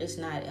sure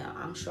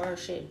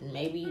shit,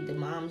 maybe the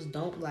moms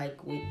don't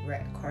like what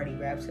Cardi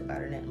raps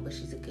about or nothing, but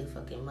she's a good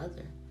fucking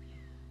mother.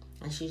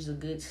 And she's a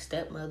good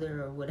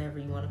stepmother or whatever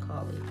you want to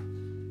call it.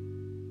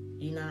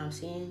 You know what I'm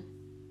saying?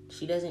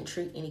 She doesn't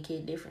treat any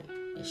kid different.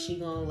 If she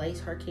gonna lace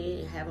her kid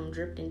and have him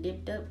dripped and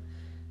dipped up,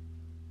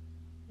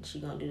 she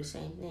gonna do the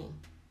same thing.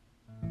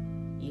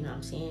 You know what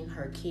I'm saying?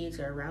 Her kids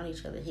are around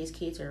each other. His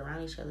kids are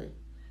around each other.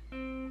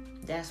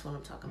 That's what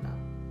I'm talking about.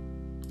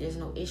 There's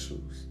no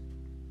issues.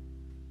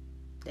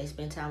 They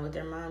spend time with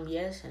their mom,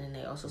 yes, and then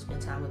they also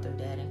spend time with their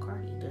dad and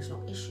Cardi. There's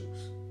no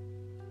issues.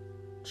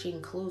 She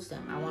includes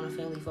them. I want a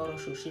family photo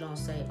shoot. She don't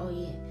say, oh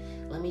yeah,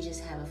 let me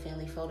just have a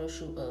family photo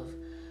shoot of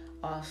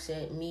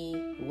Offset,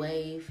 me,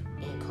 Wave,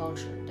 and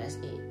Culture. That's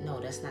it. No,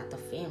 that's not the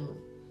family.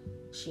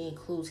 She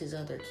includes his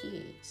other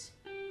kids.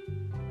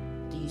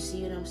 Do you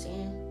see what I'm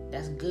saying?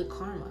 That's good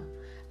karma.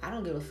 I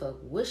don't give a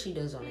fuck what she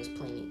does on this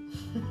planet.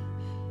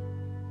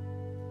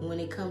 When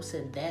it comes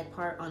to that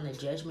part on the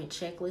judgment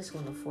checklist,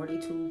 when the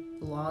 42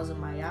 laws of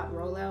Mayat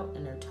roll out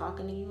and they're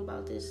talking to you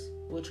about this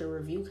with your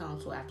review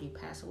counsel after you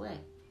pass away,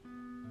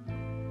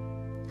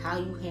 how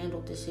you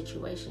handled this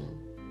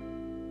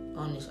situation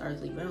on this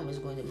earthly realm is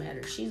going to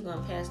matter. She's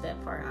going to pass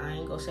that part. I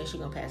ain't going to say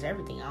she's going to pass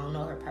everything. I don't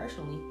know her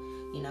personally,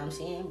 you know what I'm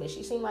saying? But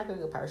she seemed like a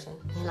good person,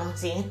 you know what I'm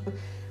saying?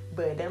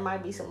 But there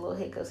might be some little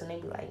hiccups and they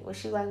be like, well,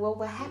 she's like, well,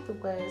 what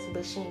happened was,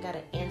 but she ain't got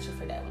an answer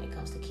for that when it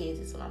comes to kids.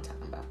 Is what I'm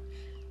talking about.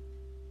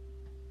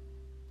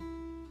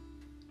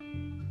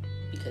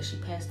 Because she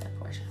passed that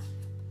portion.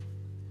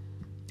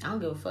 I don't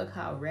give a fuck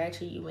how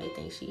ratchet you may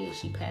think she is.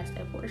 She passed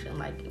that portion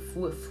like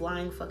with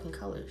flying fucking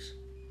colors.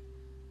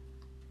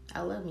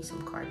 I love me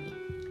some Cardi.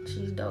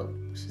 She's dope.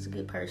 She's a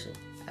good person.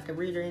 I can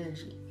read her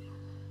energy.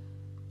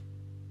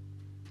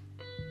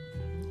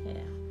 Yeah.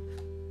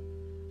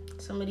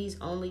 Some of these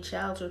only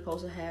childs are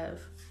supposed to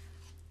have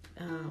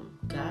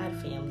God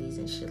families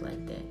and shit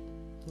like that.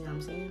 You know what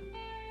I'm saying?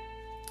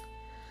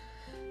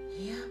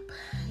 Yep.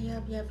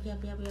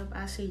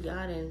 I see y'all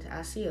and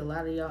I see a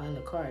lot of y'all in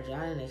the cards. Y'all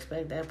didn't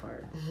expect that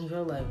part.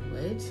 You're like,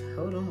 what?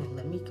 Hold on.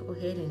 Let me go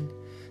ahead and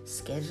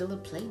schedule a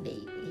play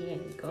date. Yeah,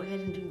 go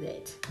ahead and do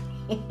that.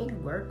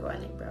 Work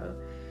on it, bro.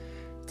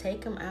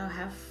 Take them out.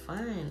 Have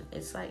fun.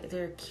 It's like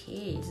they're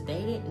kids.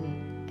 They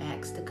didn't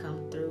ask to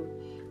come through.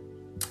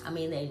 I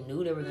mean, they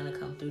knew they were going to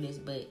come through this,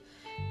 but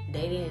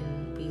they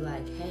didn't be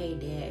like, hey,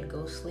 Dad,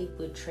 go sleep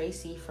with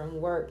Tracy from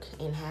work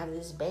and have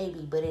this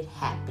baby, but it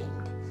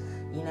happened.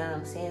 You know what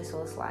I'm saying?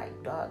 So it's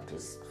like, dog,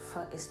 just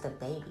fuck, it's the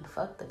baby.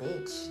 Fuck the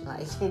bitch.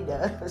 Like, you know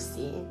what I'm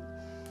saying?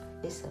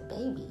 It's a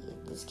baby.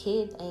 This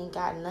kid ain't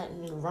got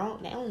nothing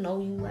wrong. They don't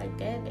know you like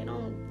that. They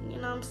don't, you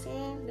know what I'm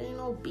saying? There ain't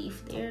no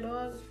beef there,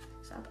 dog.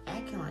 Stop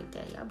acting like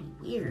that. Y'all be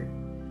weird.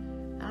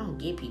 I don't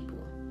get people.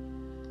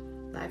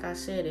 Like I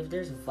said, if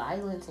there's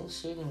violence and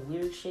shit and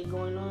weird shit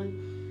going on,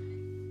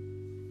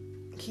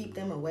 keep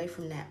them away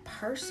from that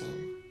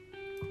person.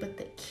 But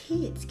the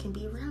kids can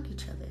be around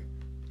each other.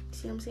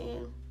 See what I'm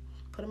saying?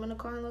 Put them in the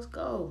car and let's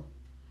go.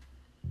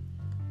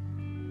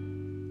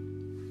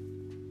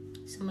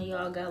 Some of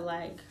y'all got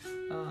like,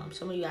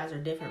 some of you guys are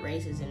different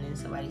races and then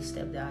somebody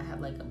stepped out and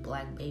have like a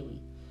black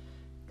baby.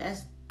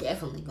 That's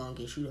definitely gonna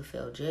get you to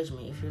fail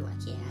judgment if you're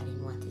like, yeah, I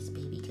didn't want this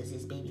baby because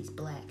this baby's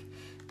black.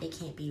 They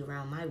can't be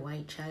around my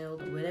white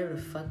child or whatever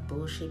the fuck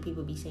bullshit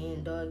people be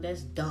saying, dog.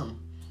 That's dumb.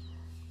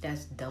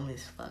 That's dumb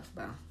as fuck,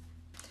 bro.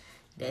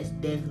 That's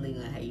definitely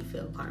gonna have you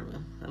fail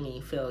karma. I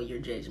mean, fail your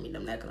judgment.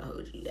 I'm not gonna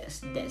hold you.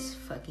 That's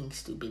fucking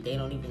stupid. They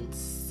don't even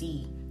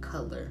see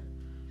color.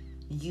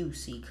 You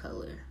see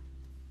color.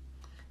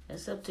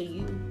 That's up to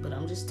you. But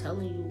I'm just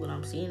telling you what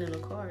I'm seeing in the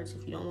cards.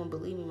 If you don't want to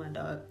believe me, my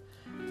dog,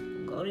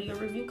 go to your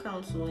review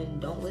counsel and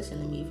don't listen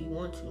to me if you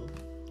want to.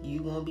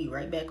 You're gonna be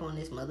right back on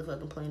this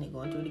motherfucking planet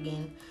going through it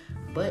again.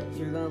 But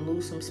you're gonna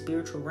lose some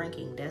spiritual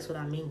ranking. That's what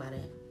I mean by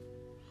that.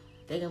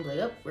 They're gonna be like,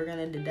 oh, we're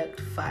gonna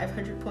deduct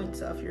 500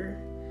 points off your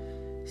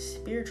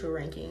spiritual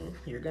ranking.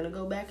 You're gonna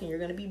go back and you're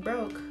gonna be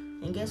broke.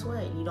 And guess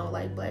what? You don't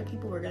like black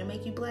people, we're gonna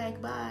make you black.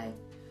 Bye.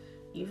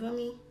 You feel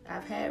me?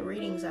 I've had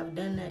readings. I've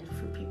done that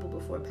for people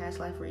before, past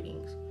life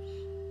readings.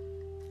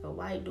 A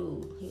white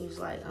dude, he was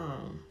like,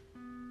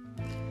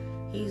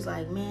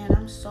 man,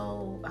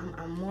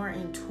 I'm more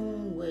in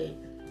tune with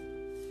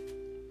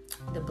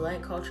the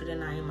black culture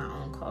than I am my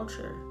own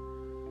culture.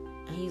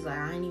 And he's like,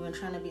 I ain't even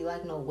trying to be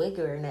like no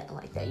wigger or nothing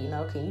like that, you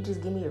know? Can you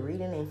just give me a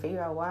reading and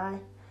figure out why?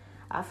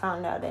 I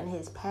found out that in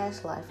his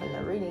past life, in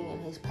the reading, in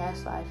his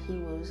past life, he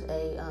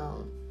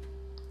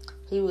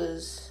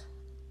was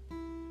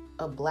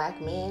a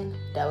black man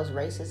that was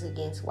racist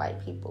against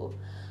white people.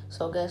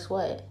 So guess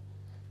what?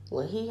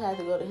 When he had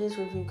to go to his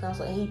review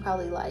council, and he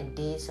probably like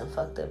did some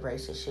fucked up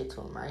racist shit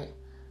to him, right?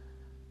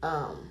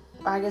 Or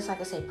I guess I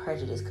could say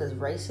prejudice, because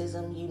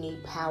racism, you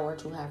need power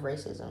to have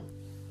racism.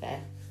 Okay?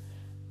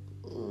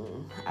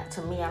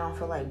 To me, I don't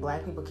feel like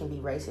black people can be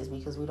racist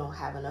because we don't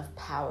have enough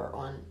power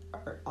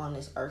on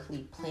this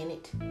earthly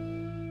planet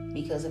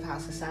because of how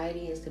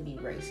society is to be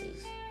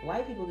racist.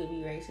 White people could be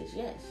racist,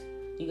 yes.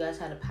 You guys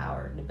have the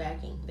power, the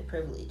backing, the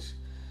privilege,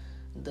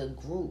 the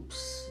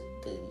groups,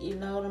 you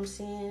know what I'm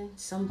saying?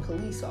 Some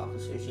police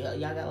officers, y'all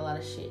got a lot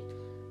of shit.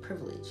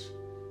 Privilege.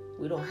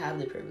 We don't have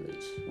the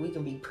privilege. We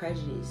can be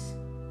prejudiced,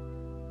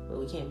 but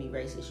we can't be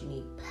racist. You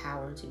need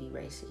power to be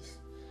racist.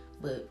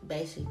 But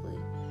basically,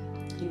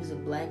 he was a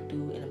black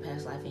dude in a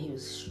past life, and he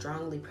was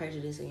strongly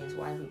prejudiced against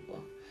white people.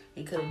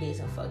 He could have did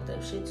some fucked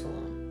up shit to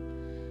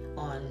him.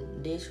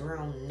 On this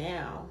realm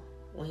now,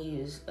 when he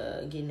was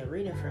getting a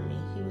reading from me,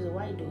 he was a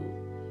white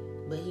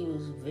dude. But he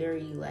was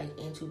very, like,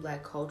 into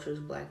black cultures,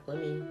 black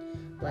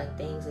women, black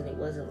things, and it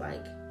wasn't,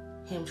 like,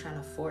 him trying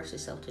to force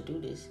himself to do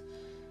this.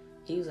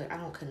 He was like, I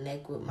don't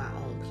connect with my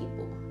own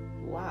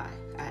people. Why?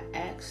 I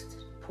asked,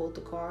 pulled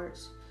the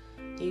cards.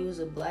 He was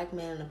a black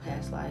man in a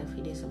past life.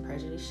 He did some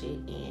prejudice shit,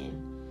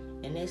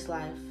 and in this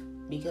life,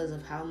 because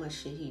of how much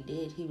shit he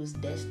did, he was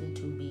destined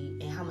to be,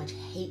 and how much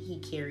hate he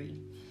carried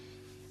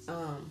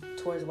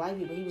towards white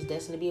people. He was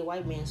destined to be a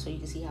white man, so you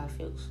can see how it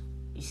feels.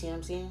 You see what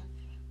I'm saying?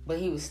 But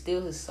he was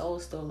still, his soul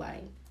still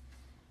like,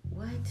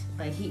 what?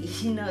 Like, he,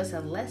 you know, it's a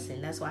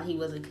lesson. That's why he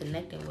wasn't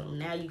connecting with him.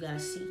 Now you gotta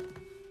see.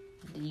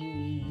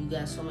 You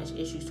got so much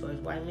issues towards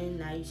white men.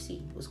 Now you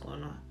see what's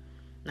going on.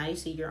 Now you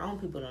see your own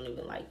people don't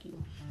even like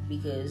you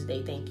because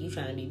they think you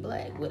trying to be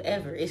black.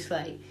 Whatever. It's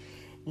like,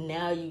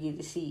 now you get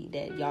to see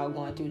that y'all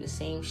going through the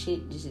same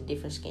shit, just a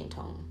different skin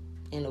tone,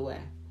 in a way.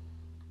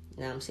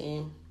 You know what I'm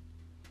saying?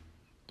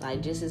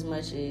 Like, just as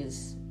much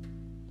as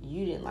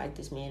you didn't like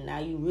this man, now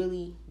you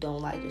really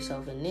don't like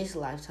yourself in this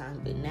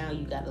lifetime, but now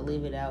you got to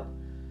live it out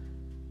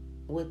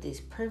with this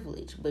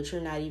privilege, but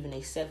you're not even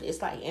accepted.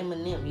 It's like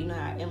Eminem. You know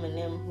how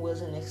Eminem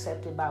wasn't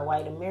accepted by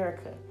white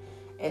America?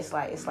 It's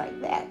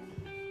like that.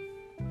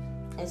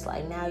 It's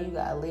like now you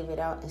got to live it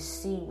out and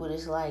see what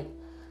it's like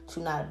to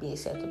not be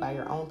accepted by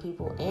your own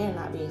people and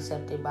not be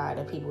accepted by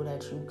the people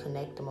that you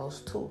connect the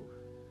most to.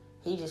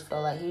 He just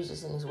felt like he was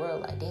just in his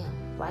world like,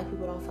 damn, black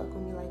people don't fuck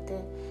with me like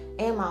that,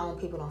 and my own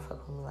people don't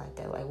fuck with me like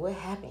that. Like, what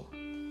happened?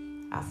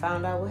 I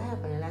found out what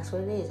happened, and that's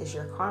what it is. It's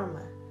your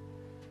karma.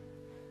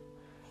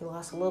 You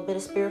lost a little bit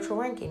of spiritual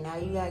ranking. Now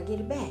you gotta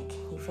get it back.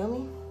 You feel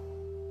me?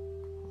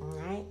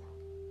 Alright?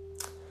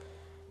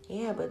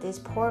 Yeah, but this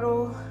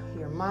portal,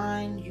 your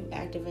mind, you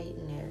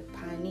activating their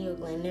pineal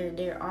gland.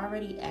 They're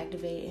already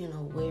activated and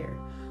aware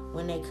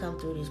when they come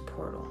through this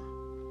portal.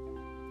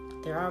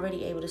 They're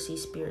already able to see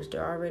spirits.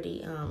 They're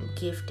already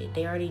gifted.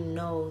 They already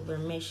know their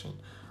mission.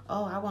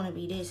 Oh, I want to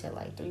be this at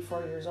like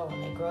 3-4 years old.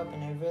 And they grow up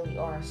and they really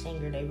are a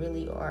singer. They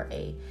really are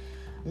a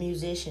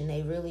musician.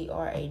 They really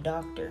are a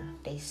doctor.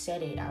 They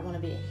said it. I want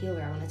to be a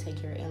healer. I want to take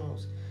care of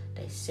animals.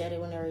 They said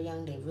it when they were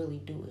young. They really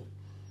do it.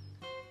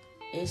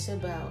 It's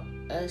about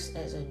us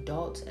as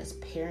adults, as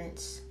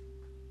parents,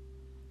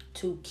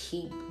 to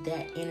keep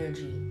that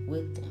energy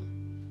with them.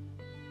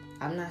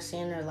 I'm not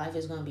saying their life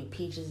is going to be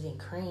peaches and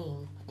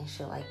cream and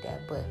shit like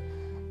that, but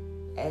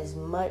as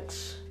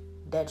much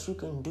that you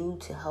can do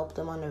to help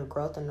them on their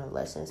growth and their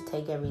lessons,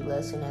 take every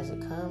lesson as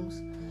it comes,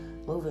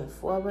 moving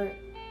forward,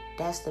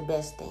 that's the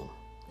best thing.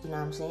 You know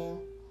what I'm saying?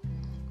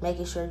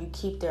 Making sure you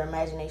keep their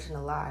imagination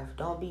alive.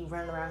 Don't be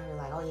running around here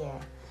like, oh yeah.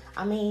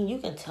 I mean, you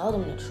can tell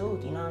them the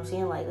truth, you know what I'm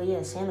saying? Like, oh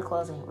yeah, Santa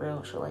Claus ain't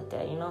real, shit like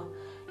that, you know?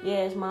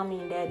 Yeah, it's mommy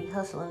and daddy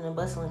hustling and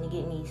bustling and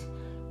getting these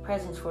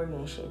presents for you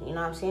and shit, you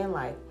know what I'm saying?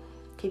 Like,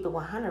 keep it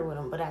 100 with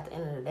them, but at the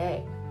end of the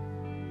day,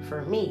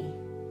 for me,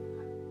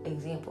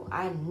 example,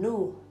 I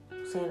knew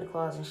Santa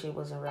Claus and shit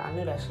wasn't real. I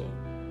knew that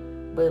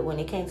shit. But when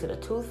it came to the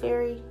Tooth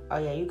Fairy, oh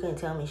yeah, you couldn't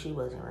tell me she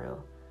wasn't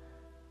real.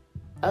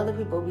 Other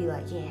people be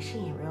like, yeah, she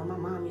ain't real. My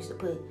mom used to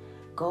put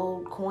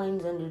gold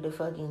coins under the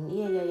fucking,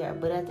 yeah.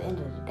 But at the end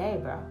of the day,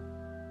 bro,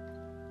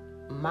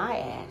 my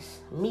ass,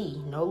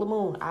 me, Nola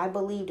Moon, I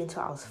believed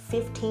until I was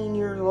 15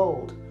 years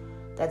old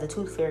that the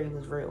Tooth Fairy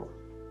was real.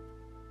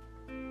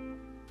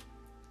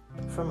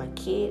 From a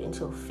kid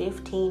until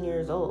 15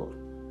 years old,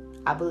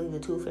 I believed the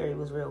Tooth Fairy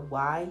was real.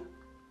 Why?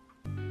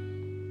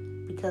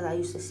 Because I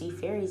used to see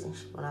fairies and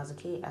shit when I was a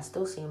kid. I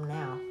still see them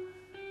now.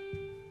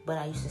 But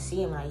I used to see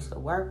them and I used to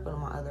work with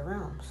them on other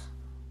realms.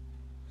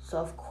 So,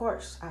 of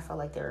course, I felt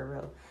like they were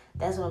real.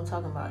 That's what I'm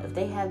talking about. If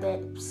they have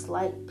that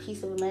slight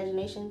piece of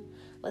imagination,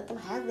 let them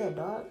have that,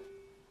 dog.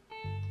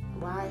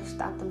 Why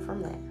stop them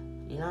from that?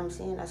 You know what I'm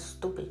saying? That's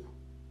stupid.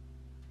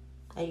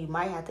 And you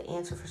might have to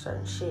answer for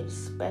certain shit,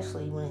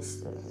 especially when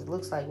it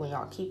looks like when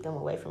y'all keep them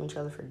away from each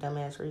other for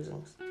dumbass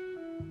reasons.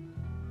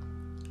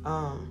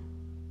 I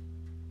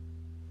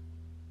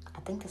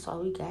think that's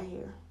all we got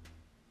here.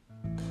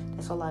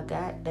 That's all I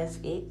got. That's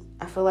it.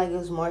 I feel like it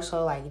was more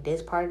so like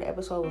this part of the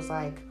episode was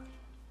like,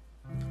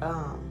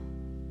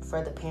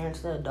 for the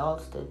parents, the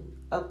adults, the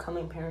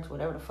upcoming parents,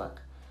 whatever the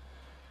fuck,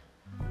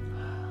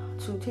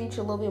 to teach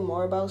a little bit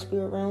more about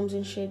spirit realms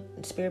and shit,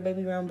 spirit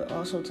baby realm, but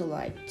also to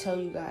like tell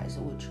you guys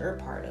what your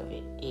part of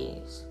it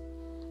is.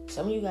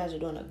 Some of you guys are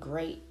doing a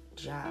great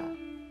job.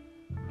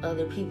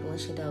 Other people and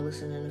shit that will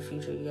listen in the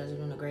future, you guys are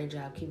doing a great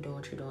job. Keep doing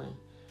what you're doing.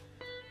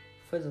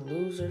 For the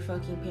loser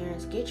fucking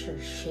parents, get your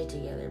shit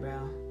together,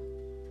 bro.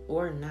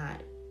 Or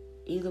not.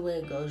 Either way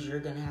it goes, you're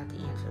gonna have to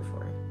answer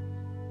for it.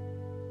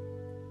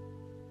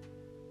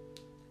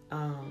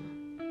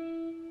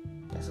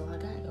 That's all I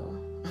got, y'all.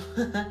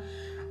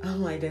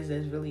 I'm like, that's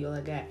really all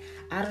I got.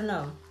 I don't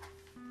know.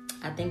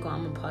 I think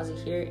I'm gonna pause it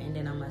here and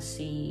then I'm gonna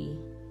see.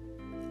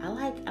 I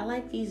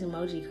like these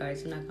emoji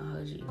cards. I'm not gonna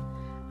hold you.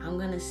 I'm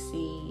gonna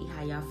see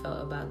how y'all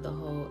felt about the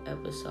whole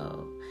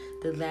episode.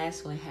 The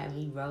last one had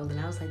me rolling.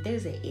 I was like,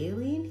 there's an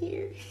alien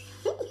here?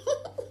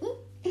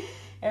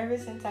 Ever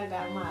since I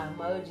got my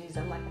emojis,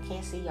 I'm like, I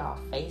can't see y'all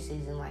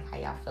faces and like how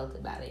y'all felt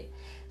about it.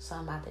 So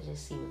I'm about to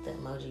just see with the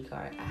emoji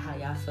card how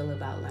y'all feel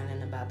about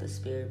learning about the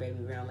spirit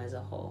baby realm as a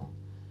whole.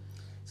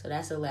 So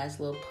that's the last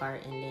little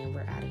part, and then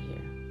we're out of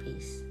here.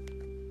 Peace.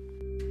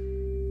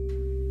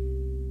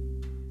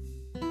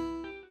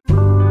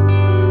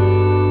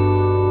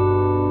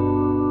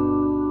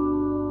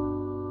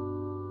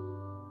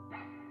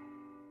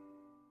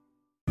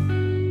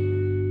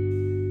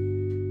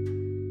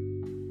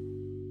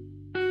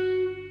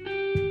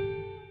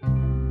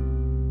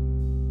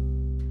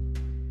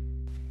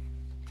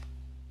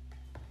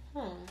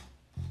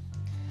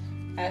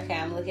 Okay,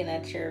 I'm looking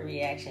at your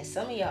reaction.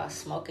 Some of y'all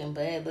smoking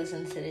bud,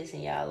 listen to this,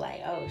 and y'all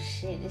like, oh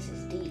shit, this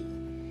is deep.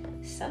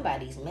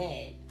 Somebody's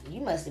mad.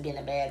 You must have been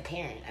a bad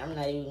parent. I'm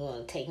not even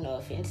going to take no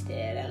offense to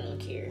that. I don't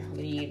care.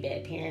 Whether you a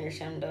bad parent or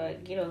something,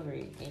 dog, get over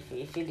it.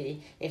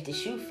 If the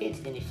shoe fits,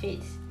 then it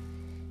fits.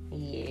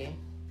 Yeah.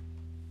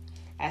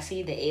 I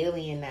see the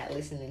alien not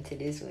listening to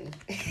this one.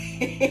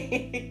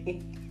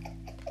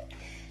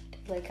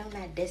 Like, I'm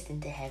not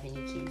destined to have any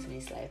kids in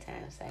this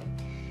lifetime. So,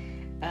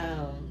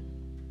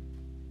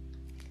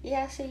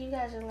 yeah, I see you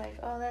guys are like,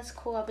 oh, that's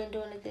cool. I've been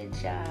doing a good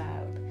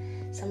job.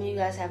 Some of you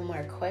guys have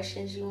more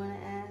questions you want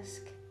to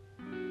ask.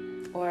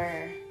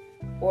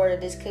 Or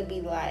this could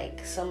be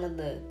like some of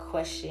the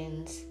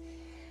questions.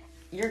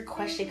 Your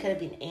question could have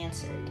been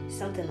answered.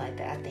 Something like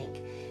that, I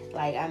think.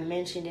 Like I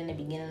mentioned in the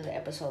beginning of the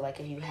episode, like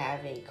if you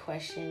have a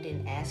question,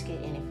 then ask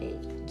it. And if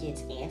it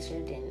gets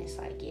answered, then it's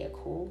like, yeah,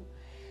 cool.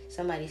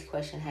 Somebody's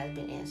question has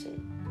been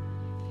answered.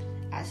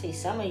 I see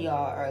some of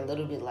y'all are a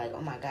little bit like,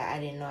 oh my God, I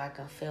didn't know I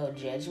can fail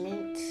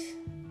judgment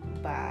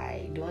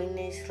by doing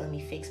this. Let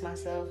me fix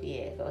myself.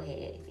 Yeah, go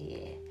ahead.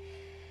 Yeah.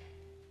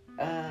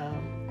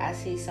 I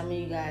see some of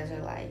you guys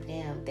are like,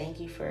 damn, thank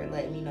you for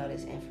letting me know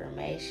this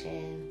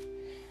information.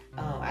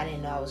 I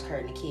didn't know I was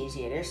hurting the kids.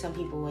 Yeah, there's some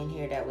people in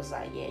here that was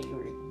like, yeah, you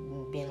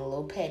were being a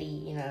little petty.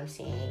 You know what I'm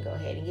saying? Go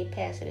ahead and get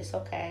past it. It's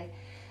okay.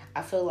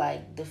 I feel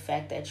like the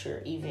fact that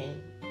you're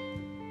even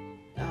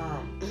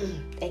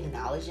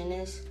acknowledging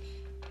this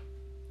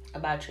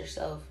about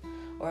yourself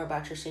or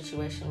about your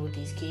situation with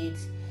these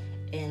kids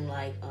and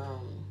like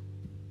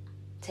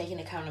taking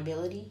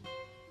accountability,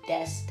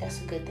 that's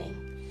a good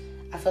thing.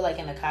 I feel like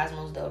in the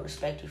cosmos they'll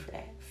respect you for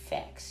that.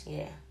 Facts.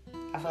 Yeah,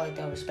 I feel like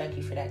they'll respect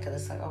you for that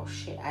because it's like, oh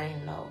shit, I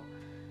didn't know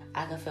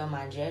I can fail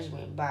my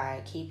judgment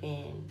by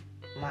keeping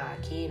my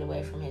kid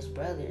away from his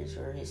brothers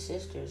or his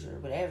sisters or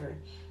whatever.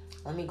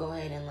 Let me go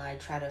ahead and like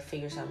try to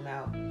figure something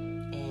out.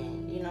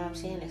 And you know what I'm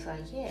saying? It's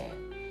like,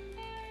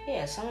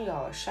 yeah, some of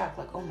y'all are shocked,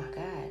 like, oh my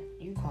God,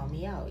 you called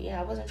me out.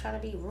 Yeah, I wasn't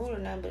trying to be rude or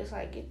nothing, but it's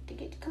like,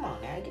 come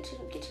on now,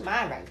 get your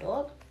mind right,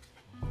 dog.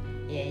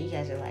 Yeah, you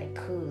guys are like,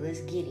 cool, let's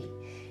get it.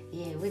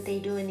 Yeah, what they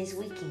doing this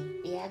weekend?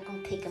 Yeah, I'm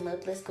gonna take them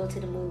up. Let's go to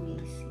the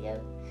movies.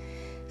 Yep.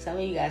 Some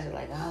of you guys are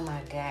like, oh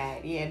my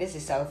God, yeah, this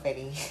is so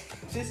funny.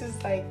 This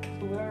is like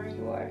whoever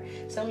you are.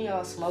 Some of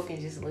y'all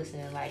smoking, just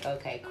listening, like,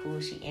 okay, cool,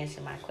 she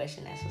answered my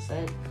question. That's what's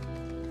up.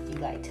 You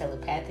like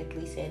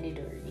telepathically said it,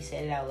 or you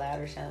said it out loud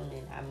or something,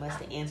 and I must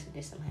have answered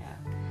it somehow.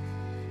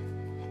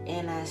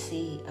 And I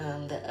see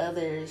the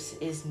others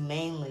is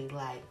mainly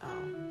like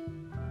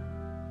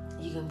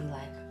you can be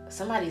like,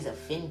 somebody's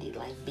offended,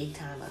 like big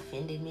time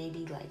offended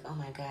maybe, like, oh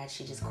my God,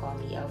 she just called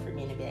me out for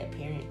being a bad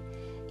parent.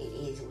 It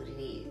is what it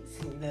is.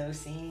 You know what I'm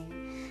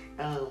saying?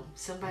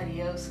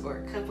 Somebody else or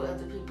a couple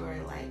other people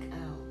are like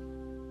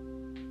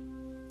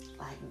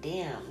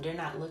damn, they're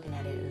not looking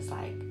at it as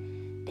like,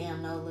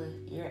 damn Nola,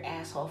 you're an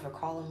asshole for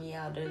calling me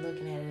out. They're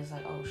looking at it as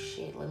like, oh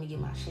shit, let me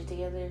get my shit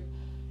together.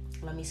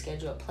 Let me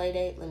schedule a play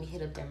date. Let me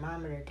hit up their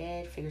mom or their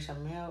dad, figure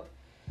something out.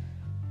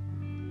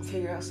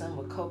 Figure out something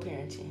with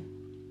co-parenting.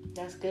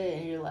 That's good.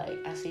 And you're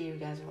like, I see you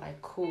guys are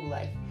like, cool.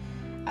 Like,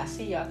 I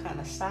see y'all kind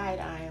of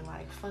side-eyeing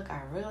like, fuck,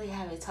 I really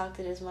haven't talked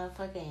to this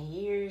motherfucker in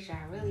years.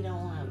 I really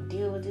don't want to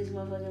deal with this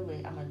motherfucker,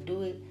 but I'm going to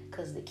do it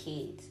because of the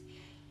kids.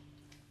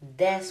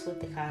 That's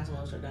what the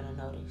cosmos are going to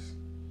notice.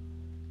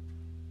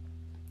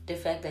 The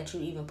fact that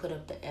you even put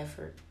up the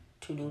effort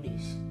to do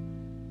this.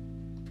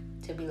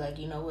 To be like,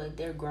 you know what,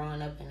 they're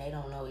growing up and they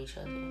don't know each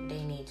other.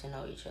 They need to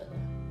know each other.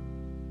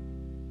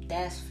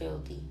 That's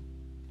filthy.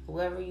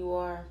 whoever you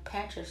are,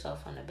 pat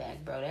yourself on the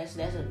back, bro. That's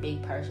a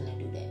big person to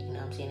do that. You know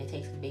what I'm saying? It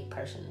takes a big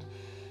person to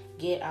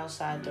get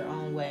outside their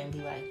own way and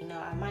be like,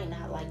 I might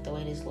not like the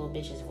way this little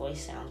bitch's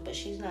voice sounds, but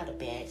she's not a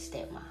bad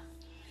stepmom.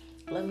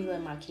 Let me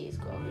let my kids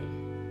go ahead.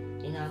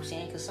 You know what I'm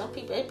saying? Because some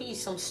people, it be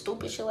some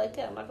stupid shit like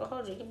that. I'm not gonna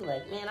hold you. You be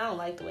like, man, I don't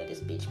like the way this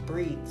bitch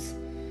breathes.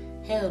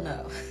 Hell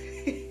no.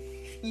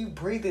 You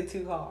breathing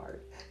too hard.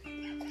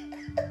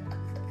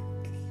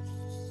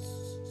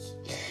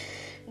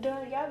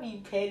 Dog, y'all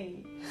be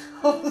petty.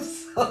 I'm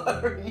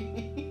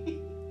sorry.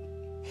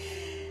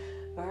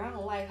 Or I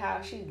don't like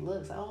how she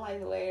looks. I don't like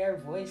the way her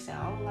voice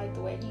sounds. I don't like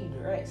the way he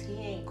dressed. He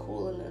ain't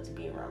cool enough to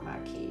be around my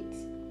kids.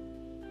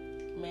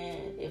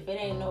 Man, if it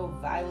ain't no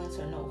violence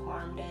or no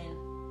harm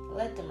done,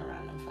 let them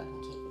around them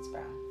fucking kids,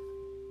 bro.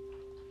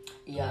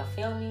 Y'all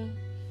feel me?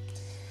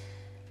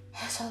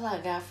 That's all I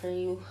got for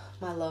you,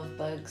 my love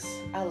bugs.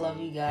 I love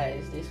you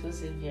guys. This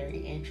was a very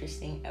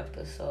interesting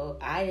episode.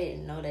 I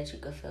didn't know that you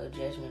could feel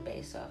judgment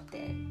based off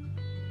that.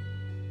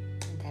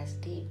 That's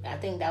deep. I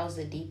think that was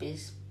the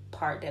deepest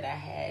part that I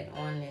had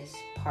on this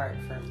part,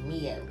 for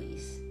me at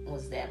least,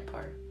 was that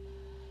part.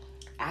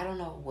 I don't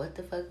know what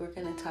the fuck we're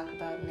gonna talk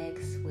about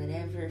next.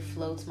 Whatever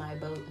floats my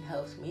boat and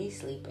helps me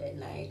sleep at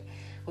night.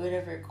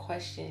 Whatever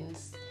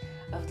questions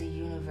of the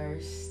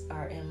universe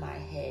are in my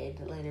head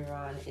later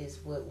on is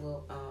what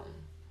we'll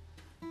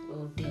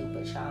do.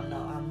 But y'all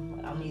know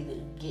I'm either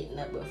getting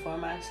up before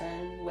my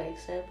son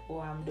wakes up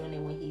or I'm doing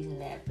it when he's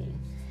napping.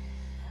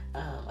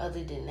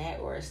 Other than that,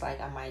 or it's like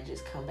I might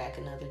just come back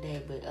another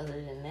day. But other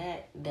than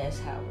that, that's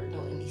how we're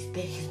doing these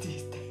things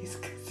these days,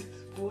 because this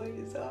boy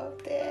is all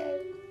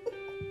dead.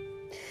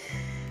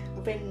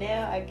 But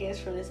now, I guess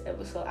from this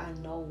episode, I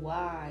know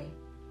why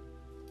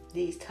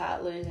these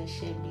toddlers and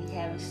shit be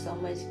having so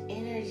much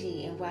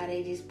energy and why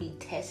they just be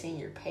testing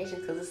your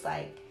patience. Because it's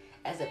like,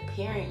 as a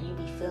parent, you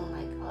be feeling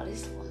like, oh,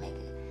 this little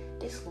nigga,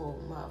 this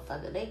little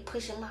motherfucker, they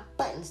pushing my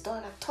buttons,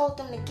 dog. I told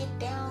them to get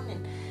down.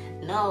 And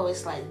no,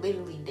 it's like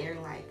literally they're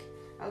like,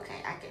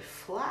 okay, I could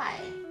fly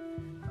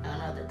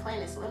on other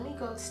planets. Let me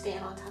go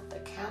stand on top of the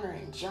counter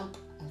and jump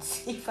and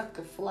see if I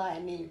could fly.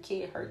 And then your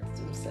kid hurts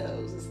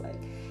themselves. It's like,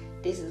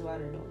 this is why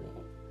they're doing that.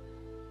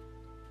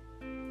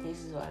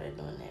 This is why they're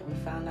doing that. We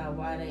found out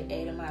why they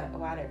ate them out,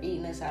 why they're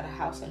eating us out of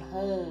house and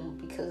home,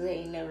 because they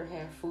ain't never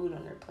had food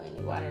on their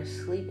planet. Why they're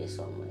sleeping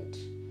so much.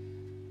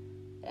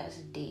 That's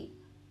deep.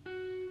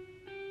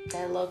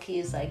 That low key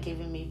is like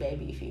giving me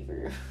baby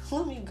fever.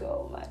 Let me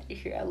go. I'm out of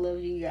here. I love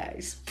you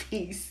guys.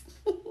 Peace.